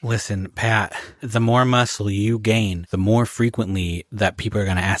Listen, Pat, the more muscle you gain, the more frequently that people are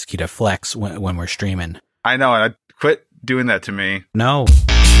going to ask you to flex when we're streaming. I know, and I quit doing that to me. No.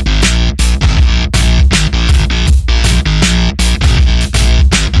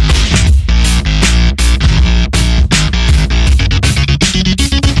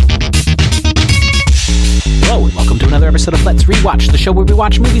 Hello, and welcome to another episode of Let's Rewatch, the show where we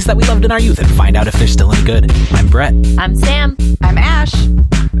watch movies that we loved in our youth and find out if they're still any good. I'm Brett. I'm Sam. I'm Ash.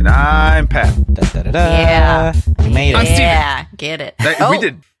 And I'm Pat. Yeah. We made it. Yeah, get it. We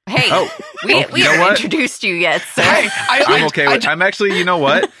did. Hey, we you know haven't what? introduced you yet, sir. I'm okay with I'm actually, you know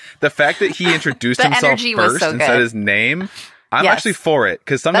what? The fact that he introduced The himself energy was first so and good. said his name, I'm Yes. actually for it.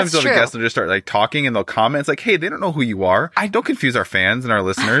 Because sometimes That's the true. guests will just start like talking and they'll comment. It's like, hey, they don't know who you are. I don't confuse our fans and our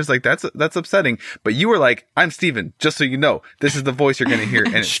listeners. Like that's upsetting. But you were like, I'm Steven, just so you know. This is the voice you're going to hear.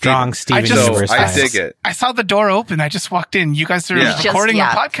 And it's Strong Steven So Universe I vibes. dig it. I saw the door open. I just walked in. You guys are Yeah. recording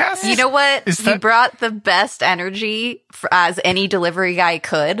yeah. a podcast? You know what? Is You that- brought the best energy as any delivery guy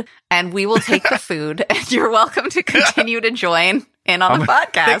could, and we will take the food, and you're welcome to continue to join in on the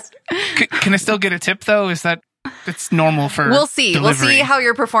podcast. Can I still get a tip, though? Is that it's normal for We'll see. delivery? We'll see how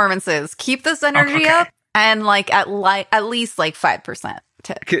your performance is. Keep this energy Okay. up, and like at least like 5%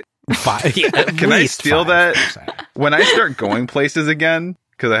 tip. Can, At can I least steal 5%. that? When I start going places again,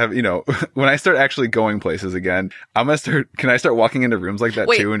 because I have, when I start actually going places again, can I start walking into rooms like that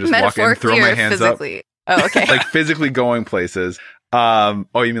Wait, too and just walk in, metaphorically throw my or hands up? physically? Oh, okay. Like physically going places. Oh,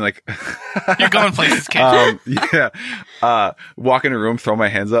 you mean like You're going places, kid. yeah. Walk in a room, throw my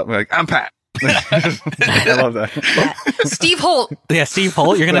hands up, and be like, I'm Pat. I love that. Steve Holt. Yeah, Steve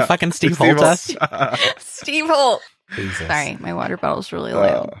Holt. You're going to Yeah. fucking Steve Steve Holt us? Steve Holt. Jesus. Sorry, my water bottle's really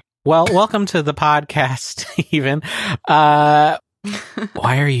low. Well, welcome to the podcast, Steven.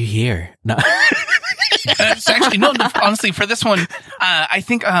 Why are you here? No. It's actually, no, honestly, for this one, I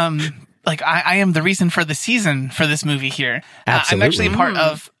think, I am the reason for the season for this movie here. I'm actually a part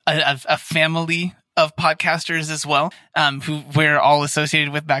of a family of podcasters as well, who we're all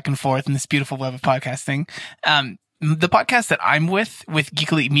associated with back and forth in this beautiful web of podcasting. The podcast that I'm with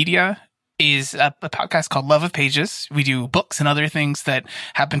Geek Elite Media, is a podcast called Love of Pages. We do books and other things that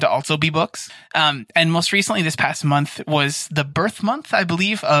happen to also be books. And most recently, this past month was the birth month, I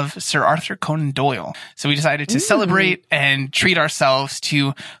believe, of Sir Arthur Conan Doyle. So we decided to celebrate and treat ourselves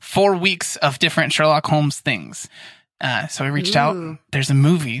to 4 weeks of different Sherlock Holmes things. So we reached out. There's a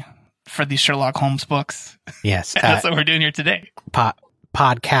movie for these Sherlock Holmes books. Yes. That's what we're doing here today.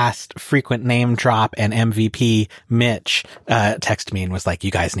 Podcast frequent name drop and MVP Mitch texted me and was like,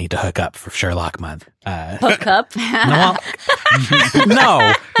 you guys need to hook up for Sherlock month. Hook up. No,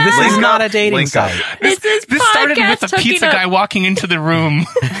 this is not a dating Link up. site. This is This started podcast with a hooking pizza up. guy walking into the room,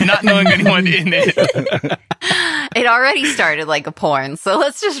 not knowing anyone in it. It already started like a porn, so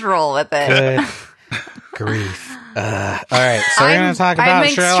let's just roll with it. Good grief. All right, so we're going to talk about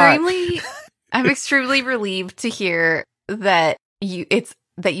Sherlock. I'm extremely relieved to hear that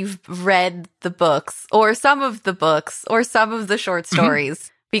you've read the books or some of the books or some of the short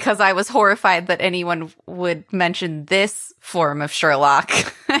stories, because I was horrified that anyone would mention this form of Sherlock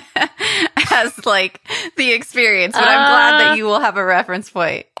as like the experience, but I'm glad that you will have a reference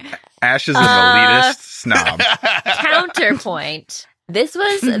point. Ash is an elitist snob. Counterpoint. This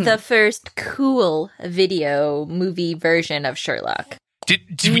was the first cool video movie version of Sherlock.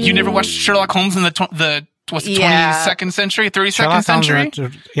 Did you never watch Sherlock Holmes in the what's the Yeah. 22nd century, 32nd Sherlock Holmes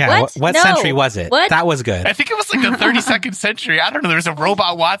century? yeah, What? what No. century was it? What? That was good. I think it was like the 32nd century. I don't know. There was a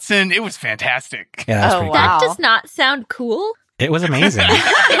robot Watson. It was fantastic. Yeah, that was Oh, pretty wow. That does not sound cool. good. It was amazing.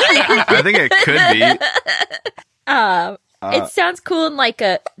 I think it could be. It sounds cool in like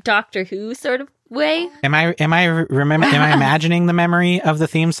a Doctor Who sort of way. Am I imagining the memory of the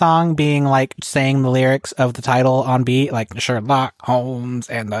theme song being like saying the lyrics of the title on beat, like Sherlock Holmes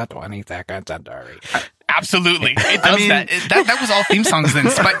and the 22nd century? Absolutely. It does that was all theme songs then.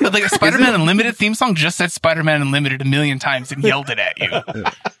 Like a Spider-Man Unlimited theme song just said Spider-Man Unlimited a million times and yelled it at you.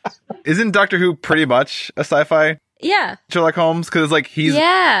 Isn't Doctor Who pretty much a sci-fi Yeah. Sherlock Holmes? Because like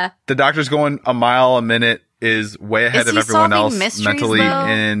Yeah. the doctor's going a mile a minute is way ahead Is of he everyone solving else mysteries, mentally though?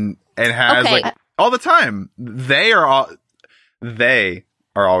 and has Okay. like all the time. They are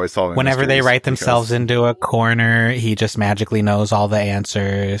always solving Whenever they mysteries write because- themselves into a corner, he just magically knows all the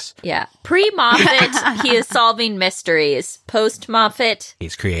answers. Yeah. Pre-Moffat, he is solving mysteries. Post-Moffat,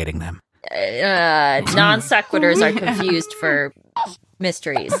 He's creating them. non sequiturs are confused for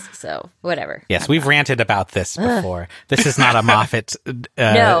mysteries. So, whatever. Yes, we've ranted about this before. This is not a Moffat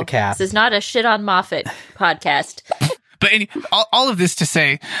No, cast. this is not a shit on Moffat podcast. But all of this to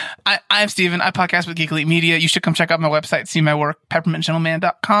say, I'm Steven. I podcast with Geek Elite Media. You should come check out my website, see my work,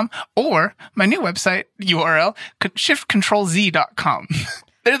 peppermintgentleman.com, or my new website URL, shiftcontrolz.com.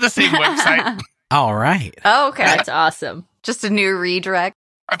 They're the same website. All right. Oh, okay. That's awesome. Just a new redirect.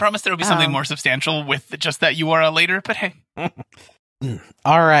 I promise there will be something more substantial with just that URL later, but hey.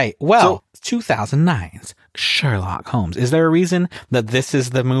 All right. Well, 2009's Sherlock Holmes. Is there a reason that this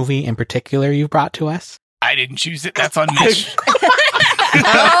is the movie in particular you brought to us? I didn't choose it. That's on Mitch.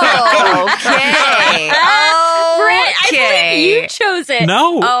 Oh, okay. Brett, I believe you chose it.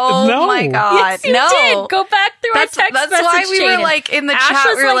 No. Oh no. my God. Yes, you did. Go back through our text That's message why we were chain. like in the Ash chat.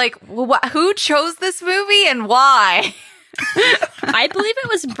 was We were like, who chose this movie and why? I believe it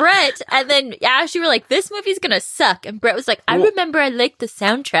was Brett, and then Ash, you were like, "This movie's gonna suck," and Brett was like, "I remember I liked the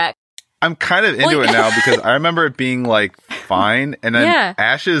soundtrack." I'm kind of into it now because I remember it being like fine, and then Yeah.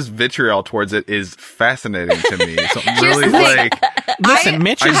 Ash's vitriol towards it is fascinating to me. So I'm really Here's the thing. like, Listen,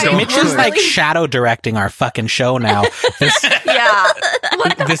 Mitch is I Mitch is really- like shadow directing our fucking show now. This Yeah.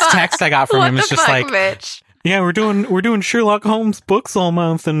 What the this fuck? text I got from What him the is just fuck, like, Mitch? yeah, we're doing Sherlock Holmes books all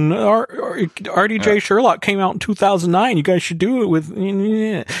month, and RDJ Sherlock came out in 2009. You guys should do it with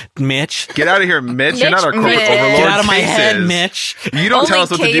Mitch. get out of here, Mitch. You're not our corporate Mitch. overlord. Get out of my Case head, is. Mitch. You don't tell Only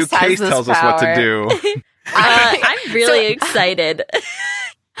us what to do. Case has Case this tells us what to power. do. I'm really excited.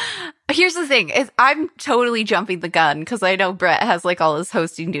 Here's the thing: is I'm totally jumping the gun because I know Brett has like all his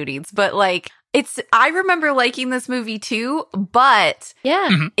hosting duties, but like I remember liking this movie too, but Yeah.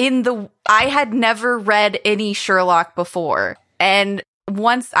 I had never read any Sherlock before, and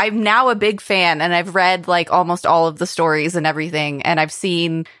once I'm now a big fan, and I've read like almost all of the stories and everything, and I've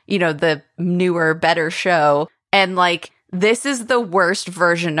seen the newer, better show, and like. This is the worst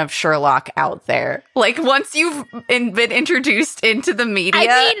version of Sherlock out there. Like, once you've been introduced into the media,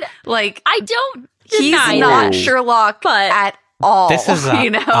 I mean, like, I don't he's deny not that. Sherlock but at all. This is a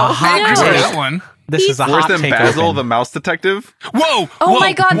hot I agree with take. that one. This is a Worse hot than take. Basil, open. the mouse detective. Whoa! Oh whoa,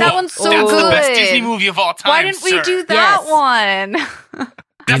 my God, that whoa. one's so That's the best good. Disney movie of all time. Why didn't we sir. do that Yes. one?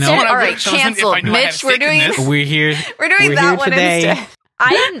 That's know- the one I All would right, have chosen if I canceled. knew I had Mitch, a we're stake in doing- this. We're here. We're doing We're that here one today. instead.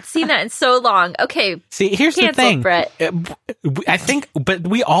 I hadn't seen that in so long. Okay, See, here's the Cancel, thing. Brett. I think, but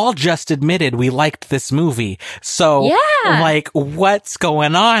we all just admitted we liked this movie. So, Yeah. like, what's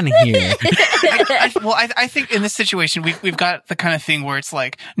going on here? I think in this situation, we've got the kind of thing where it's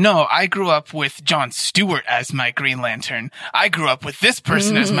like, no, I grew up with Jon Stewart as my Green Lantern. I grew up with this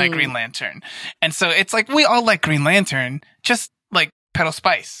person as my Green Lantern. And so it's like, we all like Green Lantern, just like Petal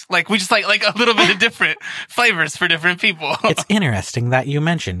Spice. Like, we just like a little bit of different flavors for different people. It's interesting that you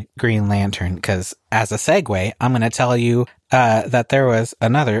mentioned Green Lantern, because as a segue, I'm going to tell you that there was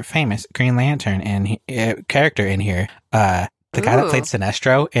another famous Green Lantern character in here. The guy that played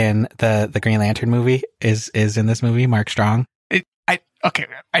Sinestro in the Green Lantern movie is in this movie, Mark Strong. Okay,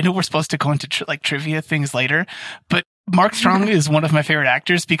 I know we're supposed to go into trivia things later, but Mark Strong is one of my favorite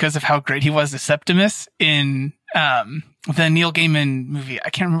actors because of how great he was as Septimus in the Neil Gaiman movie.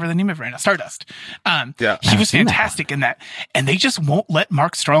 I can't remember the name of it right now. Stardust. Yeah. He was seen that fantastic in that. And they just won't let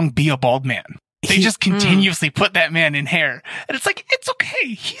Mark Strong be a bald man. They just continuously put that man in hair. And it's like, it's okay.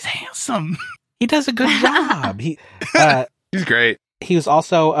 He's handsome. He does a good job. He's great. He was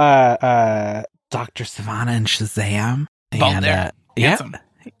also Dr. Savannah in Shazam. Bald And there. yeah, Handsome.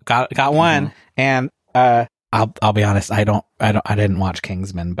 got one. And I'll be honest, I didn't watch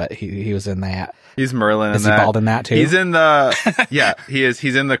Kingsman, but he was in that. He's Merlin Is in he that. bald in that too? He's in the yeah, he is.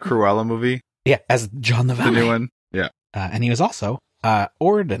 He's in the Cruella movie, Yeah, as John the the Valley. new one. Yeah. And he was also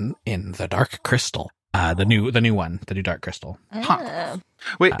Orden in The Dark Crystal. The new one, the new Dark Crystal.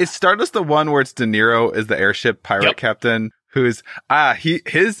 Wait, is Stardust the one where it's De Niro is the airship pirate Yep. captain who's he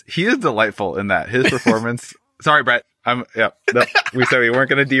is delightful in that. His performance. Sorry, Brett. No, we said we weren't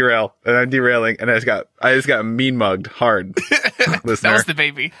going to derail, and I'm derailing, and I just got mean mugged hard. That Listener, was the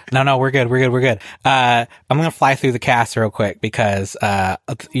baby. No, we're good. I'm gonna fly through the cast real quick because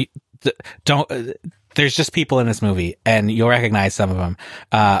there's just people in this movie, and you'll recognize some of them.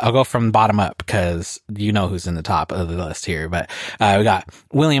 I'll go from bottom up because you know who's in the top of the list here. But we got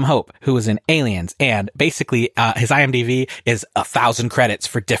William Hope, who was in Aliens, and basically his IMDb is 1,000 credits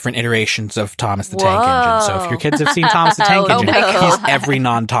for different iterations of Thomas the Tank Engine. So if your kids have seen Thomas the Tank Oh, Engine, no. he's every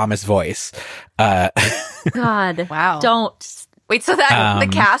non-Thomas voice. God, Wow. don't. Wait, so that the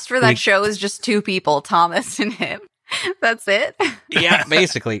cast for that we- show is just two people, Thomas and him. That's it? Yeah,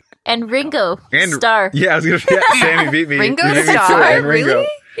 basically. And Ringo And- Star. yeah, I was gonna. Yeah, Sammy beat me. Ringo You beat me too, Starr? and Ringo. Really?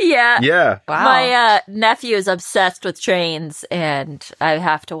 Yeah. Yeah. Wow. My nephew is obsessed with trains, and I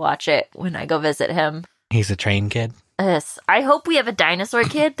have to watch it when I go visit him. He's a train kid. Yes. I hope we have a dinosaur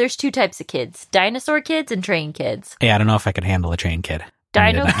kid. There's 2 types of kids: dinosaur kids and train kids. Yeah, I don't know if I could handle a train kid.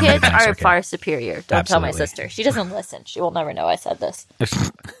 Dino kids dinosaur are kid. far superior. Don't tell my Absolutely. sister. She doesn't listen. She will never know I said this.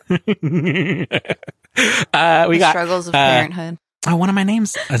 We The got struggles of parenthood. one of my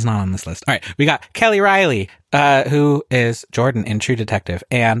names is not on this list. All right, we got Kelly Riley, who is Jordan in True Detective,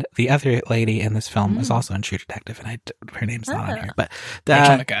 and the other lady in this film is also in True Detective, and her name's not on here. But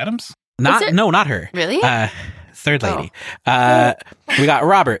Rachel McAdams? not her. Really? Third lady. We got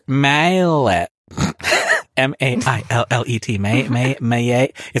Robert Maillet. Maillet.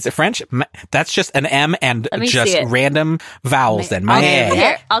 Maillet. Is it French? That's just an M and Let me just see it. random vowels. Then Maillet.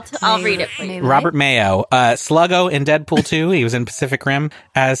 Here, I'll read it for you. Robert Mayo, Sluggo in Deadpool 2. He was in Pacific Rim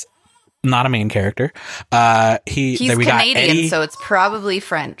as not a main character. He's we got Canadian, Eddie, so it's probably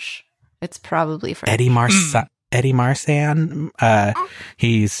French. It's probably French. Eddie Marsan.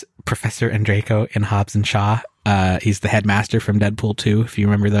 He's Professor Andraco in Hobbs and Shaw. He's the headmaster from Deadpool 2, if you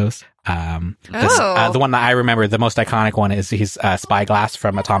remember those. The one that I remember, the most iconic one is he's Spyglass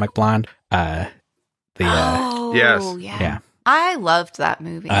from Atomic Blonde. Oh, Yes. yeah. I loved that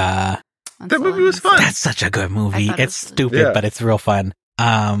movie. That movie was fun. That's such a good movie. I thought it It's was- stupid, Yeah. but it's real fun.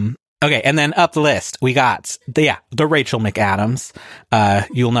 Okay, and then up the list, we got the Rachel McAdams.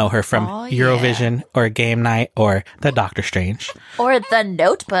 You'll know her from Oh, yeah. Eurovision or Game Night or The Doctor Strange. Or The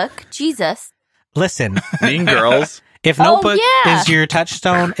Notebook. Jesus. Listen, Mean Girls. if Oh, Notebook yeah. is your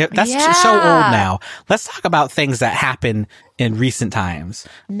touchstone, that's just so old now. Let's talk about things that happen in recent times.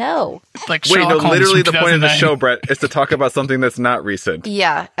 No. Like Wait, no, Sherlock Holmes literally from the point of the 2009. show, Brett, is to talk about something that's not recent.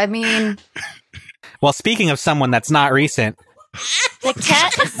 Yeah, I mean, Well, speaking of someone that's not recent, The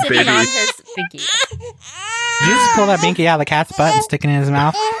cat is sitting Baby. on his binky. did you just pull that binky out of the cat's butt and stick it in his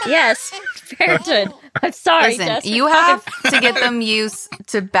mouth? Yes. Parenthood. I'm sorry, listen, Jess. you have to get them used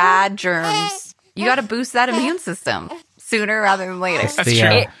to bad germs. You got to boost that immune system sooner rather than later. That's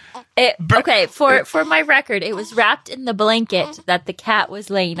The, true. Okay, for my record, it was wrapped in the blanket that the cat was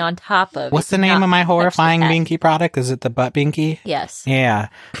laying on top of. What's It the did name not of my touch the horrifying cat. binky product? Is it the butt binky? Yes. Yeah,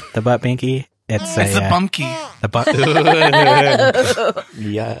 the butt binky. It's It's the a bumpkey. the butt.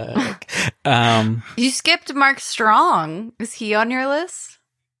 Yuck. You skipped Mark Strong. Is he on your list?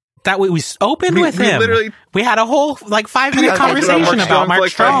 That we opened with we him. literally We had a whole 5-minute Okay, conversation about Mark for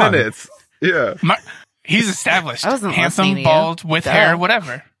like Strong. 5 minutes. Yeah. He's established. I wasn't listening Handsome, to you. bald, with Duh. hair,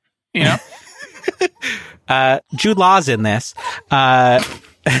 whatever. You know? Jude Law's in this.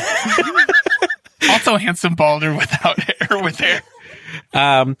 Also handsome, bald, or without hair, with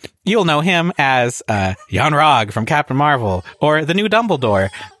hair. You'll know him as Jan Rog from Captain Marvel, or the new Dumbledore,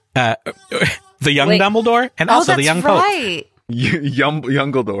 the young Wait. Dumbledore, and also oh, the that's young Pope. right.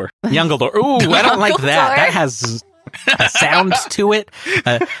 Youngledore. Youngledore. Ooh, I don't like that. Dumbledore. That has a sound to it,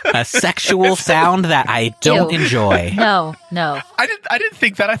 a sexual sound that I don't Ew. enjoy. No. I didn't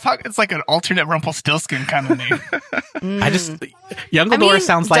think that. I thought it's like an alternate Rumpelstiltskin kind of name. I just Youngledore I mean,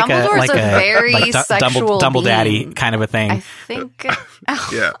 sounds like Dumbledore's a a very like sexual Dumble Daddy being. kind of a thing. I think.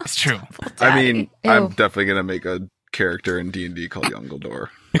 Yeah. It's true. I mean, Ew. I'm definitely going to make a character in D&D called Youngledore.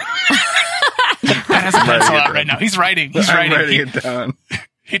 That has a pencil out right now. He's writing. He's I'm writing. writing it down.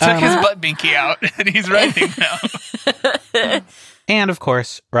 He took his butt binky out and he's writing now. And of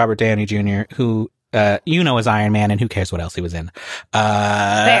course, Robert Downey Jr., who you know as Iron Man, and who cares what else he was in?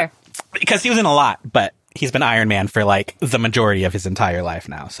 Fair. Because he was in a lot, but he's been Iron Man for like the majority of his entire life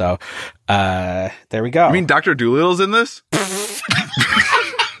now. So there we go. I mean, Dr. Doolittle's in this?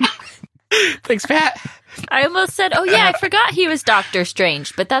 thanks, Pat. I almost said, oh yeah, I forgot he was Doctor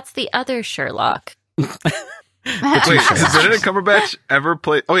Strange, but that's the other Sherlock. Wait, has Benedict Cumberbatch ever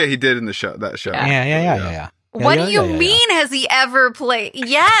played? Oh yeah, he did in the show. That show. Yeah. What Yeah, do you yeah. mean? Has he ever played?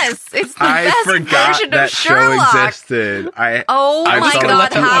 Yes, it's the I best forgot version that of show Sherlock. existed. Oh I my saw god!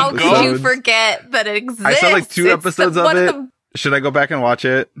 like 2 How could you episodes. forget that it exists? I saw like 2 It's episodes the, of one it. the- Should I go back and watch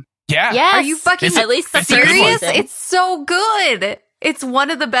it? Yeah. Yes. Are you fucking It's a- at least the it's a good first one. serious? season. It's so good. It's one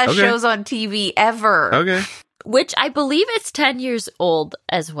of the best Okay. shows on TV ever. Okay. Which I believe it's 10 years old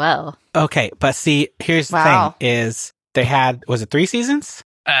as well. Okay, but see, here's the Wow. thing: is they had was it 3 seasons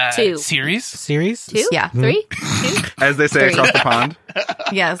 2. Series? series? 2? Yeah. 3? 2? As they say 3. across the pond.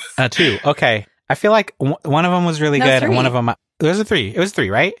 Yes. 2. Okay, I feel like one of them was really No, good, 3. and one of them there was a 3. It was 3,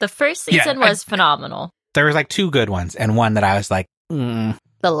 right? The first Yeah, season was phenomenal. There was like 2 good ones, and one that I was like, The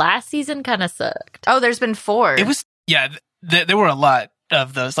last season kind of sucked. Oh, there's been 4. It was, yeah, there were a lot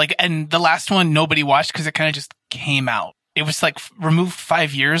of those. Like, and the last one nobody watched because it kind of just came out. It was like removed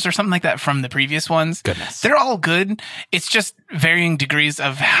 5 years or something like that from the previous ones. goodness. They're all good. It's just varying degrees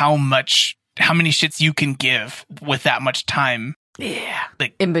of how many shits you can give with that much time. Yeah.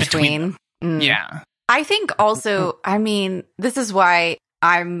 Like in between. them. Mm. Yeah. I think also, I mean, this is why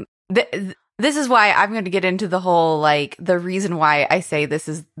I'm going to get into the whole, like, the reason why I say this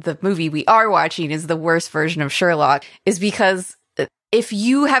is the movie we are watching is the worst version of Sherlock is because if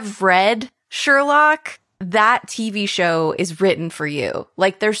you have read Sherlock, that TV show is written for you.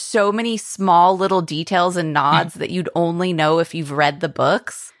 Like, there's so many small little details and nods that you'd only know if you've read the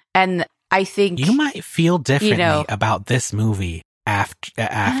books. And I think you might feel differently about this movie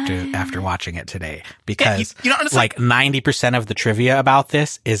after watching it today, because like 90% of the trivia about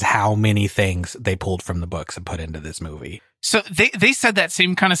this is how many things they pulled from the books and put into this movie. So they said that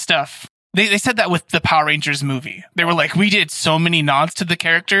same kind of stuff. They said that with the Power Rangers movie. They were like, we did so many nods to the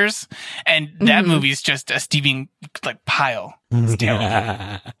characters, and that movie's just a steaming like pile.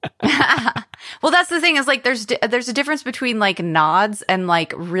 Well, that's the thing is like there's a difference between like nods and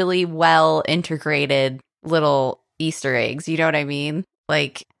like really well integrated little Easter eggs. You know what I mean?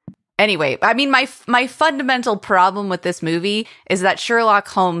 Like, anyway, I mean, my fundamental problem with this movie is that Sherlock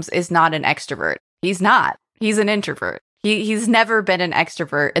Holmes is not an extrovert. He's not. He's an introvert. He's never been an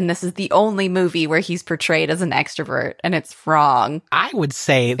extrovert, and this is the only movie where he's portrayed as an extrovert, and it's wrong. I would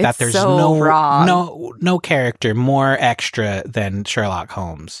say that there's no character more extra than Sherlock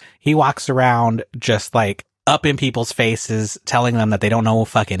Holmes. He walks around just like up in people's faces, telling them that they don't know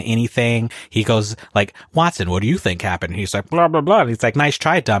fucking anything. He goes like, Watson, what do you think happened? He's like, blah, blah, blah. And he's like, nice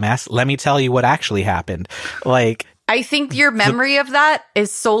try, dumbass. Let me tell you what actually happened. Like, I think your memory of that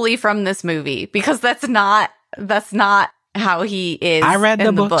is solely from this movie, because that's not how he is. I read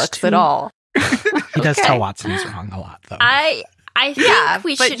in the books at all. He does tell Watson he's wrong a lot, though. I think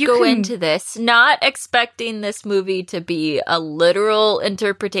we should go into this not expecting this movie to be a literal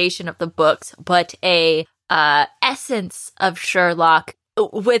interpretation of the books, but a essence of Sherlock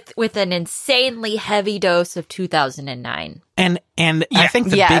with an insanely heavy dose of 2009. And I think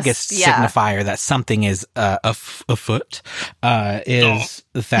the biggest signifier that something is afoot is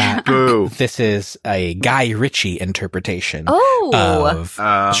that this is a Guy Ritchie interpretation of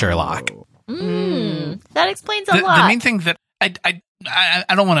Sherlock. That explains a lot. The main thing that I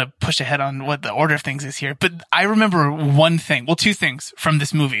don't want to push ahead on what the order of things is here, but I remember two things from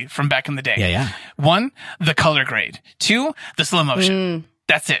this movie from back in the day. Yeah. One, the color grade. Two, the slow motion.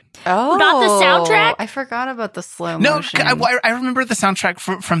 That's it. Oh, not the soundtrack? I forgot about the slow motion. No, I remember the soundtrack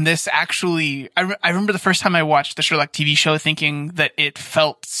from this. Actually, I remember the first time I watched the Sherlock TV show thinking that it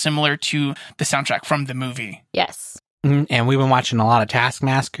felt similar to the soundtrack from the movie. Yes. And we've been watching a lot of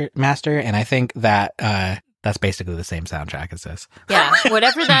Taskmaster, and I think that that's basically the same soundtrack as this. Yeah,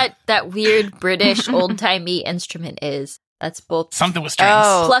 whatever that weird British old-timey instrument is, that's both something with strings.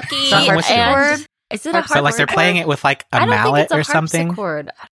 Plucky and... Is it a harpsichord? So like they're playing it with like a mallet or something?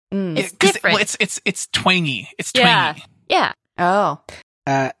 It's different. Well, it's twangy. It's twangy. Yeah. Oh.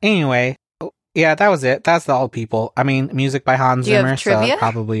 Anyway, yeah, that was it. That's the Old People. I mean, music by Hans Zimmer, so that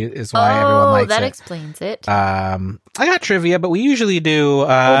probably is why everyone likes it. That explains it. I got trivia, but we usually do Old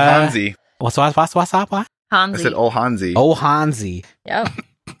Hansi. What's up? Hansi. I said Old Hansi. Old Hansi. Yep.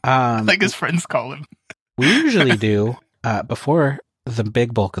 Like his friends call him. We usually do before the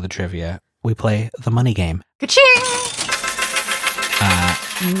big bulk of the trivia, we play the money game. Ka-ching!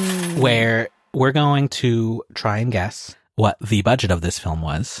 Where we're going to try and guess what the budget of this film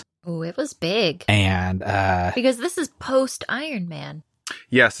was. Oh, it was big. And because this is post Iron Man.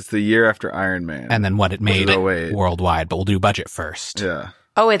 Yes, it's the year after Iron Man. And then what it made worldwide, but we'll do budget first. Yeah.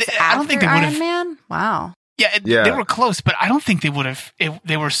 Oh, it's after Iron Man? Wow. Yeah, they were close, but I don't think they would have.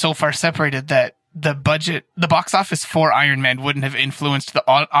 They were so far separated that the box office for Iron Man wouldn't have influenced the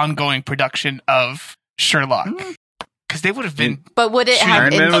ongoing production of Sherlock. Because they would have been. But would it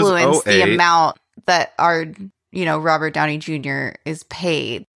have influenced the amount that Robert Downey Jr. is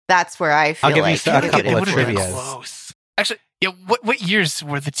paid? That's where I feel I'll give like you a couple of trivia. trivias. Actually, yeah. What years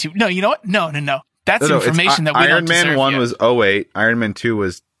were the two? No, you know what? No. That's information that we don't deserve. Iron Man 1 was 2008. Iron Man 2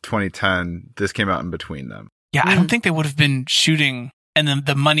 was 2010. This came out in between them. Yeah, I don't think they would have been shooting, and then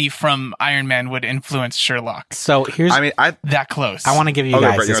the money from Iron Man would influence Sherlock. So here's that close. I want to give you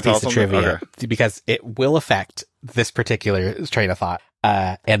guys this piece of trivia because it will affect this particular train of thought.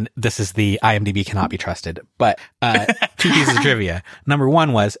 And this is the IMDb cannot be trusted. But two pieces of trivia. Number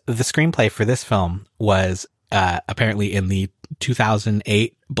one was the screenplay for this film was apparently in the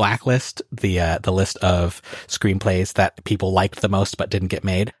 2008 blacklist, the list of screenplays that people liked the most but didn't get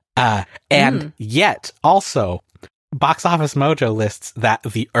made. And yet also Box Office Mojo lists that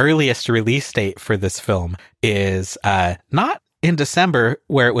the earliest release date for this film is not in December,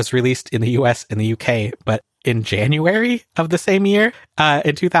 where it was released in the US and the UK, but in January of the same year,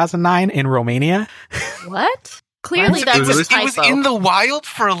 in 2009 in Romania. What? Clearly, that's a typo. It was in the wild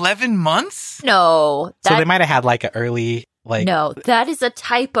for 11 months? No. So they might have had like an early... No, that is a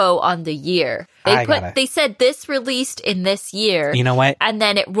typo on the year. They said this released in this year. You know what? And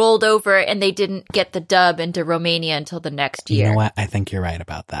then it rolled over and they didn't get the dub into Romania until the next year. You know what? I think you're right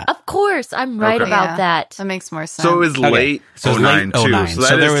about that. Of course, I'm right about that. That makes more sense. So it was late 09 too. So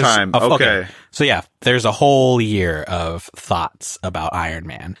that is time. Okay. So yeah, there's a whole year of thoughts about Iron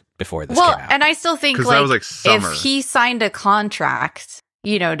Man before this came out. And I still think that was like summer. If he signed a contract,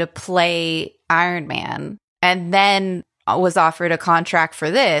 to play Iron Man and then was offered a contract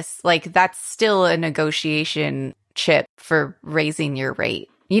for this, like that's still a negotiation chip for raising your rate.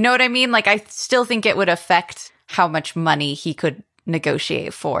 You know what I mean? Like I still think it would affect how much money he could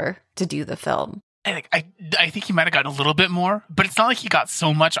negotiate for to do the film. I think he might have gotten a little bit more, but it's not like he got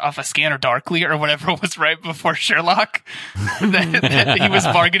so much off of Scanner Darkly or whatever was right before Sherlock that he was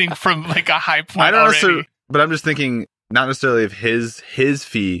bargaining from like a high point I don't already. But I'm just thinking, not necessarily if his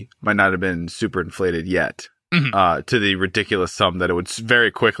fee might not have been super inflated yet. To the ridiculous sum that it would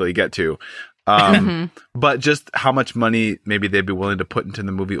very quickly get to. But just how much money maybe they'd be willing to put into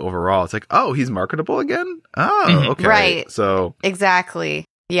the movie overall. It's like, oh, he's marketable again? Oh, okay. Right. So exactly.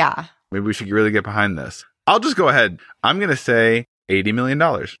 Yeah. Maybe we should really get behind this. I'll just go ahead. I'm going to say $80 million.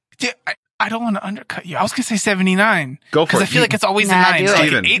 Yeah, I don't want to undercut you. I was going to say 79. Go for it. Because I feel like it's always a 9. It's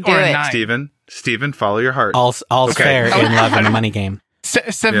like an 8 or a 9. Steven, follow your heart. All's fair in love and the money game.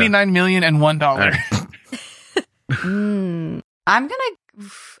 $79 million and $1. Right. I'm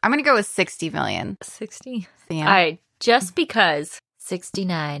gonna go with 60 million. 60. Yeah. All right, just because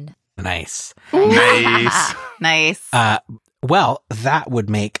 69. Nice. Nice. Well, that would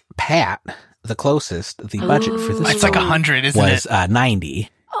make Pat the closest. The budget for this it's like 100, isn't was 90.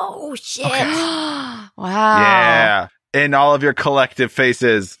 Oh shit! Okay. Wow. Yeah, in all of your collective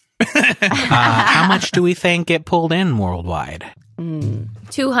faces. How much do we think it pulled in worldwide?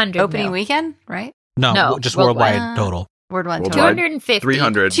 200 opening weekend, right? No, just worldwide total. Worldwide total. 250.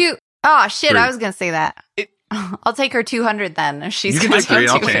 300. Oh shit! 3. I was gonna say that. I'll take her 200 then. If she's You can gonna take 3.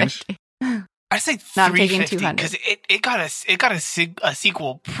 I'll take change. I say No, I'm taking 350 200 because it got a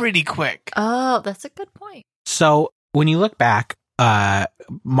sequel pretty quick. Oh, that's a good point. So when you look back,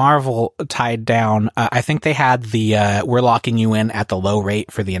 Marvel tied down. I think they had the "we're locking you in at the low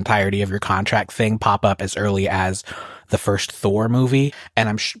rate for the entirety of your contract" thing pop up as early as the first Thor movie, and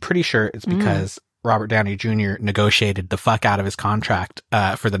I'm pretty sure it's because Robert Downey Jr. negotiated the fuck out of his contract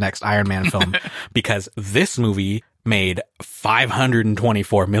for the next Iron Man film because this movie made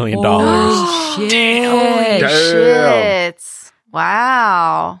 $524 million. Oh, shit. Damn. Shit.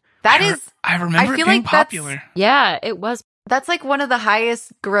 Wow. I remember I feel it being like that's- popular. Yeah, it was. That's like one of the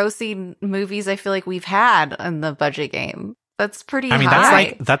highest grossing movies I feel like we've had in the budget game. That's pretty high. I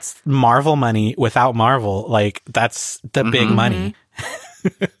mean, that's Marvel money without Marvel. Like, that's the big money.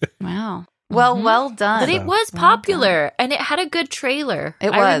 Wow. Well done. But it was popular and it had a good trailer. It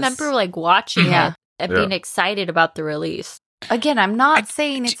I was. remember like watching Yeah. it and being excited about the release. Again, I'm not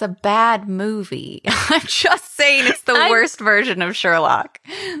saying it's a bad movie. I'm just saying it's the worst version of Sherlock.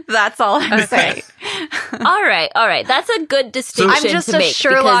 That's all I'm saying. All right. That's a good distinction I'm just to a make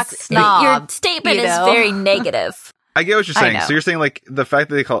Sherlock because snob, your statement is very negative. I get what you're I saying. know. So you're saying like the fact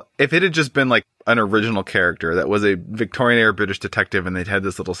that they call if it had just been like an original character that was a Victorian era British detective and they'd had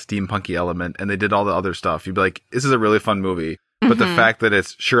this little steampunky element and they did all the other stuff, you'd be like, this is a really fun movie. But the fact that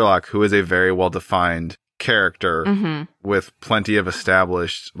it's Sherlock, who is a very well defined character with plenty of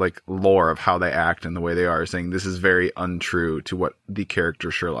established like lore of how they act and the way they are, saying this is very untrue to what the character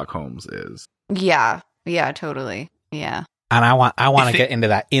Sherlock Holmes is. Yeah, totally. Yeah. And I want to get into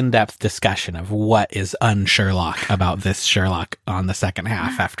that in-depth discussion of what is un-Sherlock about this Sherlock on the second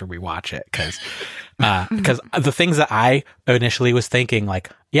half after we watch it. Because the things that I initially was thinking, like,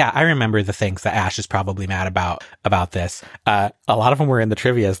 yeah, I remember the things that Ash is probably mad about this. A lot of them were in the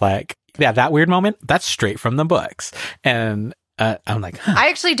trivias, like, yeah, that weird moment, that's straight from the books. And I'm like, I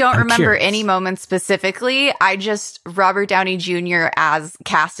actually don't remember curious. any moments specifically. I just, Robert Downey Jr. as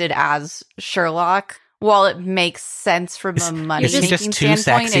casted as Sherlock. While it makes sense from a money is he making just too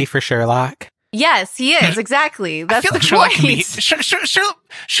standpoint, sexy for Sherlock? Yes, he is. Exactly. That's the Sherlock point.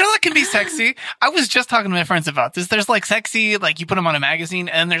 Sherlock can be sexy. I was just talking to my friends about this. There's like sexy, like you put him on a magazine,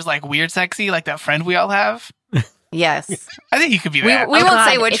 and there's like weird sexy, like that friend we all have. Yes. I think you could be that. We won't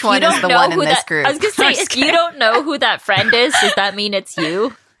say which one is the one in this group. I was going to say, if you don't know who that friend is, does that mean it's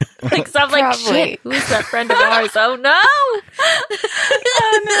you? Like, so I'm like, shit, who's that friend of ours? Oh, no.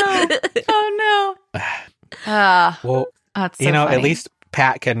 Oh, no. Well, that's so funny. at least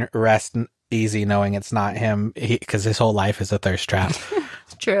Pat can rest easy knowing it's not him because his whole life is a thirst trap.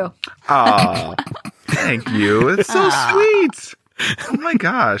 It's true. Thank you. It's so sweet. Oh my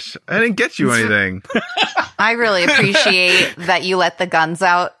gosh. I didn't get you anything. I really appreciate that you let the guns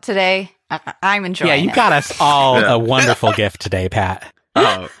out today. I'm enjoying it. Yeah, you got us all a wonderful gift today, Pat.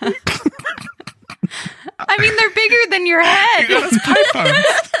 Oh. I mean, they're bigger than your head. You got us pythons.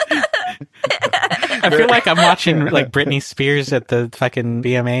 I feel like I'm watching like Britney Spears at the fucking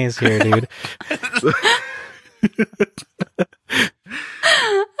VMAs here, dude.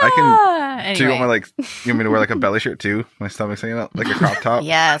 I can. Anyway. Do you want me to wear like a belly shirt too? My stomach's hanging out like a crop top.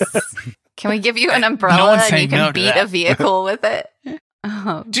 Yes. Can we give you an No umbrella one's and saying you can no to beat that. a vehicle with it?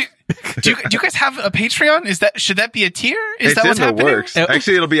 Oh. Do you guys have a Patreon? Should that be a tier? Is It's that in what's the happening? works.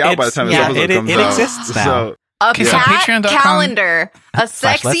 Actually, it'll be out by the time this episode comes it out. exists now. So A Okay, so Pat patreon.com. calendar. A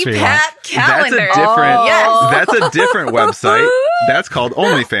sexy let's rewind. Pat calendar. that's a different. Yes. That's a different website. That's called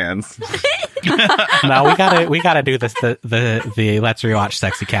OnlyFans. No, we gotta do this the Let's Rewatch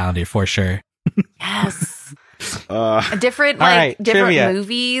Sexy calendar for sure. Yes. All Different right, different trivia.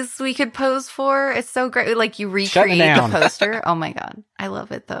 movies we could pose for. It's so great. Like you Shut it recreate the down. poster. Oh my god. I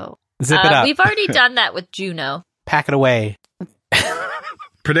love it though. Zip it up. We've already done that with Juno. Pack it away.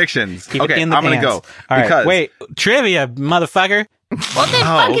 Predictions. Keep it Okay, in the I'm gonna pants. go All right, because wait, trivia, motherfucker. Well, then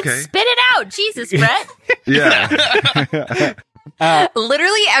Oh, fucking okay. spit it out. Jesus, Brett. yeah.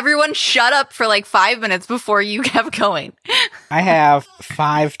 Literally everyone shut up for like 5 minutes before you kept going. I have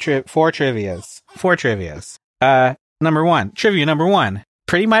four trivias. Trivia number one.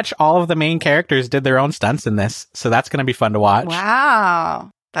 Pretty much all of the main characters did their own stunts in this, so that's going to be fun to watch. Wow.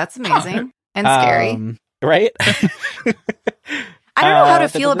 That's amazing. And scary. Right? I don't know how to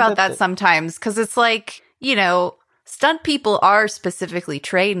feel about that sometimes because it's like, you know, stunt people are specifically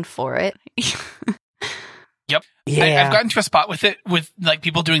trained for it. Yep. Yeah. I've gotten to a spot with it, with like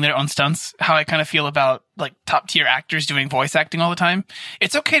people doing their own stunts, how I kind of feel about like top tier actors doing voice acting all the time.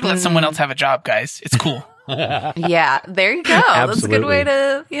 It's okay to let someone else have a job, guys. It's cool. Yeah, there you go. That's a good way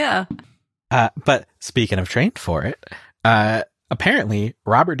to, yeah. But speaking of trained for it, apparently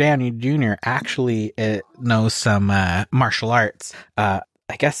Robert Downey Jr. actually knows some martial arts. I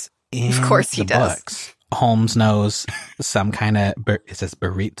guess in Of course he the does. books, Holmes knows some kind of, is this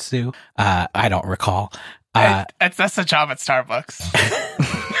baritsu? I don't recall. That's a job at Starbucks.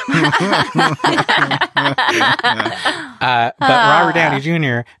 But Robert Downey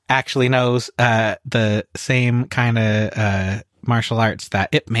Jr. actually knows the same kind of martial arts that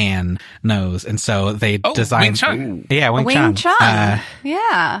Ip Man knows, and so they designed. Wing Chun. Yeah, Wing Chun.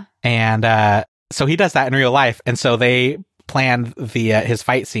 Yeah. And so he does that in real life, and so they planned his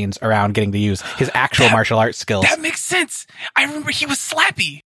fight scenes around getting to use his actual martial arts skills. That makes sense. I remember he was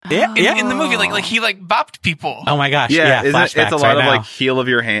slappy. Yeah, In the movie, like he bopped people. Oh my gosh! Yeah, flashbacks it's a lot of now. like heel of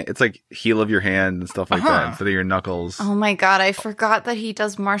your hand. It's like heel of your hand and stuff like that instead of your knuckles. Oh my god, I forgot that he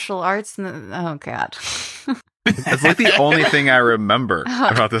does martial arts. Oh god. That's like the only thing I remember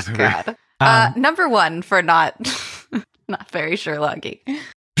about this movie. God. Number one for not very Sherlocky.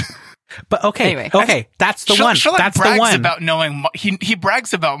 But okay, Anyway. that's the one. Sherlock That's brags the one. about knowing. He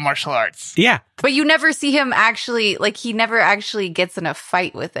brags about martial arts. Yeah, But you never see him actually, like, he never actually gets in a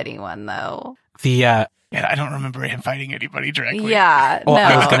fight with anyone, though. Yeah, I don't remember him fighting anybody directly. Yeah, well, no.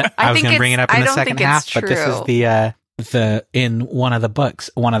 I was gonna bring it up in the second half, true. but this is the in one of the books,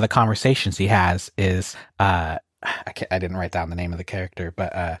 one of the conversations he has is I didn't write down the name of the character,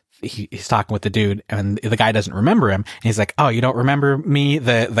 but he's talking with the dude, and the guy doesn't remember him, and he's like, "Oh, you don't remember me,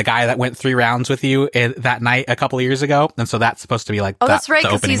 the guy that went 3 rounds with you that night a couple of years ago?" And so that's supposed to be like, that's right, the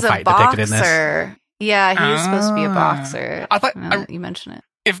because opening he's a fight depicted in this. boxer. Yeah, he was supposed to be a boxer. I thought- Now that you mention it.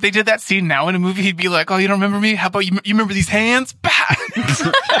 If they did that scene now in a movie, he'd be like, "Oh, you don't remember me? How about you remember these hands? Bah!" I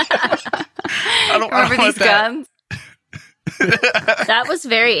don't Remember want these that. guns? That was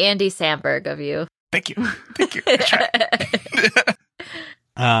very Andy Samberg of you. Thank you. I tried.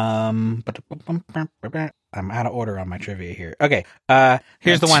 I'm out of order on my trivia here. Okay.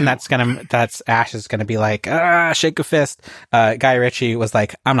 Here's the one that's Ash is gonna be like, shake a fist. Guy Ritchie was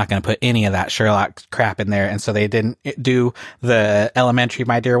like, I'm not gonna put any of that Sherlock crap in there. And so they didn't do the elementary,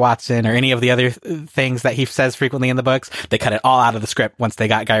 my dear Watson, or any of the other things that he says frequently in the books. They cut it all out of the script once they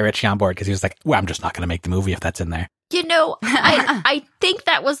got Guy Ritchie on board, because he was like, well, I'm just not gonna make the movie if that's in there. You know, I think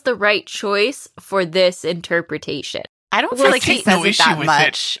that was the right choice for this interpretation. I don't feel like he take no says it issue that with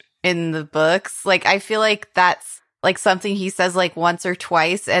much in the books. Like, I feel like that's like something he says like once or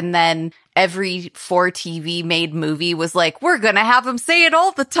twice, and then every for TV made movie was like, we're gonna have him say it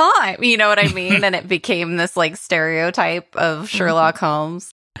all the time. You know what I mean? And it became this like stereotype of Sherlock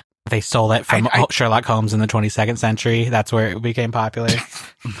Holmes. They stole it from Sherlock Holmes in the 22nd century. That's where it became popular.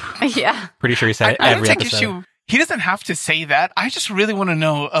 Yeah. Pretty sure he said it I don't every take episode. issue he doesn't have to say that. I just really want to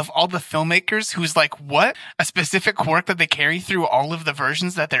know of all the filmmakers who's like, what? A specific quirk that they carry through all of the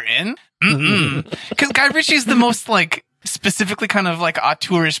versions that they're in? Because Guy Ritchie's the most like specifically kind of like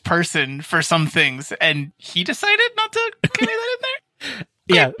auteurish person for some things, and he decided not to carry that in there.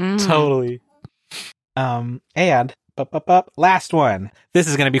 Yeah, totally. And last one. This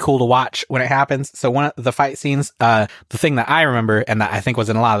is going to be cool to watch when it happens. So one of the fight scenes, the thing that I remember and that I think was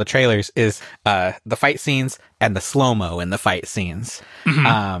in a lot of the trailers is the fight scenes and the slow-mo in the fight scenes.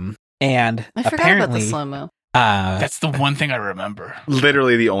 And I forgot apparently about the slow-mo. That's the one thing I remember.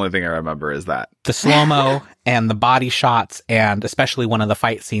 Literally the only thing I remember is that. The slow-mo and the body shots, and especially one of the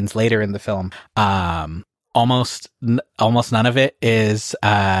fight scenes later in the film, almost none of it is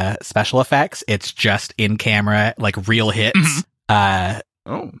special effects. It's just in camera, like real hits. Wow.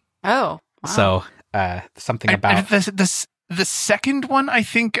 So something about the second one, I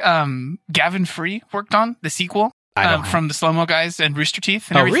think Gavin Free worked on the sequel from the slow-mo guys and Rooster Teeth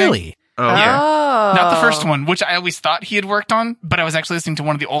and everything. Really? Oh, yeah. Not the first one, which I always thought he had worked on, but I was actually listening to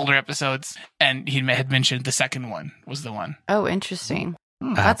one of the older episodes, and he had mentioned the second one was the one. Oh, interesting.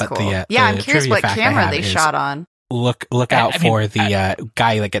 That's cool. I'm curious what camera they shot on. Look out for the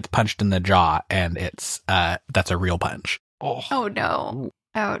guy that gets punched in the jaw, and it's that's a real punch. Oh no!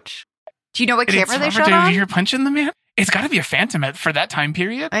 Ouch. Do you know what camera they shot on? You're punching the man. It's got to be a Phantom for that time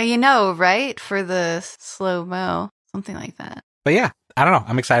period. You know, right? For the slow mo, something like that. But yeah, I don't know.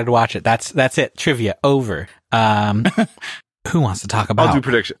 I'm excited to watch it. That's it. Trivia over. Who wants to talk about? I'll do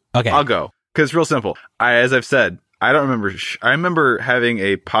prediction. Okay, I'll go because it's real simple. As I've said, I don't remember. I remember having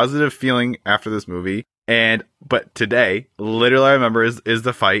a positive feeling after this movie, but today, literally, I remember is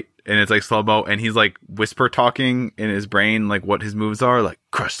the fight, and it's like slow mo, and he's like whisper talking in his brain, like what his moves are, like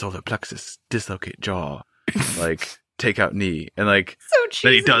crush solar plexus, dislocate jaw, like take out knee, and like so cheesy.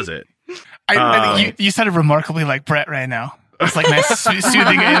 then he does it. You sounded remarkably like Brett right now. It's like nice soothing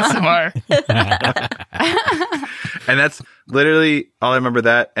ASMR. And that's literally all I remember.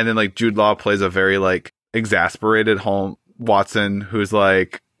 That, and then like Jude Law plays a very like exasperated Holmes Watson who's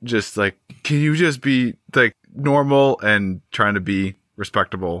like just like, can you just be like normal and trying to be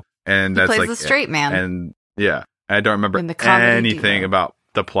respectable? And that's plays like the straight man. And yeah, I don't remember anything about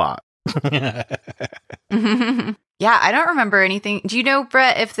the plot. Yeah, I don't remember anything. Do you know,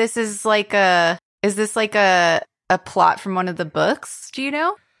 Brett, if this is like a plot from one of the books? Do you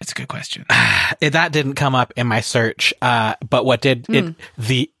know? That's a good question. That didn't come up in my search. But what did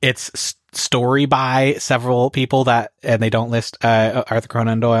it's story by several people and they don't list Arthur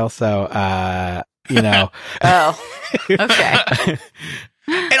Conan Doyle. So you know. Oh, okay.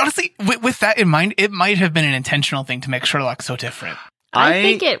 And honestly, with that in mind, it might have been an intentional thing to make Sherlock so different. I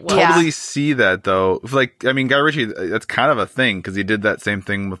think it was. Totally see that though. Like, I mean, Guy Ritchie, that's kind of a thing because he did that same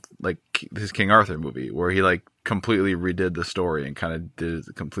thing with like his King Arthur movie, where he like completely redid the story and kind of did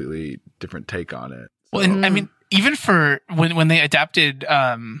a completely different take on it. So. Well, and I mean, even for when they adapted,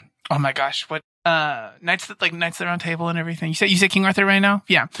 oh my gosh, what Knights of the Round Table and everything. You said King Arthur right now?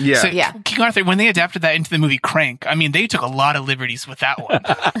 Yeah. Yeah. So King Arthur, when they adapted that into the movie Crank, I mean, they took a lot of liberties with that one.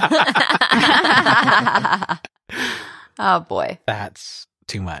 Oh boy. That's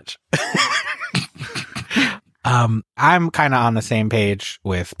too much. I'm kind of on the same page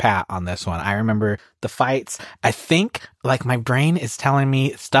with Pat on this one. I remember the fights. I think like my brain is telling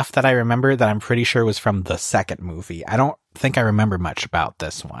me stuff that I remember that I'm pretty sure was from the second movie. I don't think I remember much about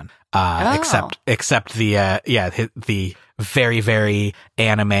this one. Except the very, very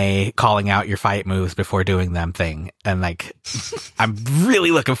anime calling out your fight moves before doing them thing. And like, I'm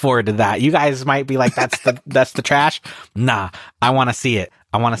really looking forward to that. You guys might be like, that's the trash. Nah, I want to see it.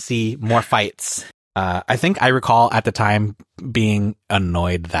 I want to see more fights. I think I recall at the time being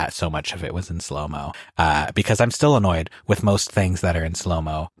annoyed that so much of it was in slow-mo, because I'm still annoyed with most things that are in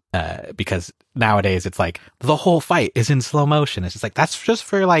slow-mo, because nowadays it's like the whole fight is in slow motion. It's just like, that's just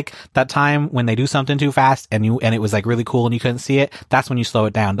for like that time when they do something too fast and it was like really cool and you couldn't see it. That's when you slow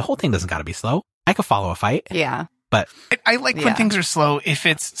it down. The whole thing doesn't got to be slow. I could follow a fight. Yeah. But I like when things are slow if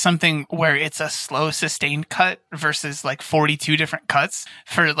it's something where it's a slow sustained cut versus like 42 different cuts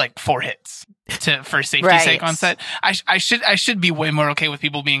for like 4 hits for safety's sake on set. I should be way more okay with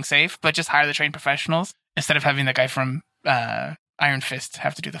people being safe, but just hire the trained professionals instead of having the guy from Iron Fist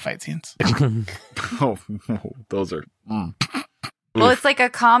have to do the fight scenes. Oh, those are. Well, it's like a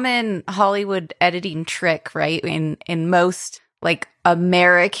common Hollywood editing trick, right? In most like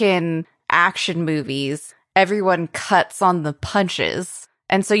American action movies, everyone cuts on the punches.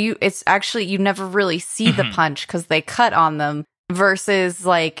 And so you never really see the punch because they cut on them, versus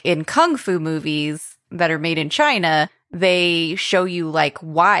like in Kung Fu movies that are made in China, they show you like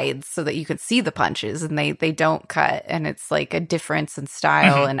wides so that you can see the punches, and they don't cut, and it's like a difference in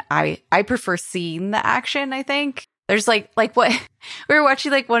style. And I prefer seeing the action. I think there's like what we were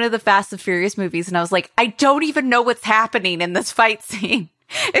watching like one of the Fast and Furious movies, and I was like, I don't even know what's happening in this fight scene.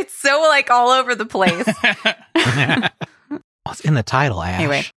 It's so like all over the place. It's in the title, Ash.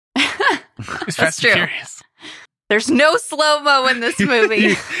 Anyway, it's Fast and Furious. There's no slow-mo in this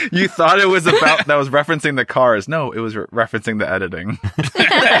movie. You thought it was that was referencing the cars. No, it was referencing the editing.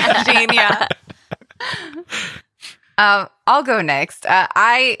 Genius. I'll go next.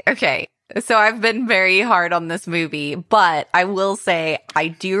 Okay. So I've been very hard on this movie, but I will say I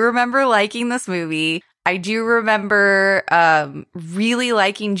do remember liking this movie. I do remember really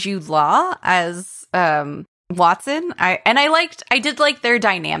liking Jude Law as Watson. I did like their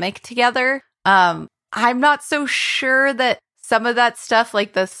dynamic together. I'm not so sure that some of that stuff,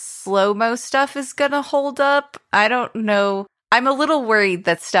 like the slow-mo stuff, is gonna hold up. I don't know. I'm a little worried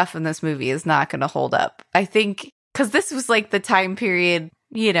that stuff in this movie is not gonna hold up. I think because this was like the time period,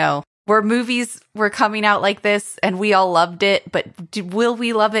 you know, where movies were coming out like this and we all loved it, but will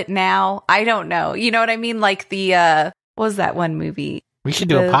we love it now? I don't know. You know what I mean? Like the what was that one movie? We should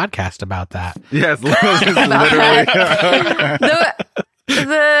do a podcast about that. Yes, literally.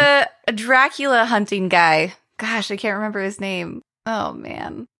 The Dracula hunting guy. Gosh, I can't remember his name. Oh,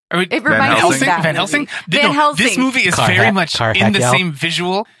 man. It reminds me of that Van Helsing? Van Helsing. This movie is very much in the same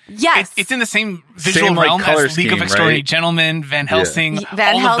visual. Yes. It's in the same visual realm as League of Extraordinary Gentlemen, Van Helsing.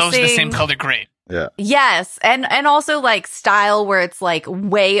 Van all Helsing. Of those the same color grade. Yeah. Yes. And also like style where it's like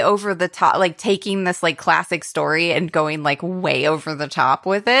way over the top, like taking this like classic story and going like way over the top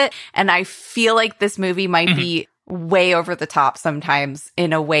with it. And I feel like this movie might be way over the top sometimes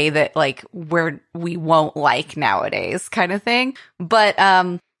in a way that like we won't like nowadays kind of thing. But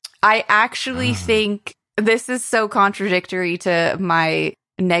I actually think this is so contradictory to my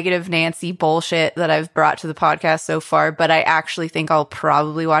negative Nancy bullshit that I've brought to the podcast so far, but I actually think I'll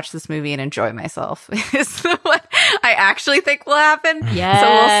probably watch this movie and enjoy myself. Is what I actually think will happen. Yes. So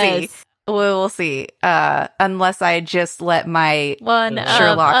we'll see. We'll see. Unless I just let my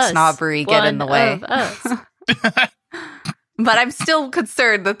Sherlock snobbery get in the way. But I'm still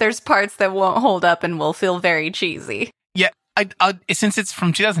concerned that there's parts that won't hold up and will feel very cheesy. Yeah, since it's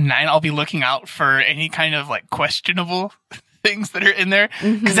from 2009, I'll be looking out for any kind of like questionable things that are in there,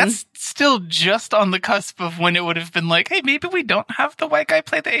 because that's still just on the cusp of when it would have been like, hey, maybe we don't have the white guy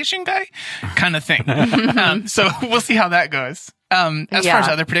play the Asian guy kind of thing. So we'll see how that goes. As far as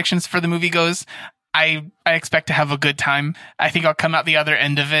other predictions for the movie goes, I expect to have a good time. I think I'll come out the other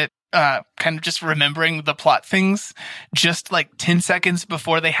end of it kind of just remembering the plot things just like 10 seconds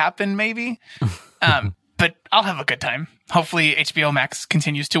before they happen, maybe. But I'll have a good time. Hopefully HBO Max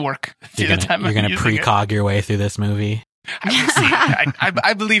continues to work through the time you're going to precog your way through this movie.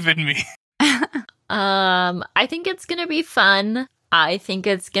 I believe in me. I think it's going to be fun. I think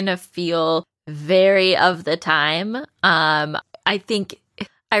it's going to feel very of the time. I think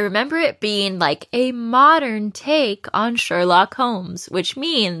I remember it being like a modern take on Sherlock Holmes, which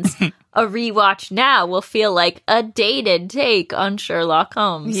means a rewatch now will feel like a dated take on Sherlock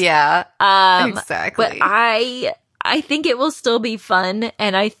Holmes. Yeah, exactly. But I think it will still be fun,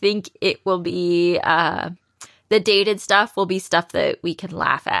 and I think it will be the dated stuff will be stuff that we can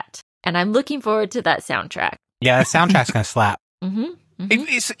laugh at. And I'm looking forward to that soundtrack. Yeah, the soundtrack's gonna slap.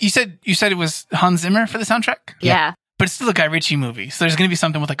 You said it was Hans Zimmer for the soundtrack? Yeah. But it's still a Guy Ritchie movie, so there's going to be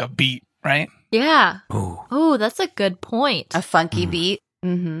something with like a beat, right? Yeah. Ooh, that's a good point. A funky beat.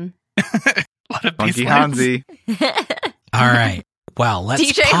 A lot of funky Hansi. All right. Well, let's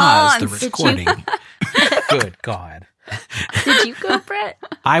DJ pause Hans. the recording. Good God. Did you go, Brett?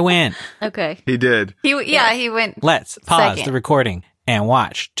 I went. Okay. He did. He went. Let's pause second. the recording and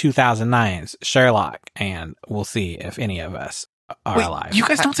watch 2009's Sherlock, and we'll see if any of us are alive. You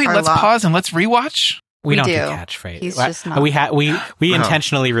guys don't say let's pause and let's rewatch? We don't do. do catchphrases. He's just not. We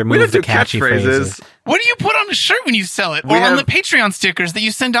intentionally removed the catchy phrases. What do you put on a shirt when you sell it? Or on the Patreon stickers that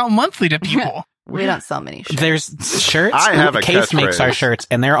you send out monthly to people? We don't sell many shirts. There's shirts. I have a Case makes our shirts,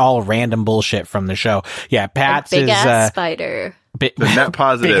 and they're all random bullshit from the show. Yeah, Pat's big is ass spider. The net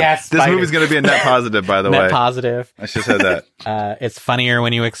positive. This movie's going to be a net positive, by the way. Net positive. I should have said that. It's funnier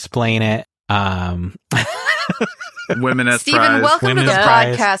when you explain it. Women as Stephen, prize. welcome Women to this as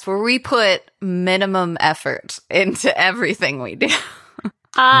prize. podcast where we put minimum effort into everything we do.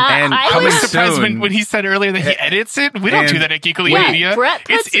 And I coming was surprised soon. when he said earlier that he edits it. We don't do that at Geekly Media. Brett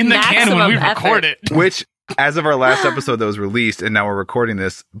puts It's in the can when we record effort. it. Which, as of our last episode that was released, and now we're recording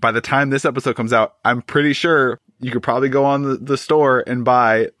this, by the time this episode comes out, I'm pretty sure you could probably go on the store and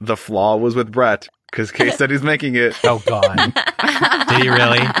buy The Flaw Was With Brett Because Kay said he's making it. Oh, God. Did he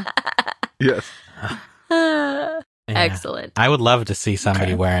really? Yes. Yeah. Excellent. I would love to see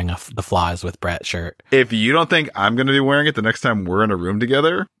somebody wearing the Flaws with Brett shirt. If you don't think I'm going to be wearing it the next time we're in a room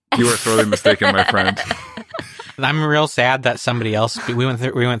together, you are sorely mistaken, my friend. I'm real sad that somebody else. We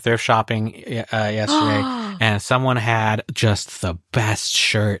went thrift shopping yesterday, and someone had just the best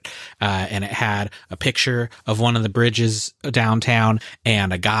shirt, and it had a picture of one of the bridges downtown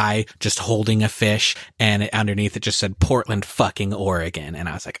and a guy just holding a fish, and underneath it just said Portland, fucking Oregon. And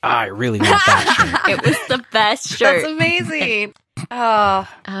I was like, I really want that shirt. It was the best shirt. That's amazing. Oh,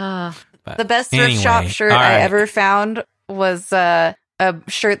 the best thrift anyway, shop shirt I ever found was a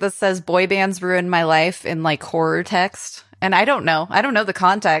shirt that says "Boy bands ruined my life" in like horror text. And I don't know the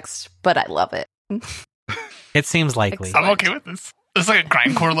context, but I love it. It seems likely. I'm okay with this. It's like a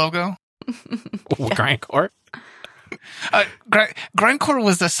grindcore logo. Grindcore? Grindcore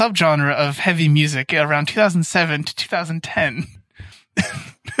was a subgenre of heavy music around 2007 to 2010.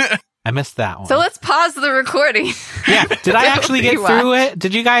 I missed that one. So let's pause the recording. Yeah. Did I actually get through it?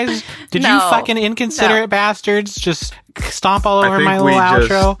 Did you guys, you fucking inconsiderate bastards just stomp all over my little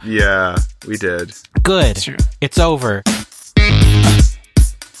outro? Yeah, we did. Good. It's over.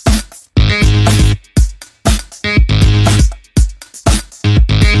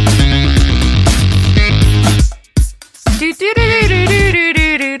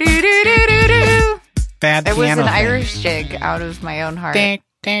 Bad it was an thing. Irish jig out of my own heart. That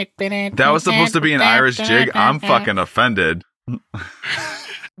was supposed to be an Irish jig. I'm fucking offended.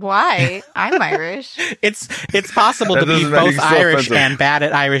 Why? I'm Irish. It's possible to be both Irish and bad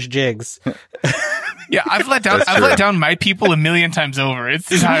at Irish jigs. Yeah, I've let down my people a million times over.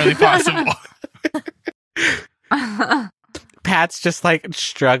 It's entirely possible. Pat's just like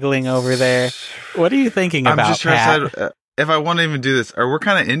struggling over there. What are you thinking about, I'm just Pat? trying to decide if I want to even do this. Or we're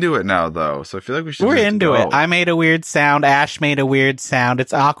kind of into it now, though. So I feel like we should. We're into it. I made a weird sound. Ash made a weird sound.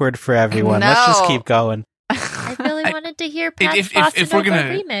 It's awkward for everyone. Let's just keep going. I really wanted to hear Pat's Bossa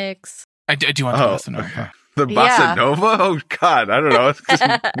Nova remix. I do want the Bossa Nova. The Bossa Nova? Oh, God. I don't know. It's just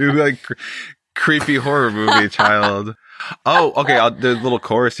new, like, creepy horror movie, child. Oh, okay. There's a little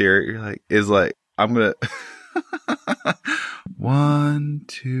chorus here. You're like, I'm going to. 1,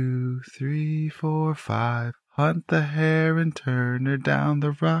 2, 3, 4, 5. Hunt the hare and turn her down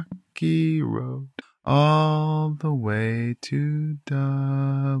the rocky road. All the way to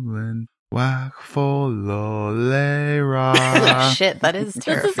Dublin. Whack for Lolera. Shit, that is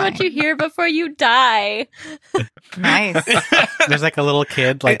terrifying. This is what you hear before you die. Nice. There's like a little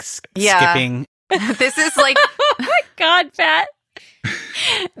kid like skipping. This is like oh my God, Pat.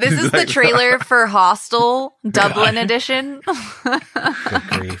 This is the trailer for Hostel Dublin edition. Good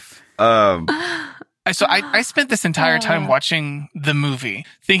grief. So I spent this entire time watching the movie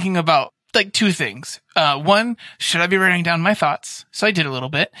thinking about like two things. One, should I be writing down my thoughts? So I did a little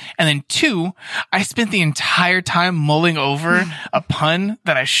bit. And then two, I spent the entire time mulling over a pun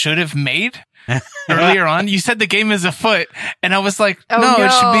that I should have made earlier on. You said the game is a foot, and I was like, no,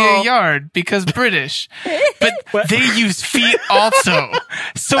 it should be a yard because British. But they use feet also.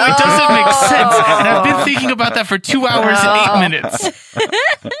 So it doesn't make sense. And I've been thinking about that for 2 hours and 8 minutes.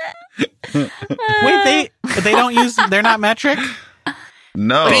 Wait, they don't use, they're not metric?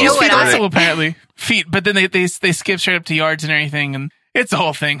 No. They use feet also, apparently. Feet, but then they skip straight up to yards and everything, and it's a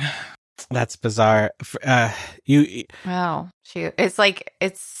whole thing. That's bizarre. Wow. Shoot. It's like,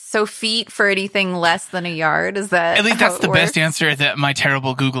 it's so feet for anything less than a yard. Is that at least that's the best answer that my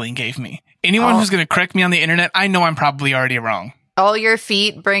terrible Googling gave me. Anyone who's going to correct me on the internet, I know I'm probably already wrong. All your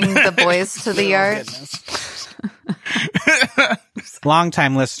feet bring the boys to the yard.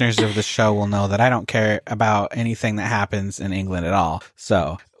 Longtime listeners of the show will know that I don't care about anything that happens in England at all.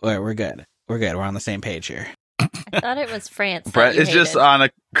 So we're good. We're on the same page here. I thought it was France. Brett is just on a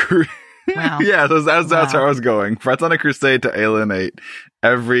Wow. Yeah, that's where I was going. Brett's on a crusade to alienate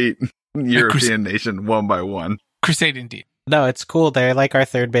every European nation one by one. Crusade indeed. No, it's cool. They're like our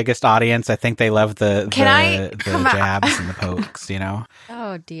third biggest audience. I think they love the jabs and the pokes, you know?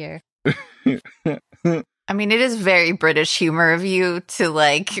 Oh, dear. I mean, it is very British humor of you to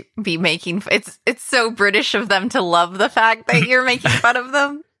like be making. It's so British of them to love the fact that you're making fun of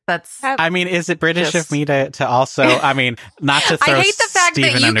them. I mean, is it British of me to also? I mean, not to throw I hate the fact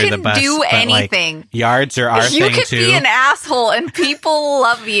Steven that you under can the bus, do but, anything. Like, yards are our you thing could too. be an asshole and people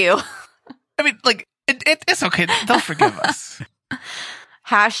love you. I mean, like it's okay. They'll forgive us.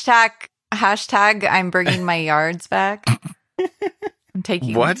 Hashtag. I'm bringing my yards back. I'm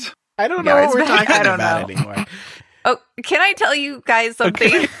taking what? I don't know what we're talking about anymore. Oh, can I tell you guys something?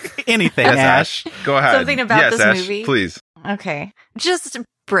 Okay. Anything, yes, Ash. Go ahead. Something about this Ash, movie, please. Okay, just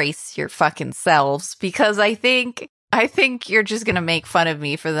brace your fucking selves, because I think you're just going to make fun of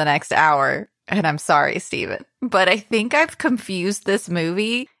me for the next hour. And I'm sorry, Steven, but I think I've confused this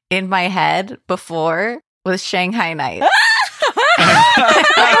movie in my head before with Shanghai Nights.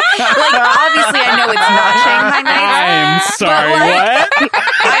 Like, obviously I know it's not Shanghai Nights. I'm sorry, what?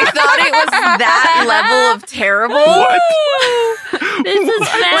 I thought it was that level of terrible. What? This is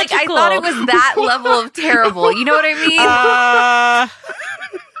magical. Like, I thought it was that level of terrible. You know what I mean?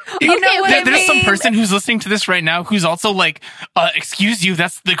 You know what I mean? There's some person who's listening to this right now who's also like, excuse you,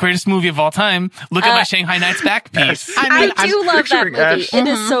 that's the greatest movie of all time. Look at my Shanghai Nights back piece. I do love that movie. Ash. It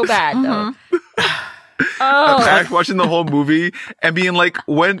is so bad, though. Oh, Ash watching the whole movie and being like,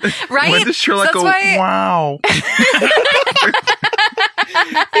 when does Sherlock That's go, why- wow?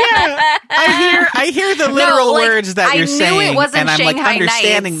 Yeah, I hear the literal like, words that I you're knew saying, it wasn't and I'm like Shanghai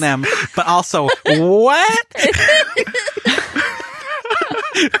understanding Nights. them, but also what?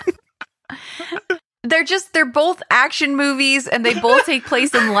 They're both action movies and they both take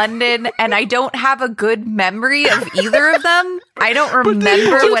place in London, and I don't have a good memory of either of them. I don't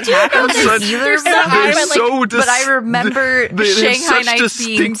remember what happens in such- either of they're them. so But I remember they have Shanghai such Nights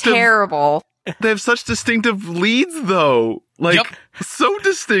being distinctive- terrible. They have such distinctive leads, though. Like, Yep. so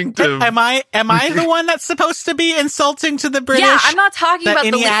distinctive. Am I the one that's supposed to be insulting to the British? Yeah, I'm not talking that about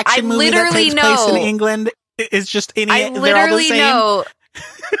any the I action movie that literally takes place in know. England is just any. I they're all the literally same. know.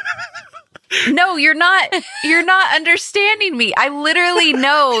 No, you're not understanding me. I literally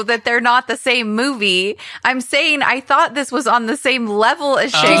know that they're not the same movie. I'm saying I thought this was on the same level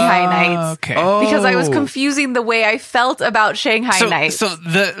as Shanghai Nights. Okay. Because I was confusing the way I felt about Shanghai Nights. So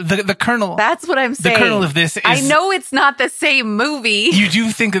the kernel. That's what I'm saying. The kernel of this is, I know it's not the same movie. you do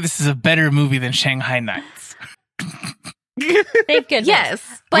think that this is a better movie than Shanghai Nights. thank goodness.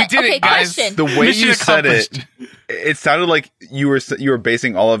 Yes. But, did okay, it, guys. question. The way Mission you said accomplished. it sounded like you were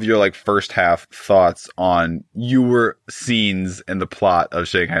basing all of your like first half thoughts on your scenes and the plot of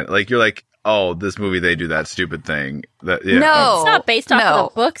Shanghai. Like, you're like, oh, this movie, they do that stupid thing. That No. It's not based off No. of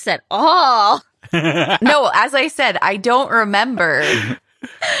the books at all. No, as I said, I don't remember.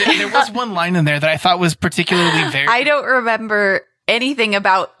 There was one line in there that I thought was particularly very. I don't remember anything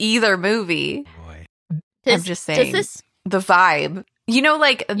about either movie. I'm just saying. Does this The vibe. You know,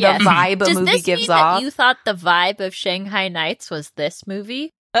 like, the Yes. vibe a Does movie this gives mean off? that you thought the vibe of Shanghai Nights was this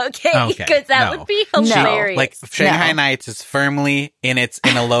movie? Okay, Okay, because that no. would be No. hilarious. Like Shanghai No. Nights is firmly in a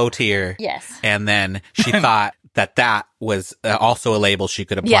low tier. Yes. And then she thought that was also a label she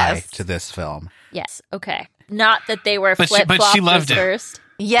could apply Yes. to this film. Yes. Okay. Not that they were But she flip-floppers loved it. first.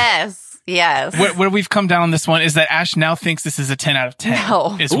 Yes. Where we've come down on this one is that Ash now thinks this is a 10 out of 10.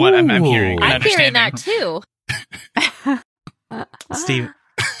 No. Is what I'm Ooh. hearing and I'm hearing understanding. that too. Steve,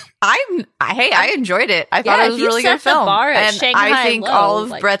 I enjoyed it. I thought Yeah, it was if a you really set good the film. bar at And Shanghai I think low, all of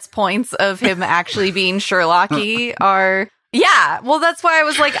like- Brett's points of him actually being Sherlocky are. Yeah, well, that's why I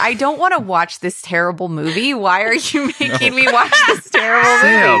was like, I don't want to watch this terrible movie. Why are you making me watch this terrible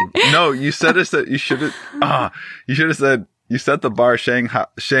movie? Sam, no, you said it. You should have said you set the bar Shang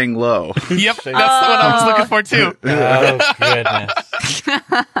low. Yep, that's what I was looking for too. oh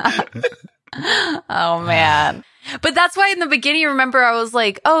goodness. Oh man. But that's why in the beginning, remember, I was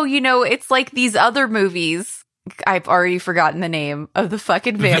like, oh, you know, it's like these other movies. I've already forgotten the name of the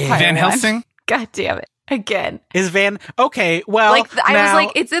fucking vampire Van one. Helsing? God damn it. Again. Is Van okay? Well, Like, I was now,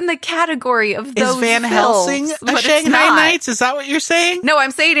 like, it's in the category of those is Van films, Helsing but a it's Shanghai not. Nights? Is that what you're saying? No,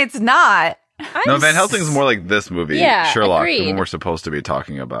 I'm saying it's not. No, Van Helsing's more like this movie, Yeah, Sherlock, the agreed. one we're supposed to be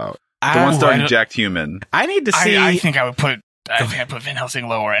talking about. The I- one I starring don't- Jack Human. I need to see. I think I'd put Van Helsing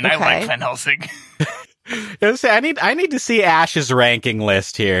lower, and I Okay. like Van Helsing. I need to see Ash's ranking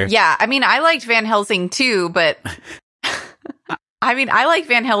list here. Yeah, I mean, I liked Van Helsing too, but I like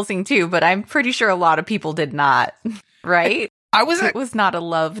Van Helsing too, but I'm pretty sure a lot of people did not. Right? I was It was not a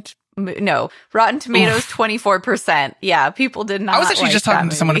loved. No, Rotten Tomatoes 24%. Yeah, people did not. I was actually like just that talking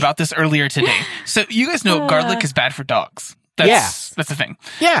to someone movie. about this earlier today. So you guys know garlic is bad for dogs. That's the thing.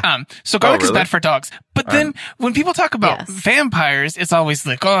 Yeah. So garlic is really? bad for dogs. But then when people talk about Yes. vampires, it's always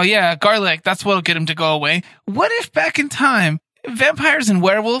like, oh yeah, garlic, that's what'll get them to go away. What if back in time, vampires and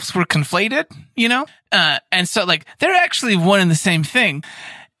werewolves were conflated, you know? And so like, they're actually one and the same thing.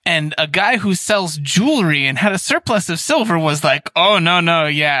 And a guy who sells jewelry and had a surplus of silver was like, oh,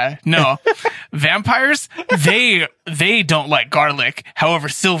 no. Vampires, they don't like garlic. However,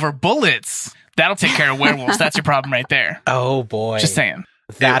 silver bullets, that'll take care of werewolves. That's your problem right there. Oh boy. Just saying.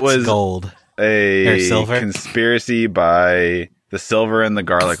 That's was- gold. Or A silver? conspiracy by the silver and the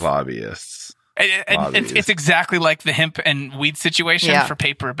garlic lobbyists. And it's exactly like the hemp and weed situation Yeah. for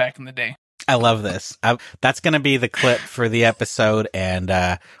paper back in the day. I love this. That's going to be the clip for the episode, and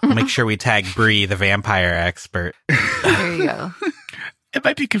we'll make sure we tag Bree, the vampire expert. There you go. It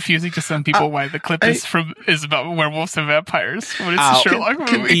might be confusing to some people why the clip is about werewolves and vampires when it's a Sherlock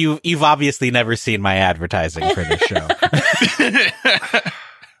movie. You've obviously never seen my advertising for this show.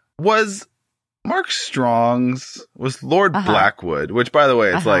 Was Lord Blackwood, which by the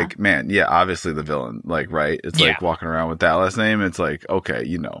way, it's like, man, yeah, obviously the villain, like, right? It's like walking around with that last name. It's like, okay,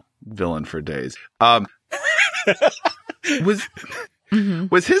 villain for days.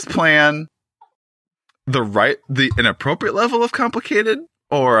 Was his plan the inappropriate level of complicated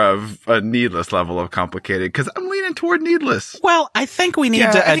or of a needless level of complicated? Because I'm leaning toward needless. Well, I think we need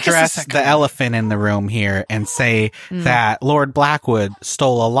to address the elephant in the room here and say that Lord Blackwood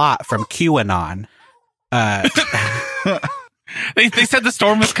stole a lot from QAnon. They said the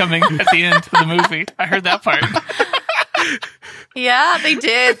storm was coming at the end of the movie. I heard that part. Yeah, they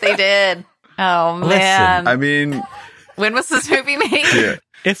did. Oh, man. Listen, I mean, when was this movie made? Yeah.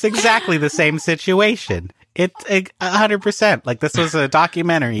 It's exactly the same situation. It's 100%. Like, this was a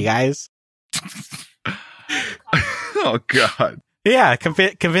documentary, guys. Oh, God. Yeah,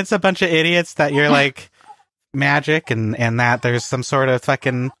 convince a bunch of idiots that you're, like, magic and that there's some sort of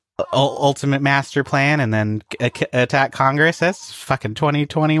fucking ultimate master plan and then attack Congress. That's fucking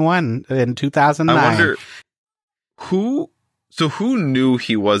 2021 in 2009. I wonder who knew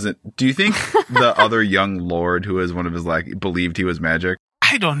he wasn't. Do you think the other young lord who is one of his believed he was magic?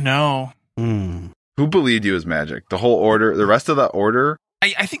 I don't know. Who believed he was magic? The whole order, the rest of the order?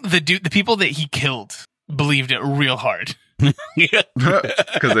 I think the people that he killed believed it real hard. Because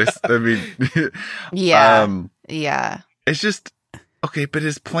yeah. It's just okay, but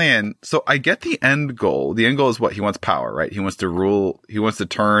his plan. So I get the end goal. The end goal is what? He wants power, right? He wants to rule. He wants to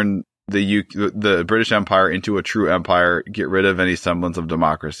turn the British Empire into a true empire, get rid of any semblance of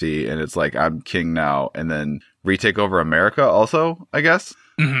democracy, and it's like, I'm king now, and then retake over America also, I guess.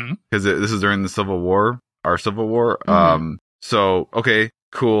 Because this is during the Civil War, our Civil War. So, okay,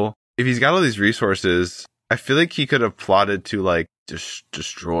 cool. If he's got all these resources, I feel like he could have plotted to, like,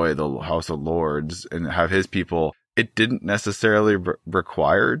 destroy the House of Lords and have his people. It didn't necessarily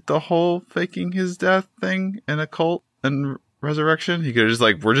require the whole faking his death thing in a cult and resurrection. He could have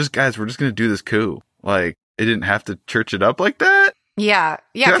just we're just going to do this coup. Like, it didn't have to church it up like that. Yeah,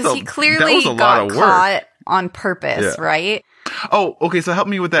 because he clearly got caught on purpose, right? Oh, okay, so help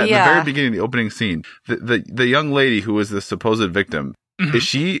me with that. In the very beginning, the opening scene, the young lady who was the supposed victim, is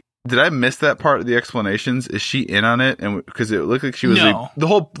she... Did I miss that part of the explanations? Is she in on it? And because it looked like she was the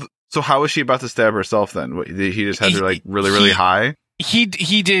whole... So how was she about to stab herself then? He just had her really, really high? He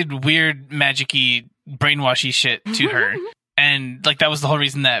did weird magic-y, brainwashy shit to her. And that was the whole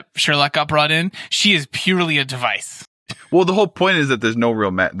reason that Sherlock got brought in. She is purely a device. Well, the whole point is that there's no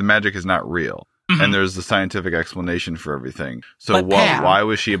real the magic is not real. And there's the scientific explanation for everything. So why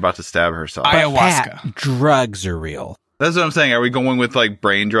was she about to stab herself? Ayahuasca. Pat, drugs are real. That's what I'm saying. Are we going with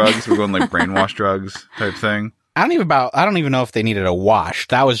brain drugs? We're going brainwash drugs type thing? I don't even know if they needed a wash.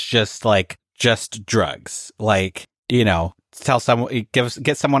 That was just drugs. Tell someone,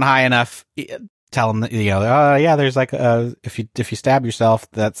 get someone high enough, tell them that, there's if you stab yourself,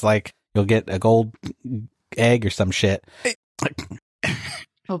 that's you'll get a gold egg or some shit.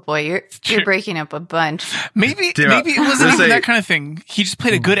 Oh boy, you're breaking up a bunch. Maybe it wasn't even that kind of thing. He just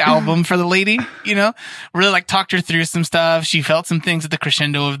played a good album for the lady, really talked her through some stuff. She felt some things at the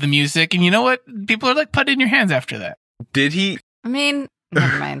crescendo of the music, and you know what? People are put in your hands after that. Did he? I mean,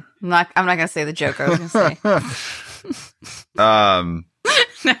 never mind. I'm not gonna say the joke I was gonna say.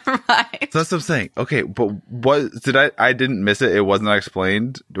 Never mind. So that's what I'm saying. Okay, but I didn't miss it? It was not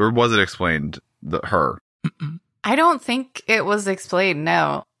explained, or was it explained? Her. I don't think it was explained.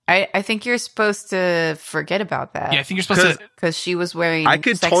 No, I think you're supposed to forget about that. Yeah, I think you're supposed to, because she was wearing. I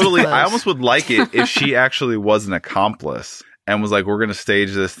could totally. Clothes. I almost would like it if she actually was an accomplice and was we're going to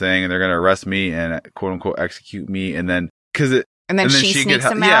stage this thing and they're going to arrest me and quote unquote execute me, and then and then she sneaks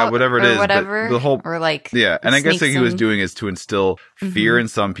him out, yeah, whatever it is, whatever, the whole yeah, and I guess what he was doing is to instill fear in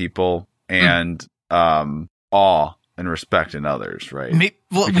some people and awe and respect in others, right? We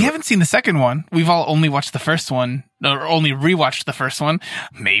haven't seen the second one. We've all only watched the first one, or only rewatched the first one.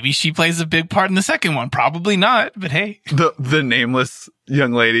 Maybe she plays a big part in the second one. Probably not, but hey. The nameless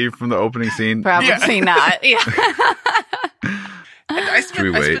young lady from the opening scene? Probably not. Yeah.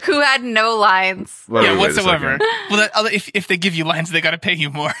 Who had no lines. Whatsoever. Well, if they give you lines, they got to pay you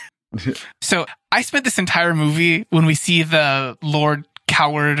more. So I spent this entire movie when we see the Lord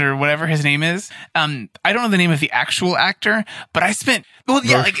Coward or whatever his name is. I don't know the name of the actual actor, but I spent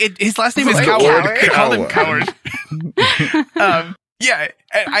his last name is Coward. They called him Coward. Yeah,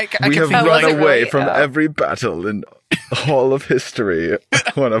 I we have think run like, away from every battle in all of history.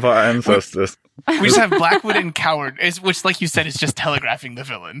 One of our ancestors. We just have Blackwood and Coward, which, like you said, is just telegraphing the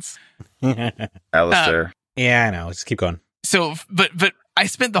villains. Alistair. Yeah, I know. Just keep going. So, but I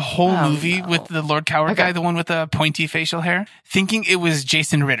spent the whole movie with the Lord Coward guy, the one with the pointy facial hair, thinking it was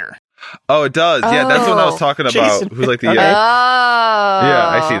Jason Ritter. Oh, it does. Yeah, that's what I was talking about. Who's like the... Okay.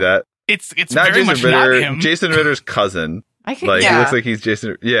 Yeah, I see that. It's not very Jason much Ritter. not him. Jason Ritter's cousin. He looks like he's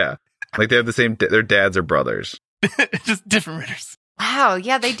Jason. Yeah, like they have the same. Their dads are brothers. Just different Ritters. Wow,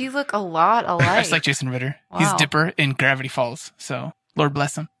 yeah, they do look a lot alike. Just like Jason Ritter. Wow. He's Dipper in Gravity Falls. So Lord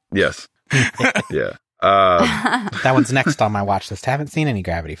bless him. Yes. Yeah. That one's next on my watch list. Haven't seen any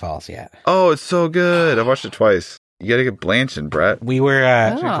Gravity Falls yet. Oh, it's so good. I watched it twice. You got to get Blanchard, Brett. We were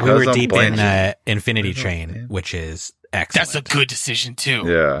deep in Blanchard. Infinity Train, which is excellent. That's a good decision too.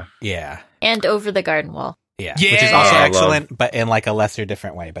 Yeah. Yeah. And Over the Garden Wall. Yeah. Yeah. Which is also excellent, but in like a lesser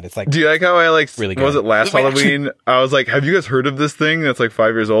different way. But it's like, do you like how I like, really good. was it last Halloween? I was like, have you guys heard of this thing that's like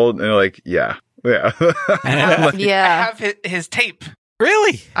 5 years old? And they're like, yeah. Yeah. Yeah. I have his tape.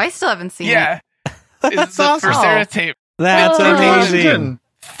 Really? I still haven't seen it. Yeah. It's the awesome. first era tape That's amazing.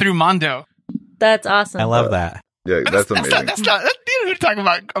 through Mondo. That's awesome. I love that. Yeah, that's amazing. That's not. You know, talking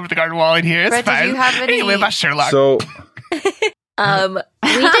about Over the Garden Wall in here. It's Brett, fine. did you have any... Anyway, about Sherlock. So, we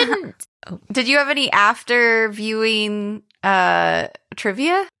didn't. Did you have any after viewing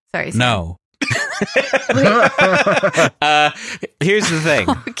trivia? Sorry. No. Here's the thing: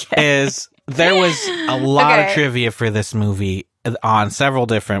 is there was a lot of trivia for this movie on several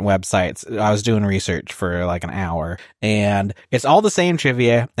different websites. I was doing research for like an hour, and it's all the same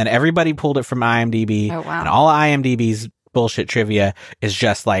trivia, and everybody pulled it from IMDb. Oh, wow. And all IMDb's bullshit trivia is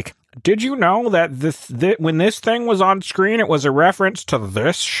just like, did you know that when this thing was on screen, it was a reference to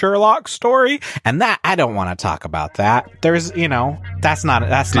this Sherlock story? And that, I don't want to talk about that. There's, that's not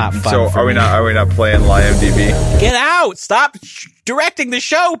fun. So for are we me. not playing IMDb? Get out! Stop directing the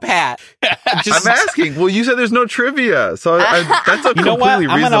show, Pat. I'm asking. Well, you said there's no trivia, so that's a You know what? completely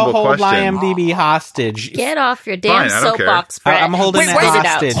I'm reasonable gonna hold question. IMDb hostage. Get off your damn Fine, I don't soapbox, Brett. I'm holding Wait, it why is it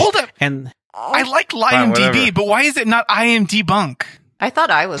hostage. Hold up. And I like Fine, whatever. IMDb, but why is it not IMD Bunk? I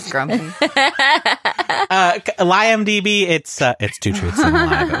thought I was grumpy. IMDb, it's two truths and a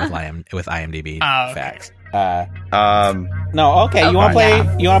lie, but with IMDb facts. No, okay. You want to play?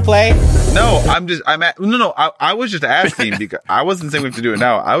 Yeah. You want to play? No, I was just asking because I wasn't saying we have to do it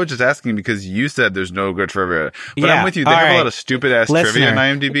now. I was just asking because you said there's no good trivia. But Yeah, I'm with you. They all have right. a lot of stupid ass trivia in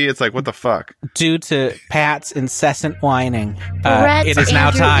IMDb. It's like, what the fuck? Due to Pat's incessant whining, Brett it is now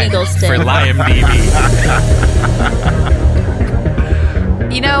Andrew time Eagleston. for IMDb.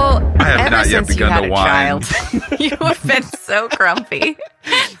 You know, I have ever not yet since you begun had to a whine. child, you have been so grumpy.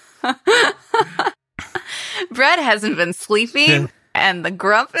 Brett hasn't been sleeping, and the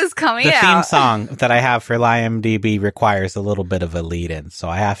grump is coming The theme out. song that I have for IMDb requires a little bit of a lead in, so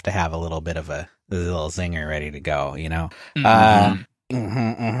I have to have a little bit of a little zinger ready to go, All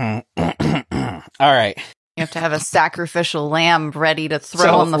right. You have to have a sacrificial lamb ready to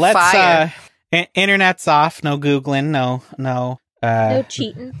throw on the let's, fire. Internet's off, no Googling, no No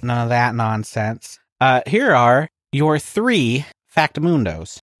cheating. none of that nonsense. Here are your 3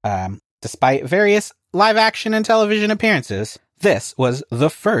 Factamundos. Despite various live action and television appearances, this was the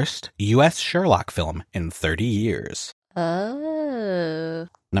first U.S. Sherlock film in 30 years. Oh.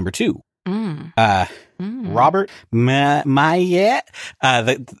 Number 2. Mm. Robert Mayette,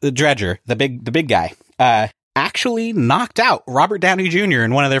 the dredger, the big guy, actually knocked out Robert Downey Jr.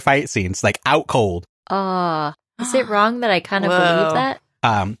 in one of their fight scenes, like out cold. Is it wrong that I kind of believe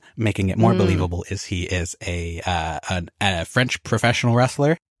that? Making it more believable is he is a French professional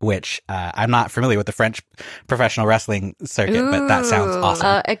wrestler, which I'm not familiar with the French professional wrestling circuit, but that sounds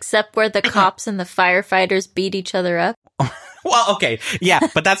awesome. Except where the cops and the firefighters beat each other up. Well, okay, yeah,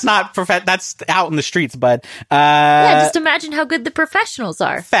 but that's not that's out in the streets, bud. Yeah, just imagine how good the professionals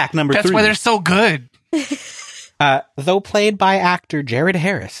are. Fact number 3. That's why they're so good. Though played by actor Jared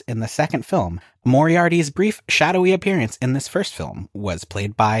Harris in the second film, Moriarty's brief shadowy appearance in this first film was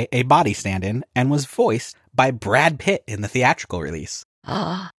played by a body stand-in and was voiced by Brad Pitt in the theatrical release.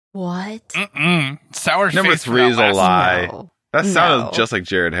 What? Sour Number face 3 is a lie. No. That sounded No. just like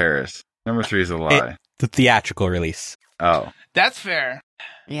Jared Harris. Number 3 is a lie. The theatrical release. Oh. That's fair.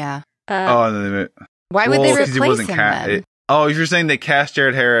 Yeah. And then Why would they 'cause he replace wasn't him ca- then? if you're saying they cast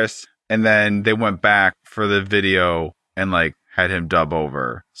Jared Harris and then they went back for the video and like had him dub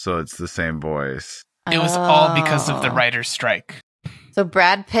over, so it's the same voice. It was all because of the writer's strike. So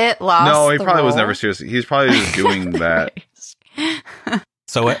Brad Pitt lost. No, he the probably was role? never seriously. He's probably just doing that.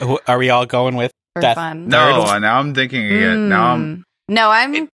 So are we all going with For Death? fun. No, now I'm thinking again. Now I'm No,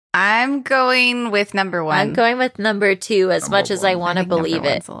 I'm going with number 1. I'm going with number 2 as much as I want to believe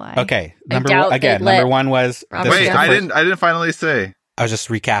it. Okay, number 1 was. Wait, I didn't finally say. I was just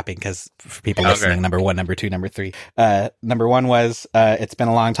recapping because for people listening, number 1, number 2, number 3. Number 1 was It's Been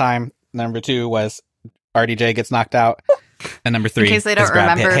a Long Time. Number 2 was RDJ gets knocked out. And number 3 in case they don't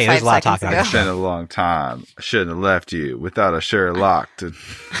remember Pitt. Hey, there's a lot of talking about. It's been a long time. I shouldn't have left you without a Sherlock.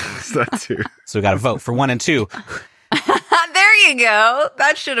 That too. So we got to vote for 1 and 2. There you go.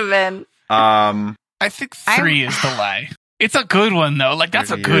 That should have been. I think 3 is the lie. It's a good one though. Like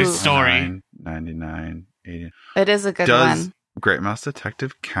that's a good story. 99, 80. It is a good Does one. Great Mouse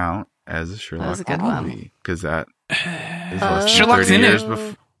Detective count as a Sherlock That was a good movie? Because that is less than Sherlock's 30 in years it.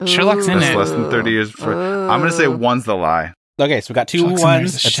 before. Sherlock's in That's it. less than 30 years before. I'm going to say 1's the lie. Okay, so we got 2 Sherlock's in there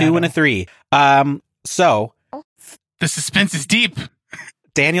as 1s, a a 2 and a 3. So The suspense is deep.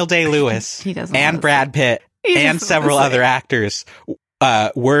 Daniel Day-Lewis He doesn't and want Brad Pitt He and doesn't several want to other actors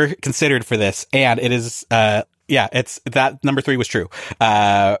were considered for this, and it is it's that number 3 was true.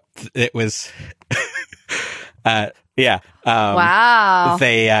 It was Wow.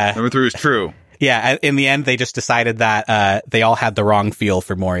 They Number 3 is true. yeah, in the end they just decided that they all had the wrong feel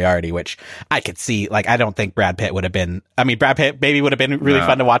for Moriarty, which I could see. Like, I don't think Brad Pitt would have been, Brad Pitt maybe would have been really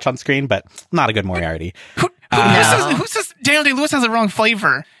fun to watch on screen, but not a good Moriarty. Who says Daniel Day-Lewis has the wrong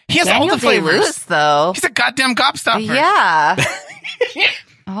flavor? He has Daniel all the flavors. Day-Lewis, though. He's a goddamn gobstopper. Yeah.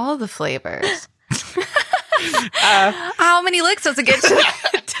 All the flavors. How many licks does it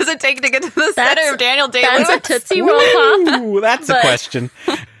take to get to the center of Daniel Day-Lewis? That's a Tootsie Roll Pop. Ooh, that's a question.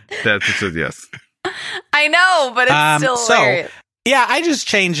 That's a yes. I know, but it's still hilarious. Yeah, I just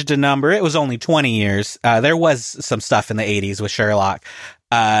changed a number. It was only 20 years. There was some stuff in the 80s with Sherlock.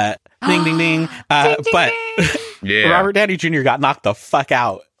 Ding, ding, ding. But Yeah. Robert Downey Jr. got knocked the fuck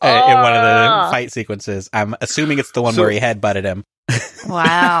out in one of the fight sequences. I'm assuming it's the one where he headbutted him.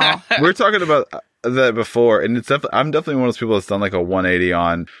 Wow. We're talking about that before, and I'm definitely one of those people that's done like a 180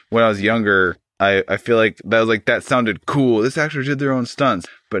 on. When I was younger, I feel like that sounded cool. This actor did their own stunts.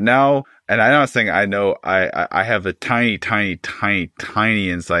 But now, and I'm not saying I know I have a tiny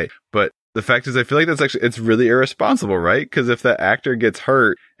insight, but the fact is I feel like it's really irresponsible, right? Because if that actor gets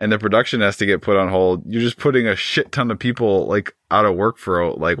hurt and the production has to get put on hold, you're just putting a shit ton of people like out of work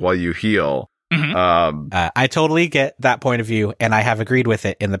for like while you heal. Mm-hmm. I totally get that point of view, and I have agreed with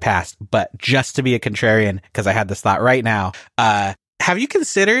it in the past. But just to be a contrarian, because I had this thought right now, have you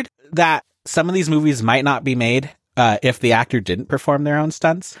considered that some of these movies might not be made if the actor didn't perform their own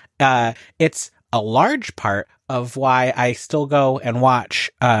stunts? It's a large part of why I still go and watch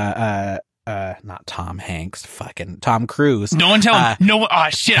not Tom Hanks, fucking Tom Cruise. No one tell him. No,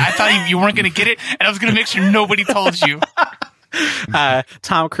 shit! I thought you weren't gonna get it, and I was gonna make sure nobody told you.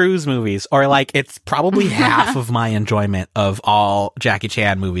 Tom Cruise movies, or like it's probably half of my enjoyment of all Jackie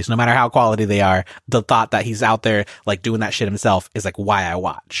Chan movies, no matter how quality they are. The thought that he's out there like doing that shit himself is like why I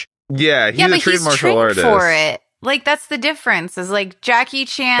watch. Yeah, he's a trained martial artist for it. Like that's the difference. Is like Jackie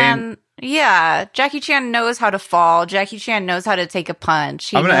Chan. Jackie Chan knows how to fall. Jackie Chan knows how to take a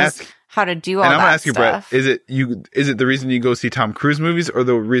punch. He knows how to do all that stuff. And I'm gonna ask you, Brett, is it the reason you go see Tom Cruise movies, or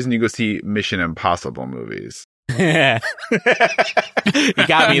the reason you go see Mission Impossible movies? You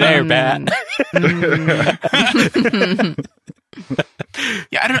got me there, Bat.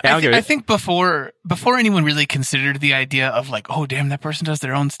 Yeah, I don't know. I think before anyone really considered the idea of like, oh damn, that person does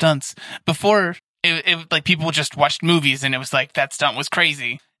their own stunts. Before it like people just watched movies and it was like that stunt was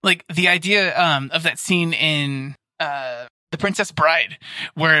crazy. Like the idea of that scene in The Princess Bride,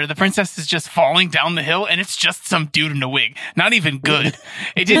 where the princess is just falling down the hill and it's just some dude in a wig. Not even good.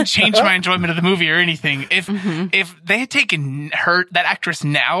 It didn't change my enjoyment of the movie or anything. If they had taken that actress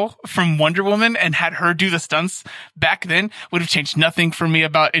now from Wonder Woman and had her do the stunts back then, would have changed nothing for me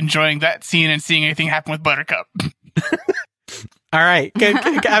about enjoying that scene and seeing anything happen with Buttercup. All right.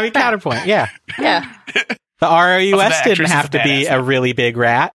 I mean, counterpoint. Yeah. Yeah. The ROUS didn't have to be a really big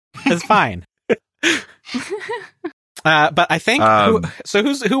rat. It's fine. But I think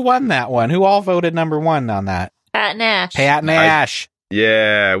who won that one? Who all voted number 1 on that? Pat Nash. Pat Nash.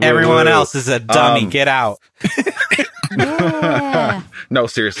 Yeah. Everyone else is a dummy. Get out. No,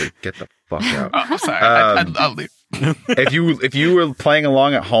 seriously, get the fuck out. Oh, sorry. I'll leave. If you were playing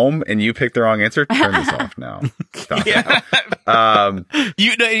along at home and you picked the wrong answer, turn this off now. Stop. Yeah.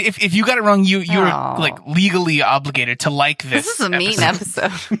 If you got it wrong, you're like legally obligated to like this. This is a mean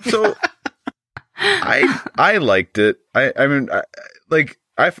episode. So I liked it. I mean,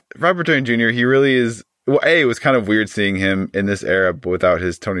 Robert Downey Jr. He really is. Well, it was kind of weird seeing him in this era without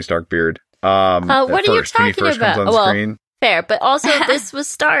his Tony Stark beard. What are you talking about? Comes on screen. Fair, but also this was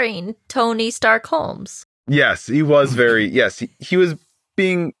starring Tony Stark Holmes. Yes, he was very. Yes, he was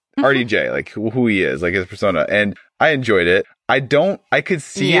being RDJ, like who he is, like his persona, and I enjoyed it. I could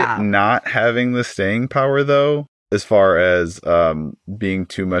see it not having the staying power though, as far as being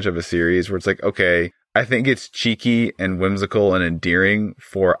too much of a series where it's like, okay, I think it's cheeky and whimsical and endearing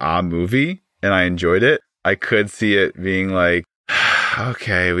for a movie, and I enjoyed it. I could see it being like,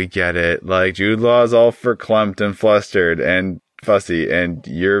 okay, we get it. Like Jude Law's all verklempt and flustered and fussy, and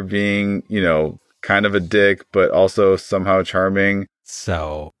you're being, kind of a dick, but also somehow charming.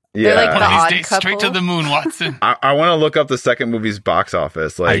 So they're like the odd couple. Straight to the moon, Watson. I want to look up the second movie's box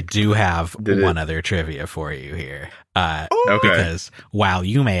office. Like, I do have one other trivia for you here. Okay. Because while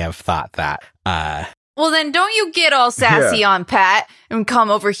you may have thought that, well, then don't you get all sassy on Pat and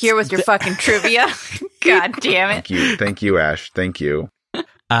come over here with your fucking trivia. God damn it. Thank you, Ash. Thank you.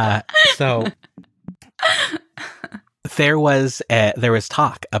 So there was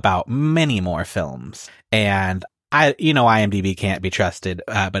talk about many more films, and IMDb can't be trusted,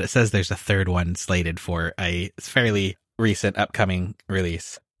 but it says there's a third one slated for a fairly recent upcoming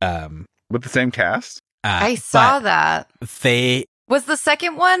release. With the same cast? I saw that. Was the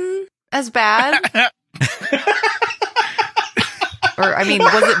second one as bad? Or, was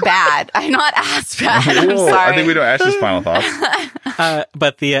it bad? I'm not as bad. I'm sorry. I think we know Ash's final thoughts.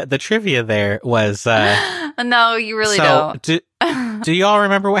 But the trivia there was... no, you really don't. Do y'all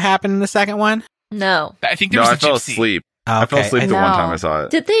remember what happened in the second one? No. I think there was I fell asleep. Okay. I fell asleep the one time I saw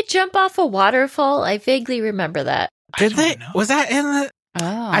it. Did they jump off a waterfall? I vaguely remember that. Did they? Know. Was that in the... Oh.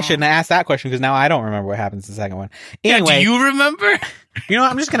 I shouldn't have asked that question because now I don't remember what happens in the second one. Anyway, do you remember?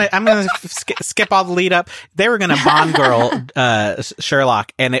 I'm gonna skip all the lead up. They were gonna Bond girl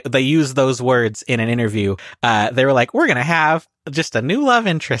Sherlock, and they used those words in an interview. They were like, "We're gonna have just a new love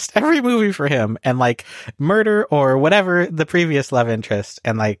interest every movie for him, and like murder or whatever the previous love interest,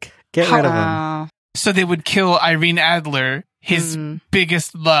 and like get rid of him." So they would kill Irene Adler, his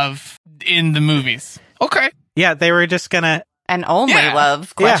biggest love in the movies. Okay, yeah, they were just gonna. And only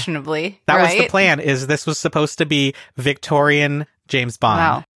love, questionably. That right? was the plan, this was supposed to be Victorian James Bond.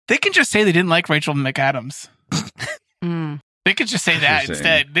 Wow. They can just say they didn't like Rachel McAdams. They could just say that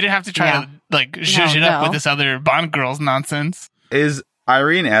instead. They didn't have to try to, zhuzh it up with this other Bond girls nonsense. Is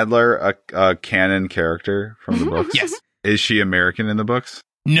Irene Adler a canon character from the books? Yes. Is she American in the books?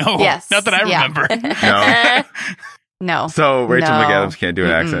 No. Yes. Not that I remember. No. No. So Rachel McAdams can't do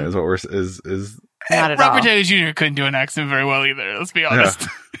an accent is what we're... is Not at Robert all. Downey Jr. couldn't do an accent very well either. Let's be honest.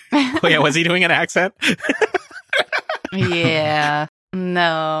 Oh, yeah, was he doing an accent? Yeah.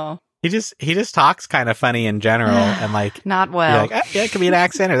 No. He just talks kind of funny in general, and like not well. Like, yeah, it could be an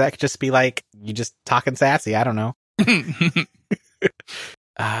accent, or that could just be like you just talking sassy. I don't know.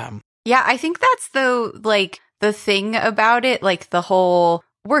 Yeah, I think that's the thing about it, like the whole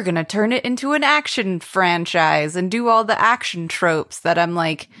we're gonna turn it into an action franchise and do all the action tropes that I'm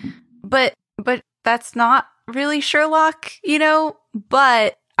like, but that's not really Sherlock,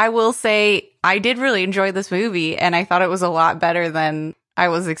 But I will say I did really enjoy this movie, and I thought it was a lot better than I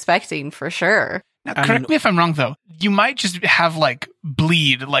was expecting, for sure. Now, correct me if I'm wrong, though. You might just have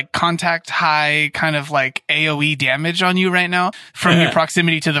bleed, contact high kind of AoE damage on you right now from your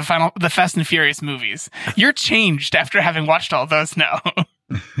proximity to the Fast and Furious movies. You're changed after having watched all those now.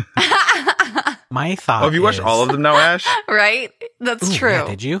 My thought. Have you watched all of them now, Ash? Right? That's true. Yeah,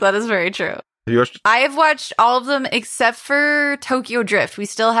 did you? That is very true. Have you watched? I have watched all of them except for Tokyo Drift. We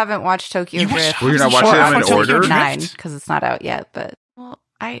still haven't watched Tokyo Drift. Well, you're not watching them in order? 9, because it's not out yet, but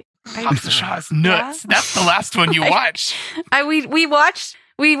Hobbs and Shaw is nuts. Yeah. That's the last one you watched.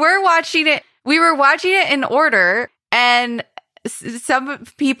 We were watching it in order, and some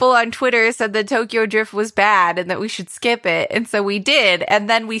people on Twitter said that Tokyo Drift was bad and that we should skip it. And so we did. And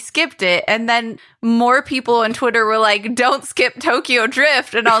then we skipped it. And then more people on Twitter were like, don't skip Tokyo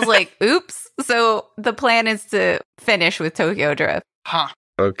Drift. And I was like, oops. So the plan is to finish with Tokyo Drift. Huh.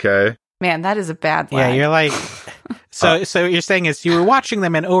 Okay. Man, that is a bad line. Yeah, you're like, so what you're saying is you were watching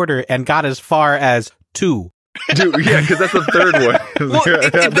them in order and got as far as 2. Dude, yeah, because that's the third one. Well,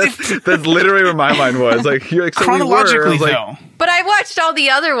 that's literally where my mind was. You're like, so chronologically, we were. though. But I watched all the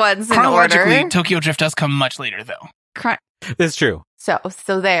other ones in order. Chronologically, Tokyo Drift does come much later, though. That's true. So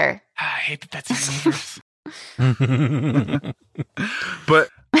there. I hate that that's in universe. But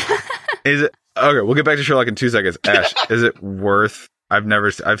is it okay? We'll get back to Sherlock in 2 seconds. Ash, is it worth?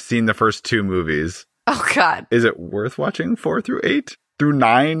 I've seen the first 2 movies. Oh God. Is it worth watching 4 through 8 through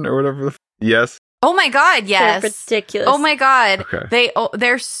 9 or whatever? Yes. Oh my God, yes. They're ridiculous. Oh my God. Okay. They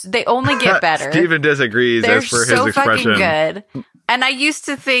only get better. Steven disagrees They're as per so his expression. fucking good. And I used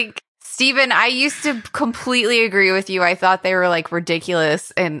to think Steven, I used to completely agree with you. I thought they were like ridiculous.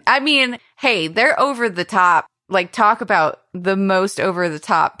 And I mean, hey, they're over the top. Like, talk about the most over the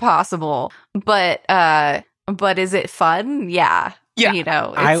top possible. But is it fun? Yeah. Yeah. You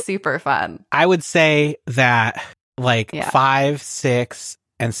know, it's super fun. I would say that like 5, 6,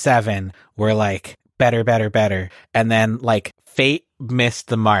 and 7 were like better. And then like Fate missed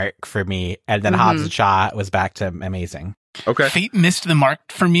the mark for me. And then Hobbs and Shaw was back to amazing. Okay. Fate missed the mark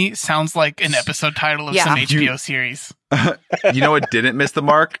for me sounds like an episode title of some HBO series. You know what didn't miss the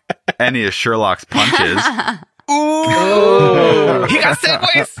mark? Any of Sherlock's punches. Ooh. He got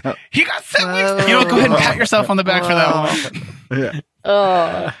segues. You know, go ahead and pat yourself on the back for that one.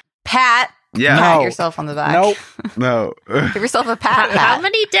 Yeah. Pat. Yeah. Pat yourself on the back. Nope. No. Give yourself a pat. How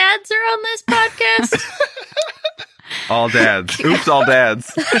many dads are on this podcast? All dads. Oops, all dads.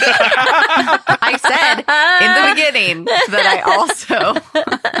 I said in the beginning that I also.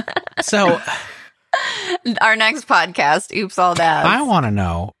 So our next podcast, Oops, all dads. I want to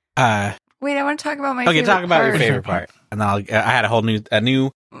know. Wait, I want to talk about my favorite talk about part. your favorite part. And then I had a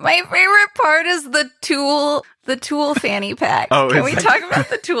new. My favorite part is the Tool fanny pack. Can we talk about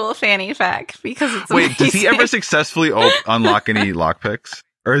the Tool fanny pack? Because it's amazing. Wait, does he ever successfully unlock any lockpicks?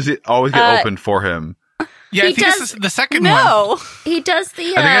 Or is it always get opened for him? Yeah, I think this is the second one. No, he does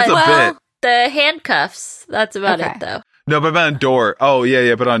the I think that's a bit. the handcuffs. That's about it, though. No, but on door. Oh,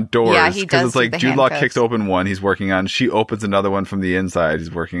 yeah, but on doors. Yeah, he does. Because it's like Jude Law kicks open one he's working on. She opens another one from the inside he's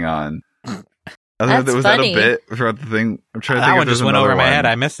working on. Was that a bit throughout the thing? I'm trying to think. That one just went over my head.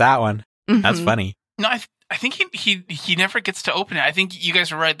 I missed that one. That's funny. No, I think he never gets to open it. I think you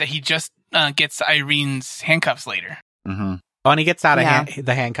guys are right that he just gets Irene's handcuffs later. Mm-hmm. Oh, and he gets out of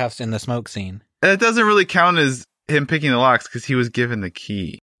the handcuffs in the smoke scene. It doesn't really count as him picking the locks because he was given the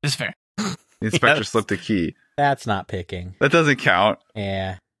key. That's fair. The inspector slipped the key. That's not picking. That doesn't count.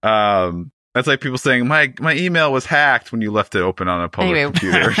 Yeah. That's like people saying my email was hacked when you left it open on a public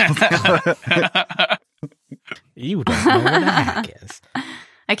computer. You don't know what a hack is.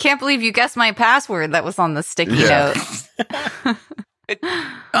 I can't believe you guessed my password that was on the sticky note.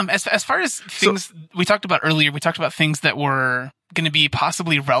 As far as things we talked about earlier, we talked about things that were going to be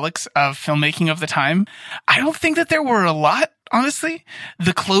possibly relics of filmmaking of the time. I don't think that there were a lot, honestly.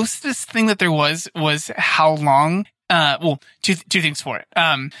 The closest thing that there was how long. Two things for it.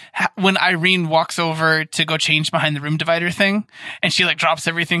 When Irene walks over to go change behind the room divider thing, and she like drops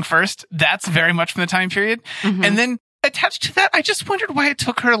everything first, that's very much from the time period. Mm-hmm. And then attached to that, I just wondered why it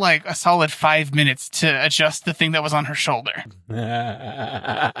took her like a solid 5 minutes to adjust the thing that was on her shoulder.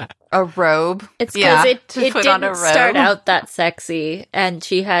 A robe. It's because it didn't start out that sexy, and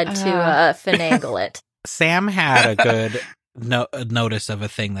she had to finagle it. Sam had a good notice of a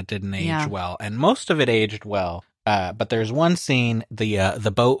thing that didn't age well, and most of it aged well. But there's one scene,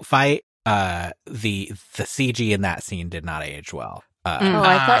 the boat fight, the CG in that scene did not age well.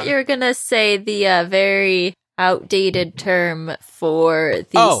 I thought you were gonna say the very outdated term for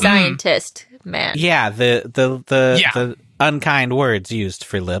the scientist man. Yeah, the unkind words used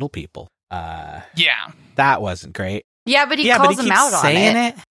for little people. That wasn't great. Yeah, but he calls him out on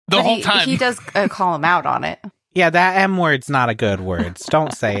it the whole time. He does call him out on it. Yeah, that M word's not a good word.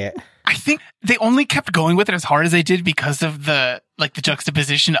 Don't say it. I think they only kept going with it as hard as they did because of the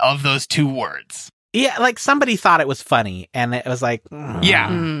juxtaposition of those two words. Yeah, like somebody thought it was funny, and it was like,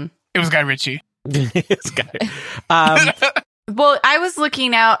 it was Guy Ritchie. Well, I was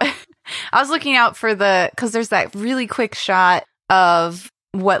looking out for because there's that really quick shot of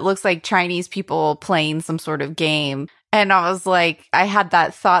what looks like Chinese people playing some sort of game. And I was like, I had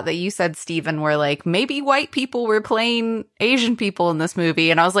that thought that you said, Stephen, where like maybe white people were playing Asian people in this movie.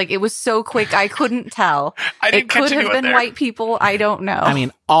 And I was like, it was so quick, I couldn't tell. It could have been white people. I don't know. I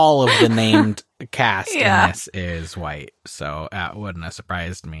mean, all of the named cast in this is white. So that wouldn't have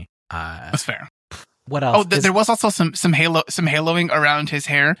surprised me. That's fair. What else? There was also some haloing around his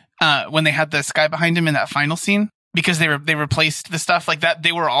hair when they had the sky behind him in that final scene, because they replaced the stuff like that.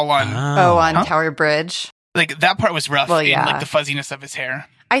 They were all on on Tower Bridge. Like that part was rough in like the fuzziness of his hair.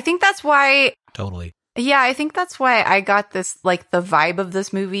 I think that's why. Totally. Yeah, I think that's why I got this like the vibe of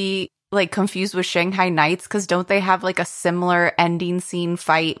this movie like confused with Shanghai Nights, because don't they have like a similar ending scene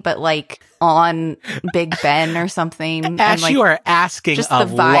fight, but like on Big Ben or something? Ash, and, like, you are asking just a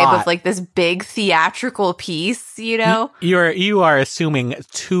the vibe lot. of like this big theatrical piece, you know? You are assuming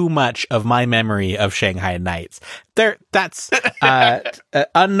too much of my memory of Shanghai Nights. That's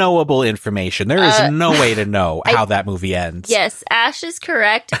unknowable information. There is no way to know how that movie ends. Yes, Ash is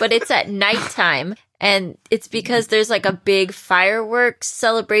correct, but it's at nighttime. And it's because there's like a big fireworks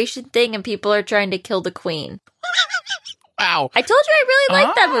celebration thing and people are trying to kill the queen. Wow. I told you I really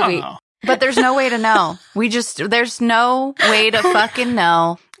liked that movie. But there's no way to know. There's no way to fucking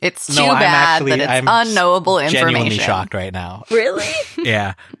know. It's too bad that it's unknowable information. Genuinely shocked right now. Really?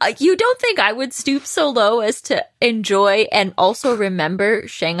 Yeah. You don't think I would stoop so low as to enjoy and also remember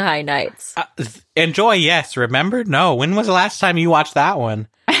Shanghai Nights? Enjoy, yes. Remember? No. When was the last time you watched that one?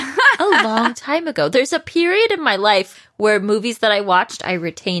 A long time ago. There's a period in my life where movies that I watched, I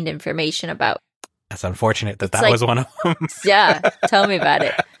retained information about. That's unfortunate that was one of them. Yeah. Tell me about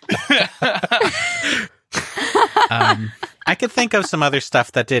it. I could think of some other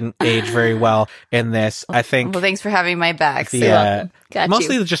stuff that didn't age very well in this. I think. Well, thanks for having my back.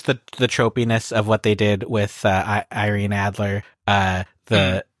 Mostly just the tropiness of what they did with Irene Adler.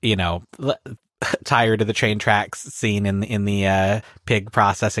 Tired of the train tracks scene in the pig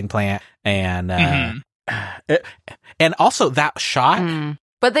processing plant, and and also that shot.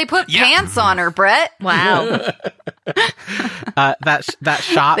 But they put pants on her, Brett. Wow. That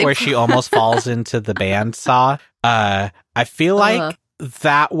shot where she almost falls into the bandsaw. I feel like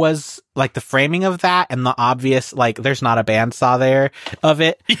that was like the framing of that and the obvious, like, there's not a bandsaw there of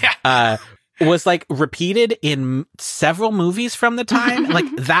it. Yeah. Was like repeated in several movies from the time. Like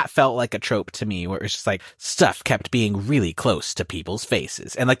that felt like a trope to me where it's just like stuff kept being really close to people's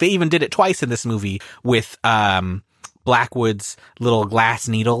faces. And like they even did it twice in this movie with, Blackwood's little glass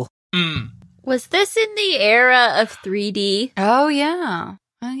needle. Was this in the era of 3D? Oh, yeah.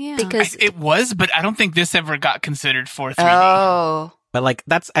 Because it was, but I don't think this ever got considered for 3D. Oh. But like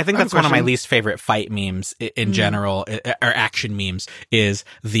I think that's one of my least favorite fight memes in general, or action memes, is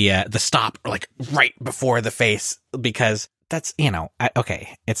the stop like right before the face, because that's,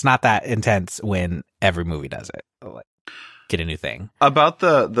 okay, it's not that intense when every movie does it. Like, get a new thing. About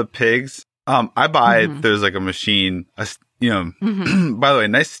the pigs. I buy there's like a machine, by the way,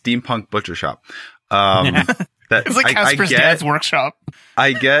 nice steampunk butcher shop. That it's like Casper's dad's workshop.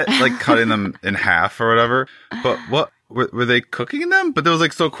 I get like cutting them in half or whatever, but what were they cooking them? But it was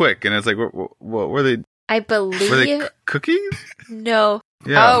like so quick, and it's like, what were they? I believe were they cooking? No.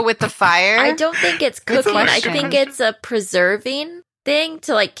 Yeah. Oh, with the fire? I don't think it's cooking. I think it's a preserving thing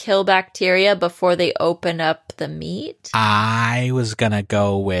to like kill bacteria before they open up the meat. I was gonna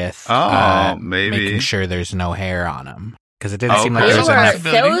go with maybe making sure there's no hair on them, because it didn't seem like there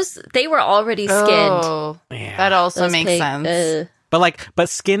was enough. They were already skinned. Oh, yeah. That also makes sense. But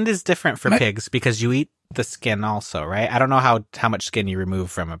skinned is different for pigs because you eat the skin also, right? I don't know how much skin you remove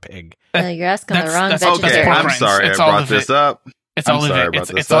from a pig. You're asking the wrong vegetarian. Okay, I'm sorry I brought this up. It's all of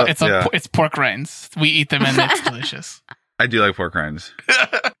it. It's pork rinds. We eat them and it's delicious. I do like pork rinds.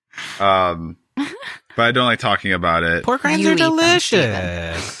 But I don't like talking about it. Pork rinds are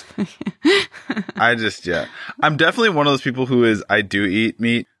delicious. I'm definitely one of those people I do eat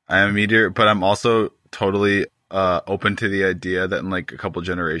meat. I am a meat eater, but I'm also totally open to the idea that in like a couple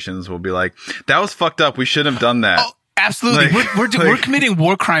generations we'll be like, that was fucked up. We shouldn't have done that. Oh, absolutely. Like, we're committing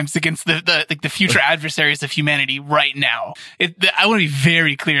war crimes against the future adversaries of humanity right now. I want to be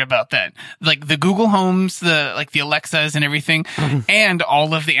very clear about that. Like the Google Homes, the Alexas and everything, and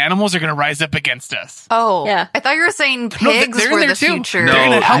all of the animals are going to rise up against us. Oh, yeah. I thought you were saying pigs were the future. No, they're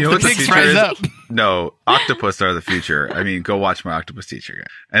going to help the pigs rise up. No, octopus are the future. I mean, go watch My Octopus Teacher,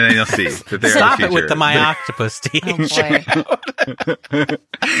 and then you'll see that they're Stop the future. it with the My Octopus Teacher. Oh,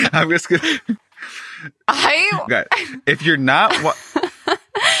 I'm just gonna. If you're not,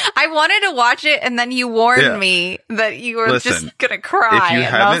 I wanted to watch it, and then you warned me that you were just gonna cry. If you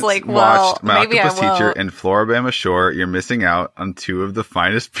and I was like, well, watched My maybe Octopus I will. Teacher and Floribama Shore, you're missing out on two of the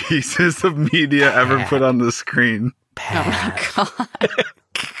finest pieces of media ever put on the screen. Oh my god!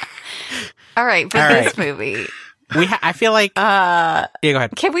 All right, for this movie, I feel like. Yeah, go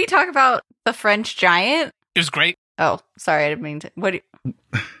ahead. Can we talk about the French Giant? It was great. Oh, sorry, I didn't mean to. It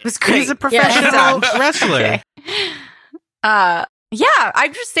was great. He's a professional wrestler. Okay. Yeah,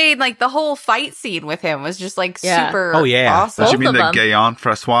 I'm just saying, like, the whole fight scene with him was just, like, super awesome. Don't you mean the Gaillon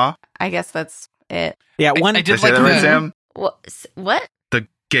Francois? I guess that's it. Yeah, I did like that right, Sam? What? The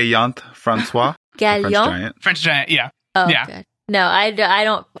Gaillon Francois? Gaillon? French Giant, yeah. Oh, yeah. good. No, I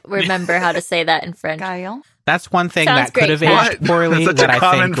don't remember how to say that in French. Gaillon? That's one thing Sounds that could have aged poorly that I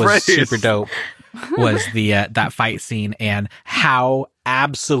think was phrase. super dope. Was the that fight scene and how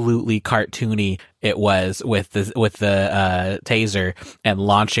absolutely cartoony it was with the taser and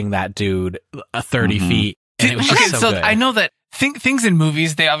launching that dude 30 feet. And it was just so good. I know that things in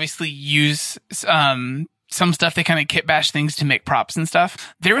movies, they obviously use some stuff, they kind of kitbash things to make props and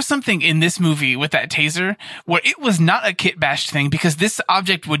stuff. There was something in this movie with that taser where it was not a kitbash thing because this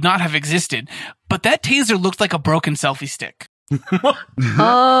object would not have existed, but that taser looked like a broken selfie stick.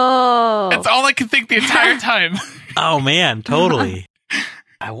 Oh, that's all I could think the entire time. Oh man, totally.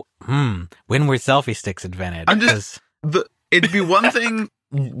 When were selfie sticks invented? It'd be one thing.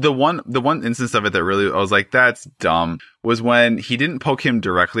 The one instance of it that really I was like, that's dumb, was when he didn't poke him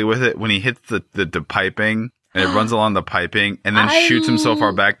directly with it, when he hits the piping and it runs along the piping and then shoots him so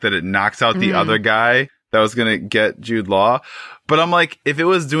far back that it knocks out the other guy that was going to get Jude Law. But I'm like, if it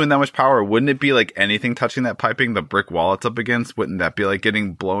was doing that much power, wouldn't it be like anything touching that piping, the brick wall it's up against? Wouldn't that be like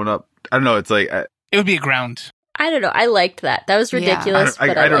getting blown up? I don't know. It's like, it would be a ground. I don't know. I liked that. That was ridiculous.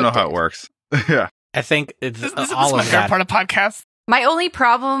 I don't know how it works. Yeah. I think it's this all is of my that. part of podcast. My only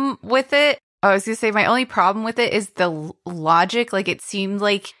problem with it, I was going to say, my only problem with it is the logic. Like, it seemed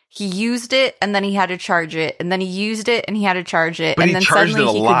like he used it and then he had to charge it, and then he used it and he had to charge it, but and then suddenly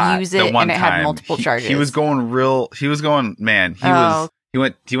he could use it and it had multiple charges. He went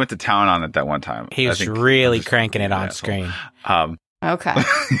to town on it that one time. He was really cranking it on screen. Okay.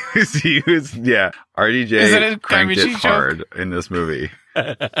 He was, RDJ cranked it hard in this movie.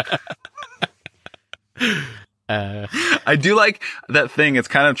 I do like that thing. It's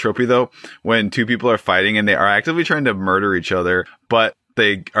kind of tropey though, when two people are fighting and they are actively trying to murder each other, but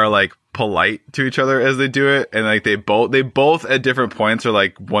they are like polite to each other as they do it, and like they both at different points are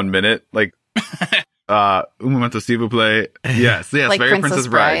like 1 minute, like un momento s'il vous plaît. Yes, like very Princess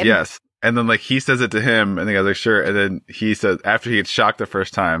Bride. Yes. And then like he says it to him and the guy's like, sure. And then he says, after he gets shocked the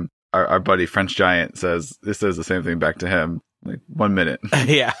first time, our buddy French Giant says the same thing back to him, like 1 minute.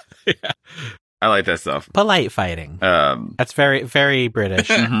 Yeah. I like that stuff. Polite fighting. That's very, very British.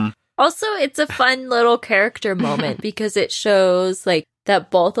 Mm-hmm. Also, it's a fun little character moment because it shows like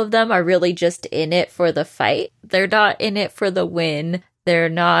that both of them are really just in it for the fight. They're not in it for the win. They're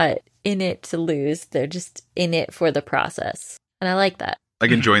not in it to lose. They're just in it for the process. And I like that.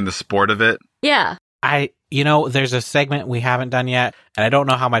 Like enjoying the sport of it. Yeah. There's a segment we haven't done yet, and I don't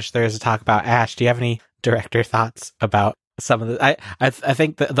know how much there is to talk about. Ash, do you have any director thoughts about some of the? I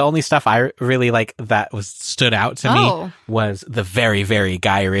think the only stuff I really like that stood out to me was the very, very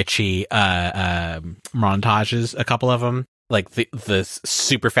Guy Ritchie montages. A couple of them, like the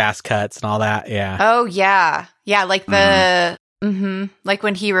super fast cuts and all that. Yeah. Oh yeah, like the like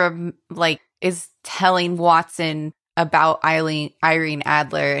when he is telling Watson about Irene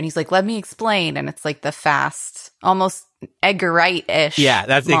Adler, and he's like, let me explain, and it's like the fast, almost Edgar Wright-ish. Yeah,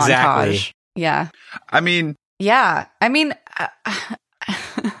 that's montage. exactly. Yeah. I mean, go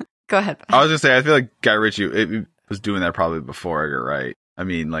ahead. I was gonna say, I feel like Guy Ritchie was doing that probably before Edgar Wright. I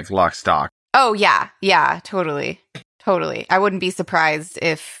mean, like Lock, Stock. Oh yeah, totally. I wouldn't be surprised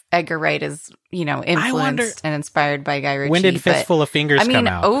if Edgar Wright is, influenced and inspired by Guy Ritchie. When did Fistful of Fingers come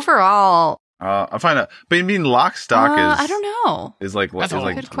out? Overall, I'll find out. But you mean Lock, Stock is? I don't know. Is like mid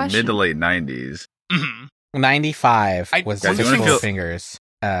to late 90s. 95 was Fistful of Fingers.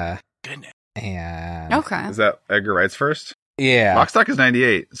 Goodness. And okay, is that Edgar Wright's first? Yeah. Lock, Stock is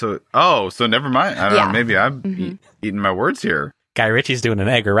 98. So never mind. I don't know. Maybe I'm eating my words here. Guy Ritchie's doing an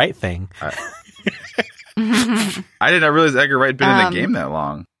Edgar Wright thing. I did not realize Edgar Wright had been in the game that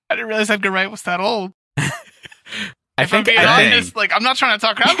long. I didn't realize Edgar Wright was that old. I'm being honest, like, I'm not trying to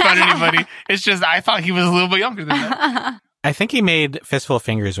talk crap about anybody. It's just I thought he was a little bit younger than that. I think he made Fistful of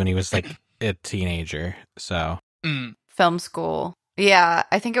Fingers when he was like a teenager. So film school. Yeah,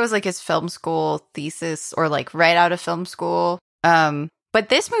 I think it was like his film school thesis, or like right out of film school. But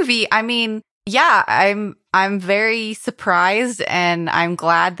this movie, I mean, yeah, I'm very surprised, and I'm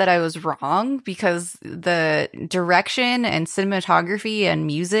glad that I was wrong, because the direction and cinematography and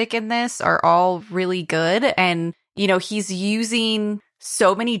music in this are all really good. And, he's using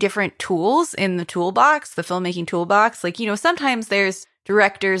so many different tools in the toolbox, the filmmaking toolbox. Like, sometimes there's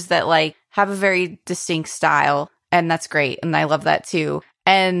directors that like have a very distinct style, and that's great. And I love that too.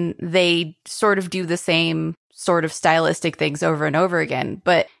 And they sort of do the same sort of stylistic things over and over again.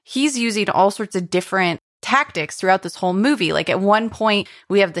 But he's using all sorts of different tactics throughout this whole movie. Like at one point,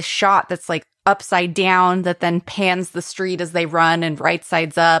 we have the shot that's like upside down that then pans the street as they run and right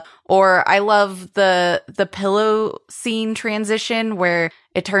sides up. Or I love the pillow scene transition where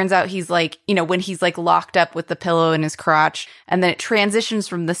it turns out he's like, when he's like locked up with the pillow in his crotch, and then it transitions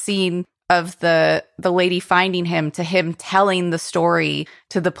from the scene of the lady finding him to him telling the story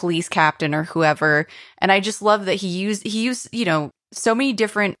to the police captain or whoever. And I just love that he used, so many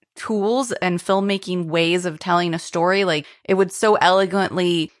different tools and filmmaking ways of telling a story. Like it would so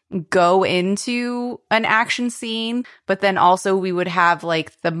elegantly go into an action scene, but then also we would have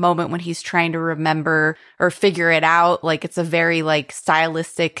like the moment when he's trying to remember or figure it out. Like it's a very like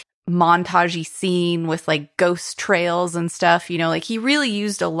stylistic montagey scene with like ghost trails and stuff, like he really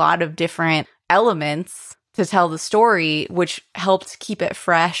used a lot of different elements to tell the story, which helped keep it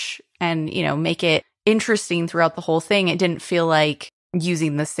fresh and, make it interesting throughout the whole thing. It didn't feel like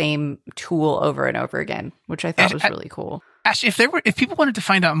using the same tool over and over again, which I thought was really cool. Ash, if people wanted to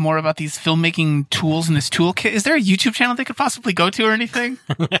find out more about these filmmaking tools in this toolkit, is there a YouTube channel they could possibly go to or anything?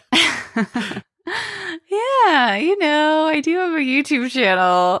 Yeah, I do have a YouTube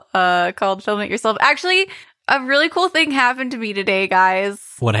channel called Film It Yourself. Actually, a really cool thing happened to me today, guys.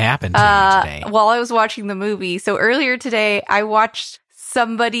 What happened to you today? While I was watching the movie. So earlier today, I watched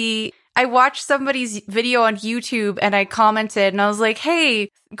somebody's video on YouTube and I commented and I was like, hey,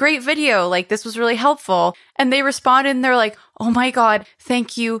 great video. Like, this was really helpful. And they responded and they're like, oh my God,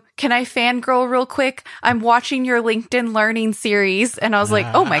 thank you. Can I fangirl real quick? I'm watching your LinkedIn Learning series. And I was like,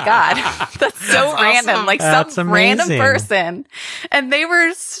 oh my God, that's so random. Awesome. Like That's some amazing. random person. And they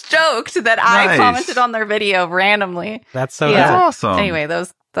were stoked that I commented on their video randomly. That's so That's good. awesome. Anyway, that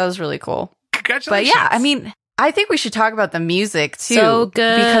was really cool. Congratulations. But yeah, I mean, I think we should talk about the music too. So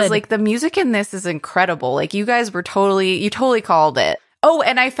good. Because like the music in this is incredible. Like you guys were totally called it. Oh,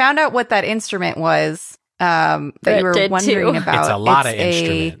 and I found out what that instrument was that you were wondering about. It's a lot of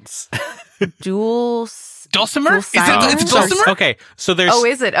instruments. Dulcimer? Is Dulcimer? it Dulcimer? Okay, so there's. Oh,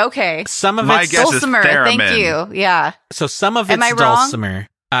 is it? Okay. Some of My it's guess is Dulcimer. Thank theremin. you. Yeah. So some of Am it's I wrong? dulcimer.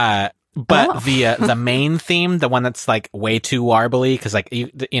 But the main theme, the one that's like way too warbly, because like you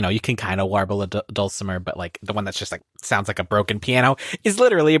can kind of warble a dulcimer, but like the one that's just like sounds like a broken piano is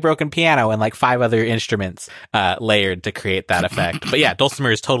literally a broken piano and like 5 other instruments layered to create that effect. But yeah,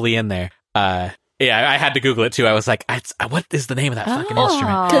 dulcimer is totally in there. Yeah, I had to Google it too. I was like, what is the name of that fucking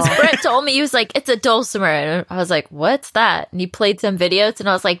instrument? Because Brett told me, he was like, it's a dulcimer. And I was like, what's that? And he played some videos and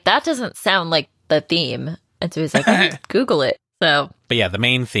I was like, that doesn't sound like the theme. And so he's like, Google it. So, but yeah, the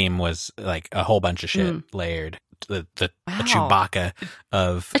main theme was like a whole bunch of shit layered. The Chewbacca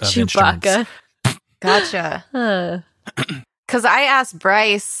of Chewbacca. Gotcha. Because I asked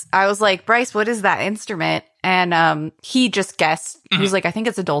Bryce, I was like, Bryce, what is that instrument? And he just guessed. He was like, I think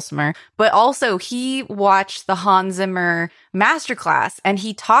it's a dulcimer. But also, he watched the Hans Zimmer masterclass, and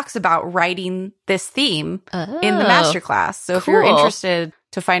he talks about writing this theme in the masterclass. So if you're interested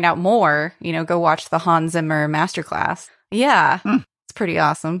to find out more, go watch the Hans Zimmer masterclass. Yeah. It's pretty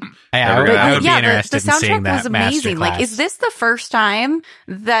awesome. Yeah, I would be interested the soundtrack in seeing that was amazing. masterclass. Like, is this the first time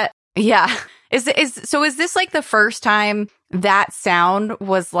that? Yeah. Is this like the first time that sound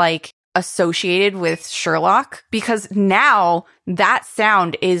was like associated with Sherlock? Because now that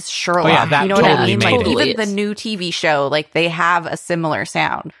sound is Sherlock. Oh, yeah, that you know what I mean? totally Like made it. even the new TV show, like they have a similar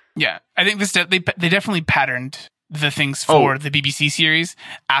sound. Yeah, I think they definitely patterned the things for the BBC series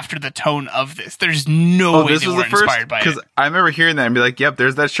after the tone of this. There's no way this they was were the first, inspired by it. Because I remember hearing that and be like, yep,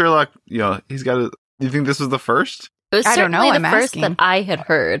 there's that Sherlock, he's got a... You think this was the first? it was I don't know, certainly I'm the first asking. that I had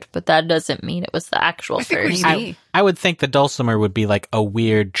heard, but that doesn't mean it was the actual first. Maybe. I would think the dulcimer would be like a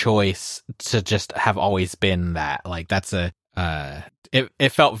weird choice to just have always been that. Like that's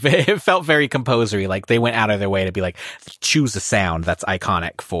it felt very composery. Like they went out of their way to be like, choose a sound that's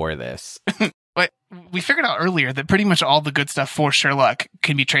iconic for this. But we figured out earlier that pretty much all the good stuff for Sherlock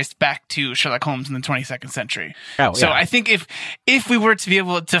can be traced back to Sherlock Holmes in the 22nd century. Oh, So yeah. I think if we were to be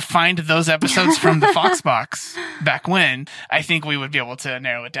able to find those episodes from the Fox box back when, I think we would be able to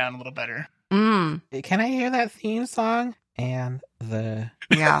narrow it down a little better. Can I hear that theme song? And the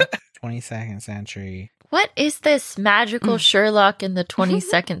 22nd century. What is this magical Sherlock in the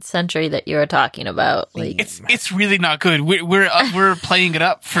 22nd century that you're talking about? Like, It's really not good. We're playing it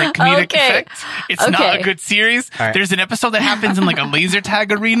up for comedic Okay. effect. It's not a good series. Right. There's an episode that happens in like a laser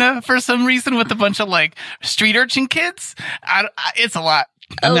tag arena for some reason with a bunch of like street urchin kids. It's a lot.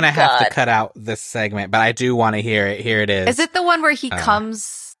 I'm going to have to God. cut out this segment, but I do want to hear it. Here it is. Is it the one where he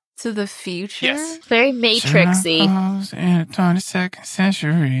comes to the future? Yes. very Matrixy. Sherlock Holmes in the 22nd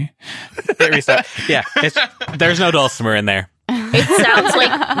century. Yeah, there's no dulcimer in there. It sounds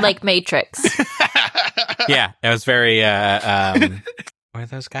like Matrix. Yeah, it was very, what are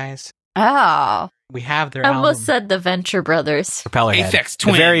those guys? Oh. We have their I almost album. said the Venture Brothers. Propeller Head. Aphex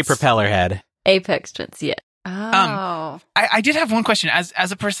The very Twins. propeller head. Apex Twins, yeah. Oh. I did have one question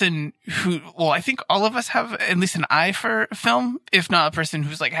as a person who, well, I think all of us have at least an eye for film, if not a person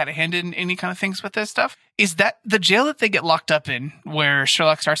who's like had a hand in any kind of things with this stuff. Is that the jail that they get locked up in where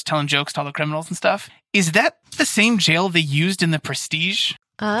Sherlock starts telling jokes to all the criminals and stuff? Is that the same jail they used in The Prestige?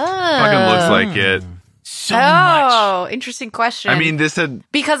 Fucking looks like it. So much. Interesting question. I mean, this had...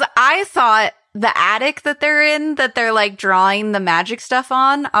 because I thought the attic that they're in, that they're like drawing the magic stuff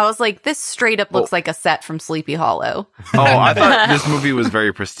on, I was like, this straight up looks like a set from Sleepy Hollow. Oh, I thought this movie was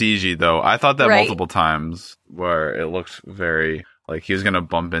very prestige-y, though. I thought that Right. multiple times, where it looked very like he was going to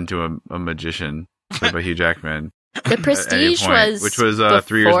bump into a magician played by Hugh Jackman. The Prestige was, which was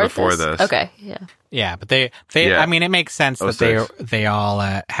 3 years before this. Okay, yeah, but they I mean, it makes sense that they all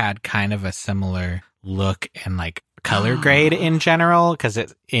had kind of a similar look and like color grade in general, because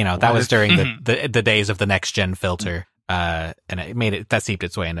it, you know, that was during the days of the next gen filter, and that seeped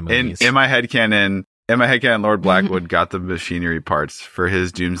its way into movies. In my headcanon, Lord Blackwood got the machinery parts for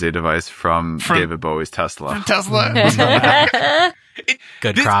his doomsday device from David Bowie's Tesla. From Tesla.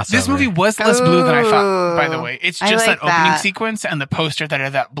 Good crossover. This movie was less blue than I thought, by the way. It's just that opening sequence and the poster that are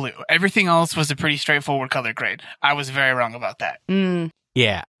that blue. Everything else was a pretty straightforward color grade. I was very wrong about that.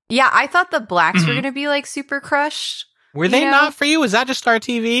 Yeah. Yeah, I thought the blacks were going to be like super crushed. Were they not for you? Was that just Star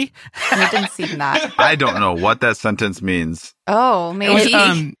TV? It didn't seem that. I don't know what that sentence means. Oh, maybe.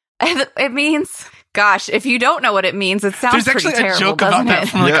 It means... Gosh, if you don't know what it means, it sounds pretty terrible. There's actually a joke about that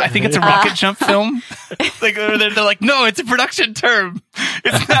from, like, I think it's a Rocket Jump film. Like, they're like, no, it's a production term.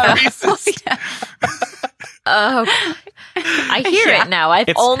 It's not racist. I hear it now. I've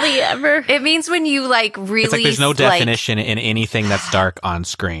only ever... It means when you, like, really... It's like there's no definition in anything that's dark on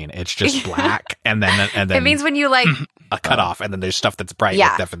screen. It's just black, and then it means when you, like... a cutoff, and then there's stuff that's bright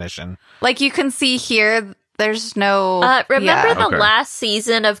with definition. Like, you can see here... There's no... remember the last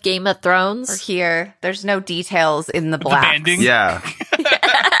season of Game of Thrones? Or here, there's no details in the black. The banding? Yeah.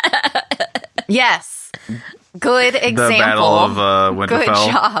 Yes. Good example. The Battle of Winterfell. Good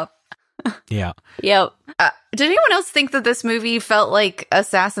job. Yeah. Yep. Did anyone else think that this movie felt like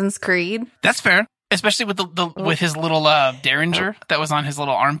Assassin's Creed? That's fair. Especially with with his little derringer that was on his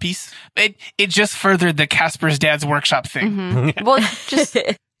little arm piece. It just furthered the Casper's Dad's Workshop thing. Mm-hmm. Well, just...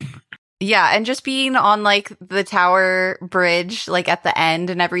 Yeah, and just being on, like, the tower bridge, like, at the end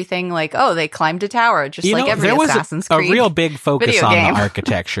and everything, like, oh, they climbed a tower, just like every Assassin's Creed. A real big focus on the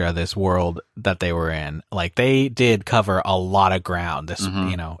architecture of this world that they were in. Like, they did cover a lot of ground. This,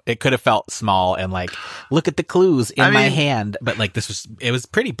 you know, it could have felt small and, like, look at the clues in my hand, but, like, it was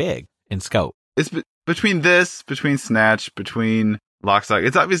pretty big in scope. It's between Snatch, between Lock, Stock.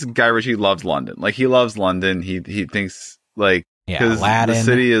 It's obvious Guy Ritchie loves London. Like, he loves London. He thinks, like, because the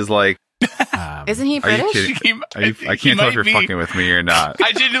city is, like, isn't he British? I can't tell if you're fucking with me or not.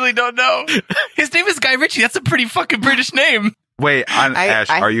 I genuinely don't know. His name is Guy Ritchie. That's a pretty fucking British name. Wait, Ash,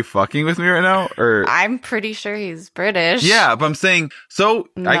 are you fucking with me right now? Or I'm pretty sure he's British. Yeah, but I'm saying so.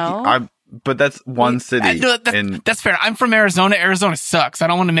 No. But that's one city. That's fair. I'm from Arizona. Arizona sucks. I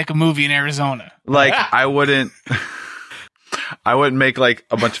don't want to make a movie in Arizona. Like, I wouldn't make like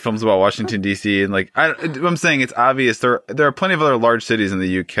a bunch of films about Washington D.C. and like I'm saying it's obvious there are plenty of other large cities in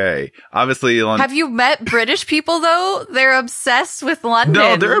the UK. Obviously, London. Have you met British people though? They're obsessed with London.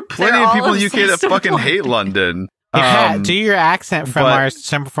 No, there are plenty of people in the UK that fucking hate London. Yeah, do your accent from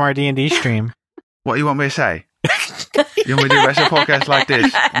our D&D stream. What you want me to say? You want me to do a rest of the podcast like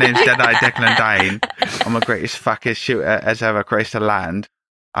this? Name's Deadeye Declan Dane. I'm the greatest fucking shooter as ever graced the land.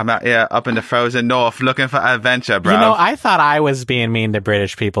 I'm out here up in the frozen north looking for adventure, bro. You know, I thought I was being mean to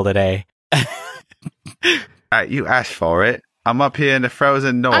British people today. You asked for it. I'm up here in the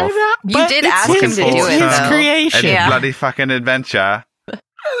frozen north. You did ask him to do it, though. It's his creation. And bloody fucking adventure.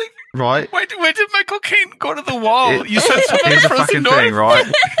 Right? Why did Michael Caine go to the wall? You said something about the frozen north. Thing, right?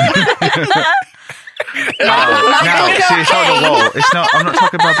 No, see, it's not the wall. It's not. I'm not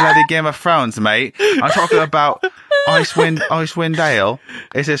talking about bloody Game of Thrones, mate. I'm talking about Icewind Dale.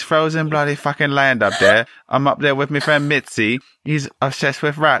 It's this frozen bloody fucking land up there. I'm up there with my friend Mitzi. He's obsessed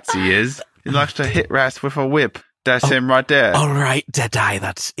with rats. He is. He likes to hit rats with a whip. That's him right there. All right, Deadeye,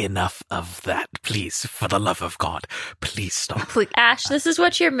 that's enough of that. Please, for the love of God, please stop. Please. Ash, this is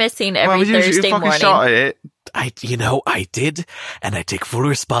what you're missing every Thursday you morning. Shot at it. I did, and I take full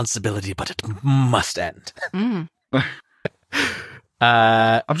responsibility, but it must end.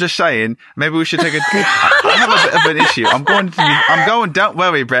 I'm just saying, maybe we should take I have a bit of an issue. Don't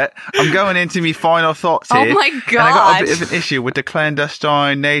worry, Brett. I'm going into my final thoughts here. Oh my God. And I got a bit of an issue with the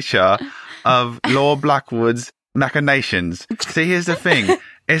clandestine nature of Lord Blackwood's machinations. See, here's the thing.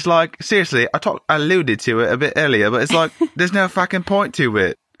 It's like, seriously, I alluded to it a bit earlier, but it's like, there's no fucking point to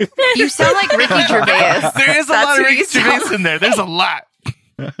it. You sound like Ricky Gervais. There is a lot of Ricky Gervais in there. There's a lot.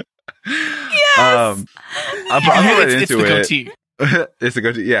 Yes. I'm not it's into the it. goatee. It's a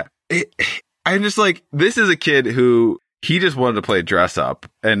goatee. Yeah. I'm just like, this is a kid who he just wanted to play dress up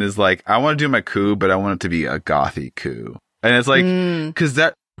and is like, I want to do my coup, but I want it to be a gothy coup. And it's like, because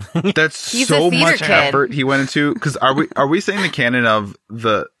that's so much effort he went into. Because are we saying the canon of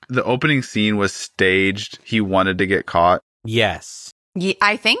the opening scene was staged? He wanted to get caught. Yes. Yeah,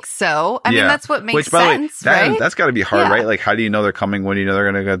 I think so. I mean, that's what makes sense, right? That's got to be hard, right? Like, how do you know they're coming? When do you know they're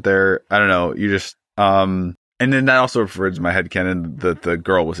going to get there? I don't know. You just, and then that also refers to my headcanon that the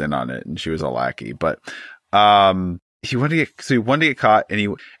girl was in on it and she was a lackey. But, he wanted to get caught,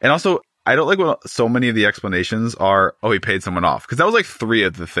 and also I don't like when so many of the explanations are, he paid someone off, because that was like 3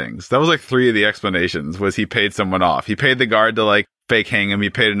 of the things. That was like 3 of the explanations was he paid someone off. He paid the guard to like fake hang him.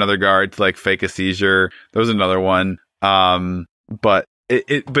 He paid another guard to like fake a seizure. There was another one. But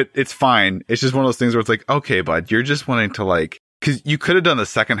it's fine. It's just one of those things where it's like, okay, bud, you're just wanting to like, because you could have done the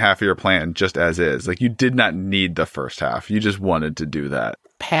second half of your plan just as is. Like, you did not need the first half. You just wanted to do that.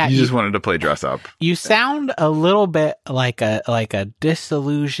 Pat, you just wanted to play dress up. You sound a little bit like a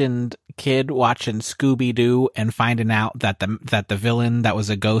disillusioned kid watching Scooby-Doo and finding out that the villain that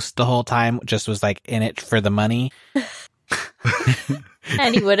was a ghost the whole time just was like in it for the money.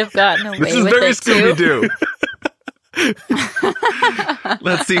 And he would have gotten away with it. This is very Scooby-Doo.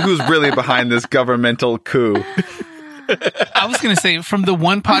 Let's see who's really behind this governmental coup. I was going to say, from the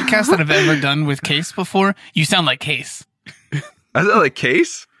one podcast that I've ever done with Case before, you sound like Case. I sound like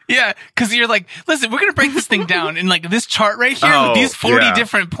Case? Yeah, because you're like, listen, we're going to break this thing down in like this chart right here with these 40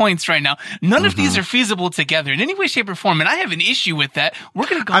 different points right now. None of these are feasible together in any way, shape, or form, and I have an issue with that. We're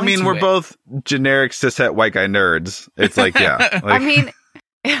going to go into we're both generic cishet white guy nerds. It's like, yeah. Like, I mean,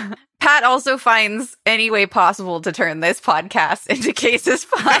 Pat also finds any way possible to turn this podcast into Case's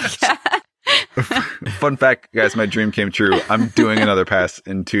podcast. Fun fact, guys, my dream came true. I'm doing another pass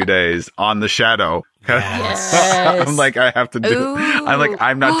in 2 days on The Shadow. Yes. I'm like, I have to do. Ooh. I'm like,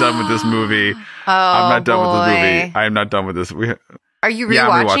 I'm not done with this movie. I'm not done with this movie. I'm not done with this. Are you rewatching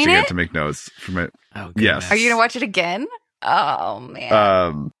I'm rewatching it? it to make notes from it. Oh, yes. Are you gonna watch it again? Oh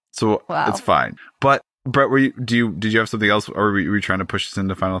man. So Wow. it's fine. But Brett, did you have something else, or were you trying to push us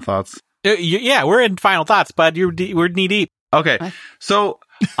into final thoughts? Yeah, we're in final thoughts, bud. We're knee deep. Okay, so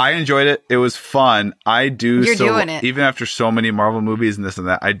I enjoyed it. It was fun. You're doing it. Even after so many Marvel movies and this and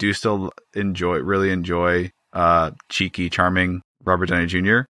that, I do still really enjoy cheeky, charming Robert Downey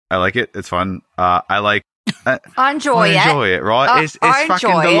Jr. I like it. It's fun. I like. Enjoy it, right? It's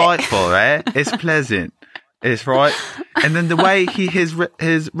fucking delightful, right? It's pleasant. It's right. And then the way his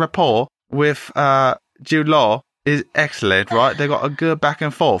rapport with Jude Law is excellent, right? They got a good back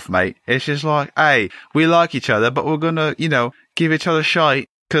and forth, mate. It's just like, hey, we like each other, but we're gonna, give each other shite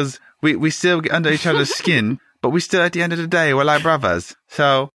because we still get under each other's skin, but we still, at the end of the day, we're like brothers.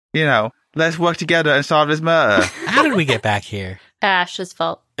 So, let's work together and solve this murder. How did we get back here? Ash's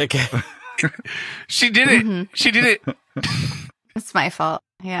fault. Okay. She did it. She did it. It's my fault.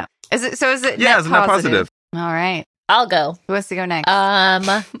 Yeah. Is it Yeah, it's net positive. All right. I'll go. Who wants to go next?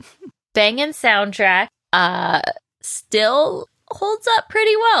 Bangin' soundtrack. Still holds up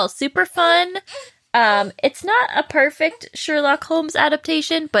pretty well. Super fun. It's not a perfect Sherlock Holmes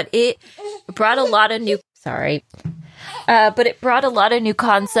adaptation, but it brought a lot of new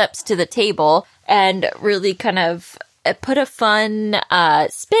concepts to the table and really kind of put a fun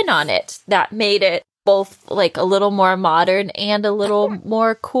spin on it that made it both like a little more modern and a little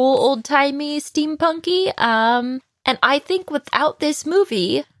more cool, old-timey, steampunky. And I think without this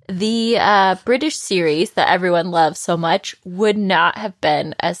movie, the British series that everyone loves so much would not have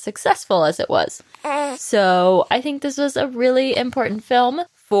been as successful as it was. So I think this was a really important film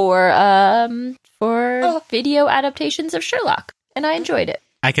for video adaptations of Sherlock, and I enjoyed it.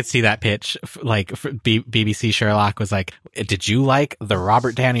 I could see that pitch, BBC Sherlock was like, did you like the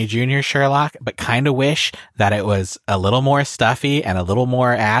Robert Downey Jr. Sherlock, but kind of wish that it was a little more stuffy and a little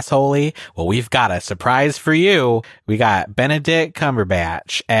more assholey? Well, we've got a surprise for you. We got Benedict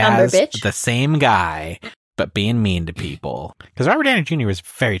Cumberbatch as the same guy, but being mean to people. Because Robert Downey Jr. was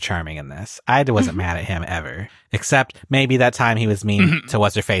very charming in this. I wasn't mad at him ever, except maybe that time he was mean to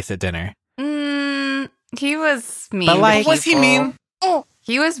What's-Her-Face at dinner. He was mean. But like, was he mean?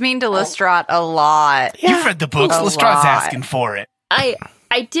 He was mean to Lestrade a lot. Yeah. You've read the books. Lestrade's asking for it. I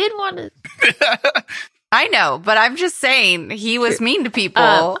did want to... I know, but I'm just saying he was mean to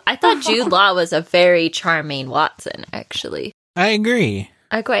people. I thought Jude Law was a very charming Watson, actually. I agree.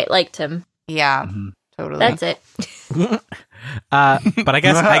 I quite liked him. Yeah, totally. That's it. But I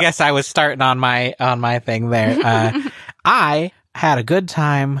guess I was starting on my thing there. I had a good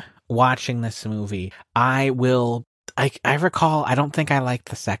time watching this movie. I recall, I don't think I liked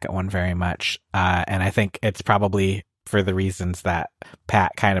the second one very much. And I think it's probably for the reasons that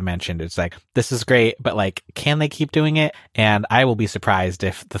Pat kind of mentioned. It's like, this is great, but like, can they keep doing it? And I will be surprised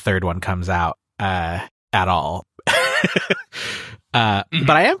if the third one comes out, at all. But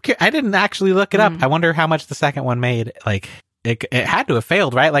I didn't actually look it up. I wonder how much the second one made. Like, it had to have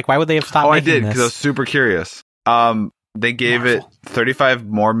failed, right? Like, why would they have stopped making this? I did, because I was super curious. They gave it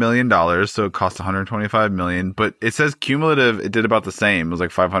 $35 million, so it cost $125 million. But it says cumulative, it did about the same. It was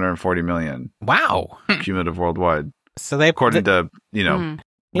like $540 million. Wow, cumulative worldwide. So according to not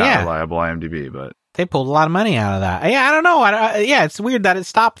reliable IMDb, but They pulled a lot of money out of that. Yeah, I don't know. Yeah, it's weird that it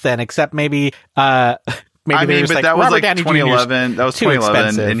stopped then, except maybe I mean, but that was like Downey 2011. That was too 2011,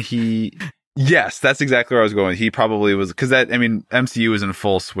 expensive. and yes, that's exactly where I was going. He probably was, because MCU was in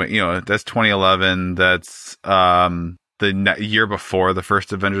full swing. That's 2011. That's the year before the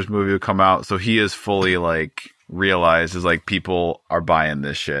first Avengers movie would come out. So he is fully like realized is like people are buying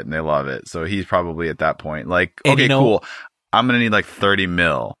this shit and they love it. So he's probably at that point like, okay, cool. I'm gonna need like 30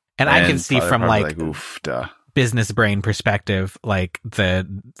 mil. And I can see from like oof, duh. Business brain perspective, like the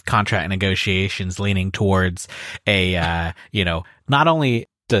contract negotiations leaning towards a, not only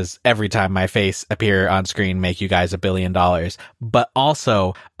does every time my face appear on screen make you guys $1 billion, but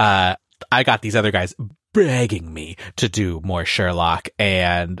also, I got these other guys begging me to do more Sherlock,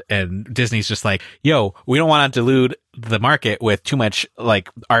 and Disney's just like, yo, we don't want to dilute the market with too much like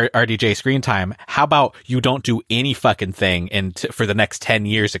RDJ screen time. How about you don't do any fucking thing for the next 10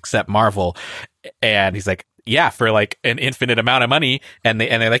 years except Marvel? And he's like, yeah, for like an infinite amount of money. And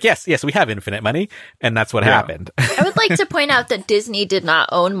they're like, yes, we have infinite money. And that's what happened. I would like to point out that Disney did not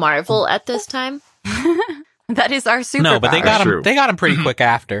own Marvel at this time. That is our superpower. No, but they got him pretty quick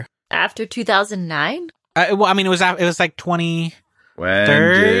after. After 2009? Well, I mean, it was like 20. When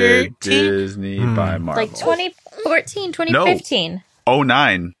did Disney buy Marvel? Like 2014, 2015. No.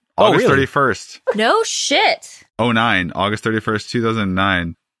 09. August 31st. No shit. 09. August 31st,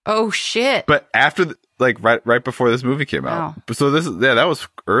 2009. Oh, shit. But after, right before this movie came out. Wow. So that was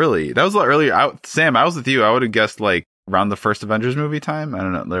early. That was a lot earlier. Sam, I was with you. I would have guessed, around the first Avengers movie time. I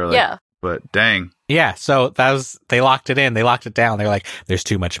don't know. They're yeah. But dang. Yeah, so they locked it in. They locked it down. They're like, there's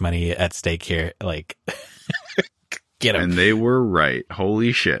too much money at stake here. Like, get him. And they were right.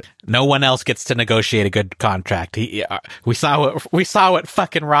 Holy shit. No one else gets to negotiate a good contract. We saw what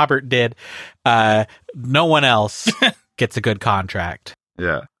fucking Robert did. No one else gets a good contract.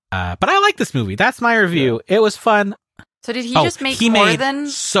 Yeah. But I like this movie. That's my review. Yeah. It was fun. So did he just make more than...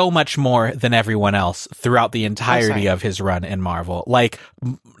 so much more than everyone else throughout the entirety of his run in Marvel. Like,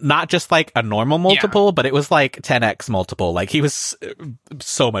 not just like a normal multiple, but it was like 10x multiple. Like, he was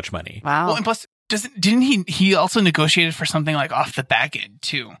so much money. Wow. Well, and plus, didn't he also negotiated for something like off the back end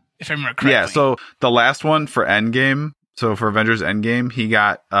too, if I remember correctly? Yeah, so the last one for Endgame, so for Avengers Endgame, he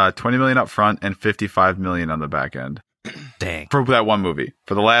got $20 million up front and $55 million on the back end. Dang. For that one movie.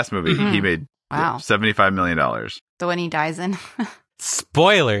 For the last movie, he made $75 million. So when he dies in...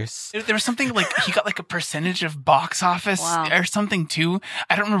 Spoilers. There was something like he got like a percentage of box office or something too.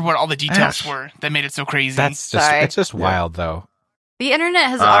 I don't remember what all the details were that made it so crazy. It's just wild though. The internet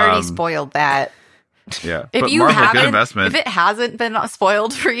has already spoiled that. Yeah. If but you Marvel, haven't, good investment. if it hasn't been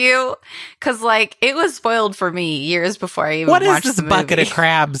spoiled for you, because it was spoiled for me years before I even watched the movie. What is this bucket of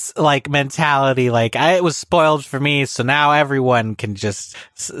crabs mentality? It was spoiled for me, so now everyone can just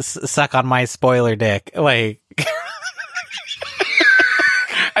suck on my spoiler dick.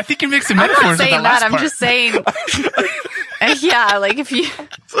 I think you're mixing metaphors. I'm not saying with that. I'm just saying. If you.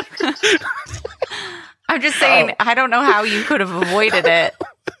 I'm just saying. I don't know how you could have avoided it.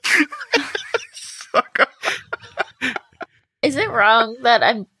 Is it wrong that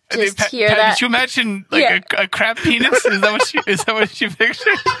I'm just here? Pat, did you imagine a crab penis? Is that what you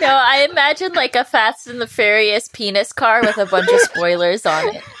pictured? No, I imagine a Fast and the Furious penis car with a bunch of spoilers on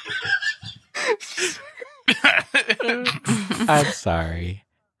it. I'm sorry.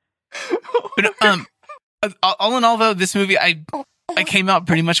 But all in all, though, this movie, I came out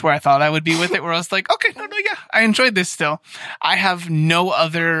pretty much where I thought I would be with it, where I was like, okay, yeah, I enjoyed this still. I have no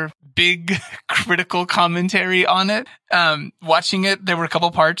other big critical commentary on it. Watching it, there were a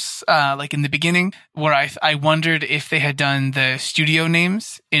couple parts, in the beginning, where I wondered if they had done the studio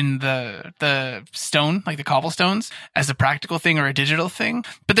names in the stone, like the cobblestones, as a practical thing or a digital thing.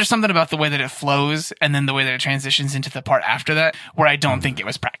 But there's something about the way that it flows and then the way that it transitions into the part after that where I don't think it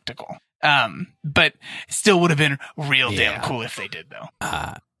was practical. But still would have been real damn cool if they did, though.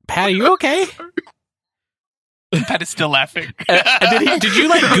 Pat, are you okay? Pat is still laughing. Did you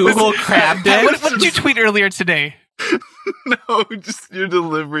Google crab dick? What did you tweet earlier today? No, just your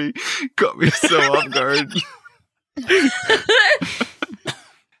delivery caught me so off guard.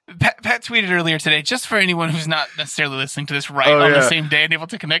 Pat tweeted earlier today, just for anyone who's not necessarily listening to this on the same day and able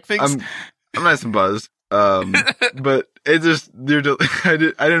to connect things. I'm nice and buzzed. But it just, I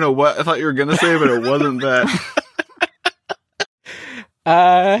didn't know what I thought you were going to say, but it wasn't that.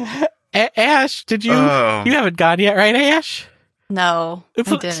 Ash, did you, you haven't gone yet, right, Ash? No, I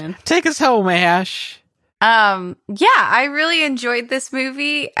didn't. Take us home, Ash. Yeah, I really enjoyed this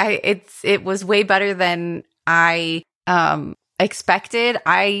movie. It was way better than I, expected.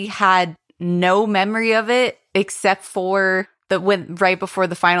 I had no memory of it except for that when right before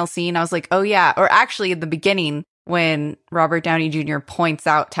the final scene, I was like, oh yeah. Or actually, in the beginning, when Robert Downey Jr. points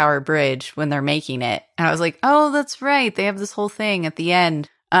out Tower Bridge when they're making it, and I was like, oh, that's right. They have this whole thing at the end.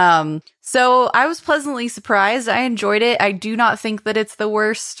 So I was pleasantly surprised. I enjoyed it. I do not think that it's the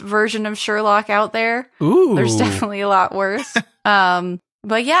worst version of Sherlock out there. Ooh. There's definitely a lot worse.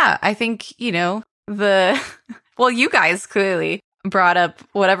 But yeah, I think, well, you guys clearly brought up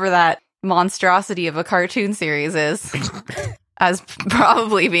whatever that monstrosity of a cartoon series is as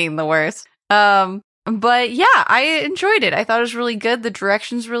probably being the worst. But yeah, I enjoyed it. I thought it was really good. The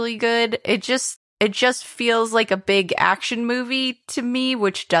direction's really good. It just feels like a big action movie to me,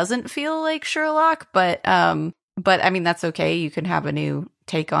 which doesn't feel like Sherlock, but I mean, that's okay. You can have a new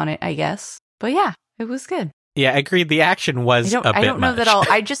take on it, I guess. But yeah, it was good. Yeah, agreed. The action was a bit I don't know much. that all.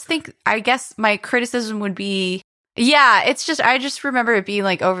 I guess my criticism would be, yeah, it's just, I just remember it being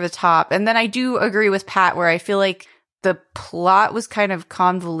like over the top. And then I do agree with Pat where I feel like the plot was kind of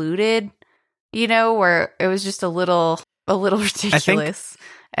convoluted, where it was just a little ridiculous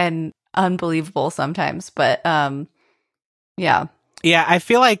and unbelievable sometimes. But yeah. Yeah, I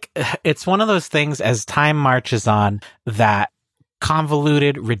feel like it's one of those things as time marches on that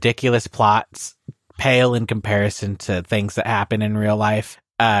convoluted, ridiculous plots pale in comparison to things that happen in real life,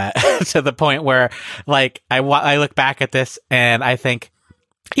 to the point where, like, I look back at this and I think,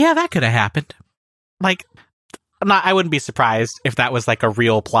 yeah, that could have happened. Like, I wouldn't be surprised if that was like a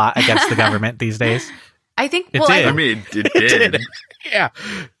real plot against the government these days. I think it did. I mean, it did.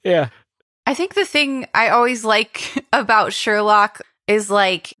 Yeah. I think the thing I always like about Sherlock is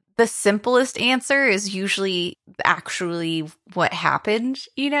like the simplest answer is usually actually what happened,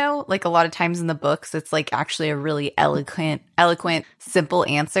 like a lot of times in the books, it's like actually a really eloquent, simple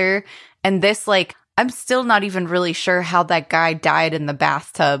answer. And this, like, I'm still not even really sure how that guy died in the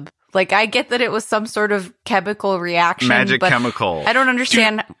bathtub. Like, I get that it was some sort of chemical reaction. Magic chemical. I don't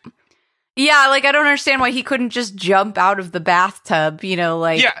understand. Yeah, like, I don't understand why he couldn't just jump out of the bathtub,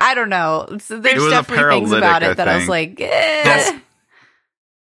 I don't know. So there's definitely things about it that I was like,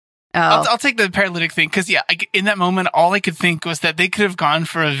 I'll take the paralytic thing because, in that moment, all I could think was that they could have gone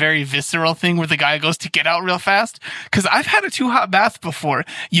for a very visceral thing where the guy goes to get out real fast. Because I've had a too hot bath before.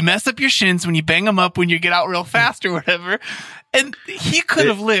 You mess up your shins when you bang them up when you get out real fast or whatever. And he could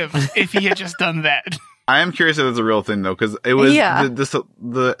have lived if he had just done that. I am curious if it's a real thing, though, because it was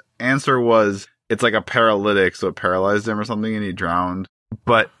the answer was it's like a paralytic, so it paralyzed him or something and he drowned.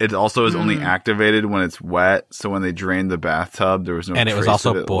 But it also is only activated when it's wet. So when they drained the bathtub, there was no. And it was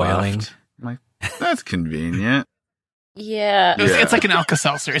also boiling. Left. I'm like, that's convenient. Yeah. It's like an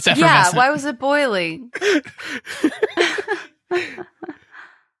Alka-Seltzer. It's effervescent. Yeah, why was it boiling?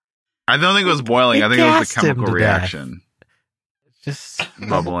 I don't think it was boiling. I think it was the chemical reaction. Just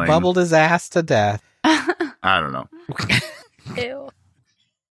bubbling. Bubbled his ass to death. I don't know. Ew.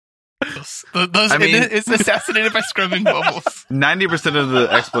 It's assassinated by scrubbing bubbles. 90% of the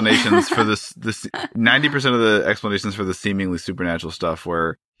explanations for this 90% of the explanations for the seemingly supernatural stuff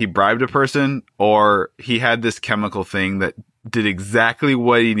where he bribed a person or he had this chemical thing that did exactly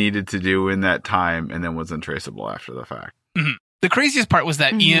what he needed to do in that time and then was untraceable after the fact. Mm-hmm. The craziest part was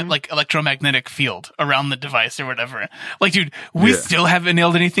that electromagnetic field around the device or whatever. Like, dude, we still haven't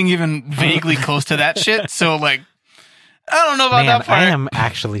nailed anything even vaguely close to that shit. So, like, I don't know about that part. I am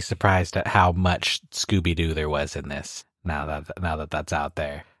actually surprised at how much Scooby-Doo there was in this. Now that that's out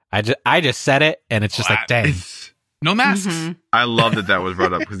there, I just said it, and it's just like, dang, no masks. Mm-hmm. I love that was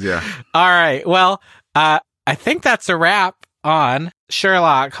brought up because All right, well, I think that's a wrap on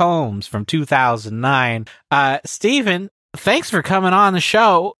Sherlock Holmes from 2009. Stephen, thanks for coming on the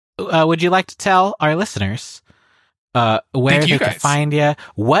show. Would you like to tell our listeners where they can find you?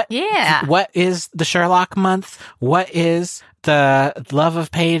 What is the Sherlock month? What is the love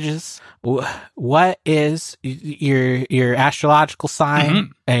of pages? What is your astrological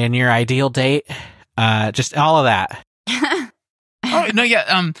sign and your ideal date? Just all of that. Oh no,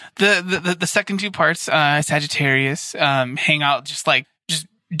 yeah. The second two parts, Sagittarius, hang out, just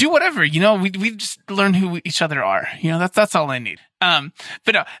do whatever, we just learn who each other are. That's all I need. But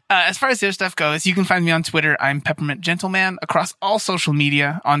no, as far as the other stuff goes, you can find me on Twitter. I'm Peppermint Gentleman across all social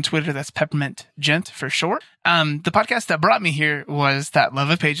media. On Twitter, that's Peppermint Gent for short. The podcast that brought me here was that Love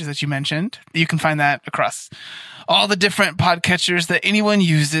of Pages that you mentioned. You can find that across all the different podcatchers that anyone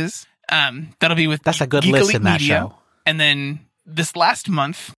uses. That'll be with that's a good Geek list Elite in that Media. show. And then this last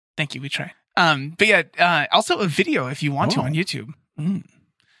month, thank you, we tried. But yeah, also a video if you want to on YouTube.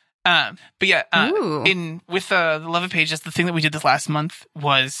 But yeah, with the Love of Pages, the thing that we did this last month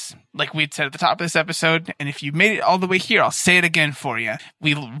was, like we had said at the top of this episode, and if you made it all the way here, I'll say it again for you.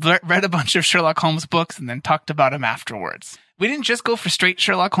 We read a bunch of Sherlock Holmes books and then talked about them afterwards. We didn't just go for straight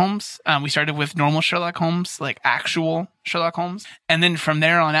Sherlock Holmes. We started with normal Sherlock Holmes, like actual Sherlock Holmes. And then from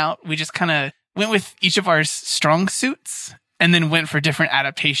there on out, we just kind of went with each of our strong suits and then went for different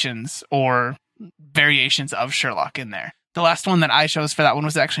adaptations or variations of Sherlock in there. The last one that I chose for that one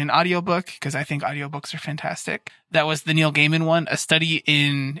was actually an audiobook, because I think audiobooks are fantastic. That was the Neil Gaiman one, A Study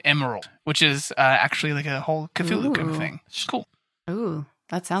in Emerald, which is actually like a whole Cthulhu kind of thing. It's cool. Ooh,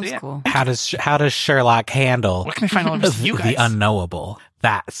 that sounds cool. How does Sherlock handle Where can I find all of you guys? The unknowable?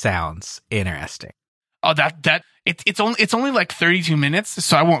 That sounds interesting. Oh, it's only like 32 minutes,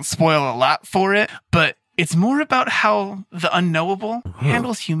 so I won't spoil a lot for it, but it's more about how the unknowable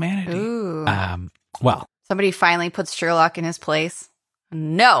handles humanity. Ooh. Well, somebody finally puts Sherlock in his place.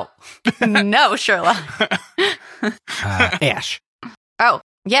 No, Sherlock. Ash. Oh,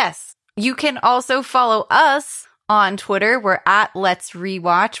 yes. You can also follow us on Twitter. We're at Let's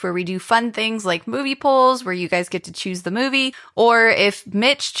Rewatch, where we do fun things like movie polls, where you guys get to choose the movie. Or if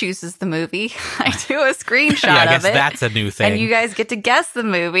Mitch chooses the movie, I do a screenshot I guess of it. That's a new thing. And you guys get to guess the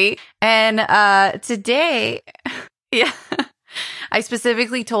movie. And today, yeah, I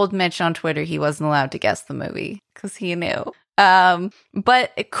specifically told Mitch on Twitter he wasn't allowed to guess the movie because he knew.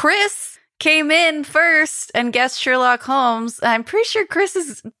 But Chris came in first and guessed Sherlock Holmes. I'm pretty sure Chris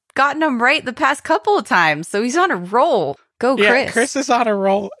has gotten them right the past couple of times, so he's on a roll. Go, Chris. Yeah, Chris is on a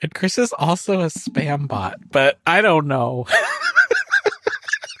roll, and Chris is also a spam bot, but I don't know.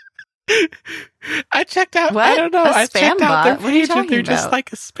 I checked out. What? I don't know. I checked out their page, and they're just about?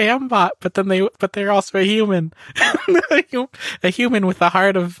 like a spam bot, but they're also a human, a human with a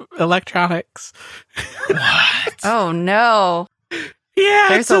heart of electronics. What? Oh no! Yeah,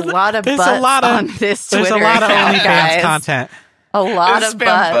 there's a lot of butts on this Twitter. There's a lot of OnlyFans OnlyFans content. A lot of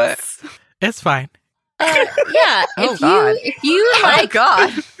butts. It's fine. Yeah, if you like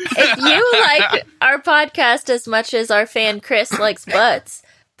our podcast as much as our fan Chris likes butts,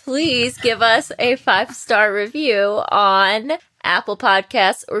 please give us a 5-star review on Apple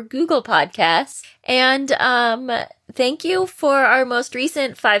Podcasts or Google Podcasts. And thank you for our most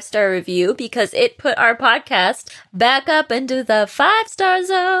recent 5-star review, because it put our podcast back up into the 5-star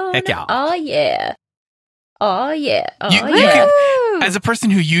zone. Heck yeah. Oh yeah. Oh yeah. You can, as a person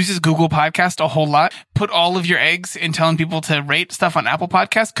who uses Google Podcast a whole lot, put all of your eggs in telling people to rate stuff on Apple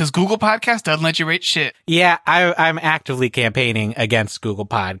Podcasts, because Google Podcast doesn't let you rate shit. Yeah, I'm actively campaigning against Google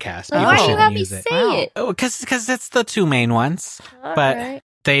Podcasts. Why do you have me say it? Oh, because it's the two main ones, All but right.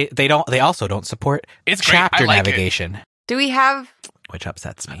 they also don't support chapter navigation. Do we have? Which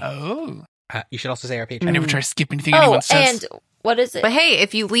upsets me. Oh, you should also say our Patreon. I never try to skip anything anyone says. And what is it? But hey,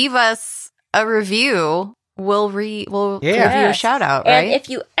 if you leave us a review, we'll give you a shout out, right? And if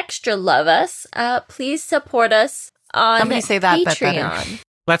you extra love us, please support us on Somebody say that Patreon.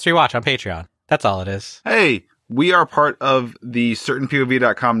 Let's Rewatch on Patreon. That's all it is. Hey, we are part of the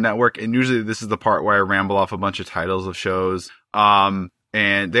CertainPOV.com network, and usually this is the part where I ramble off a bunch of titles of shows. And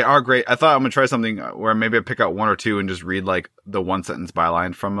they are great. I thought I'm going to try something where maybe I pick out one or two and just read like the one sentence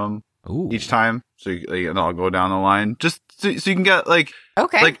byline from them each time. So and I'll go down the line just so you can get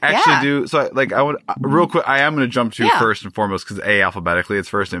do. So I would real quick. I am going to jump to first and foremost because A, alphabetically it's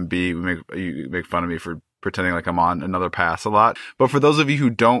first, and B, you make fun of me for pretending like I'm on Another Pass a lot. But for those of you who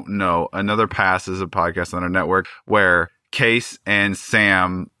don't know, Another Pass is a podcast on our network where Case and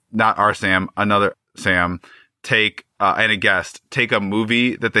Sam, not our Sam, another Sam, take and a guest take a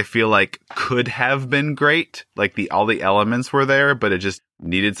movie that they feel like could have been great, like all the elements were there, but it just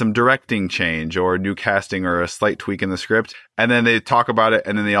needed some directing change or new casting or a slight tweak in the script, and then they talk about it,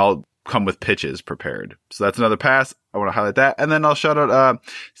 and then they all come with pitches prepared. So that's Another Pass. I want to highlight that, and then I'll shout out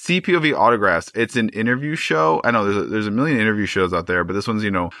CPOV Autographs. It's an interview show. I know there's a million interview shows out there, but this one's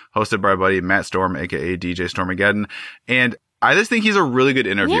hosted by our buddy Matt Storm, aka DJ Stormageddon, and I just think he's a really good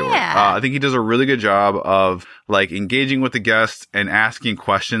interviewer. Yeah. I think he does a really good job of like engaging with the guests and asking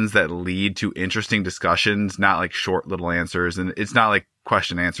questions that lead to interesting discussions, not like short little answers. And it's not like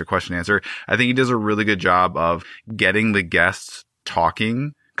question, answer. I think he does a really good job of getting the guests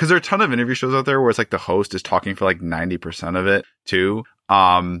talking, because there are a ton of interview shows out there where it's like the host is talking for like 90% of it too.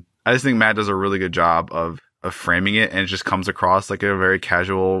 I just think Matt does a really good job of framing it, and it just comes across like a very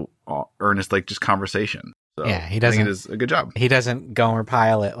casual, earnest, like just conversation. So yeah, he doesn't. I think it is a good job. He doesn't Gomer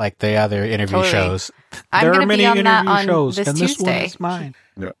Pyle it like the other interview shows. I'm there gonna are many be on interview that shows, on this and Tuesday. this one is mine.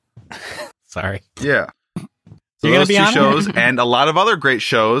 Yeah. Sorry. Yeah. So You're those gonna be two on shows and a lot of other great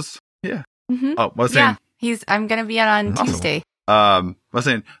shows. Yeah. Mm-hmm. Oh, what's yeah, name? I'm gonna be on Awesome. Tuesday. I was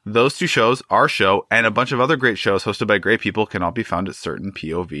saying those 2 shows, our show, and a bunch of other great shows hosted by great people can all be found at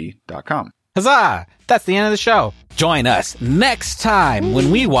certainpov.com. Huzzah! That's the end of the show. Join us next time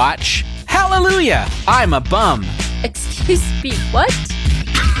when we watch Hallelujah, I'm a Bum. Excuse me, what?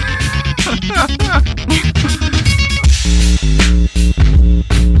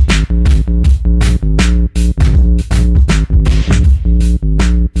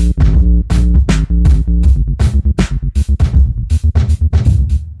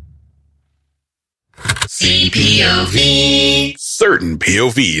 CPOV.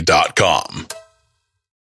 CertainPOV.com.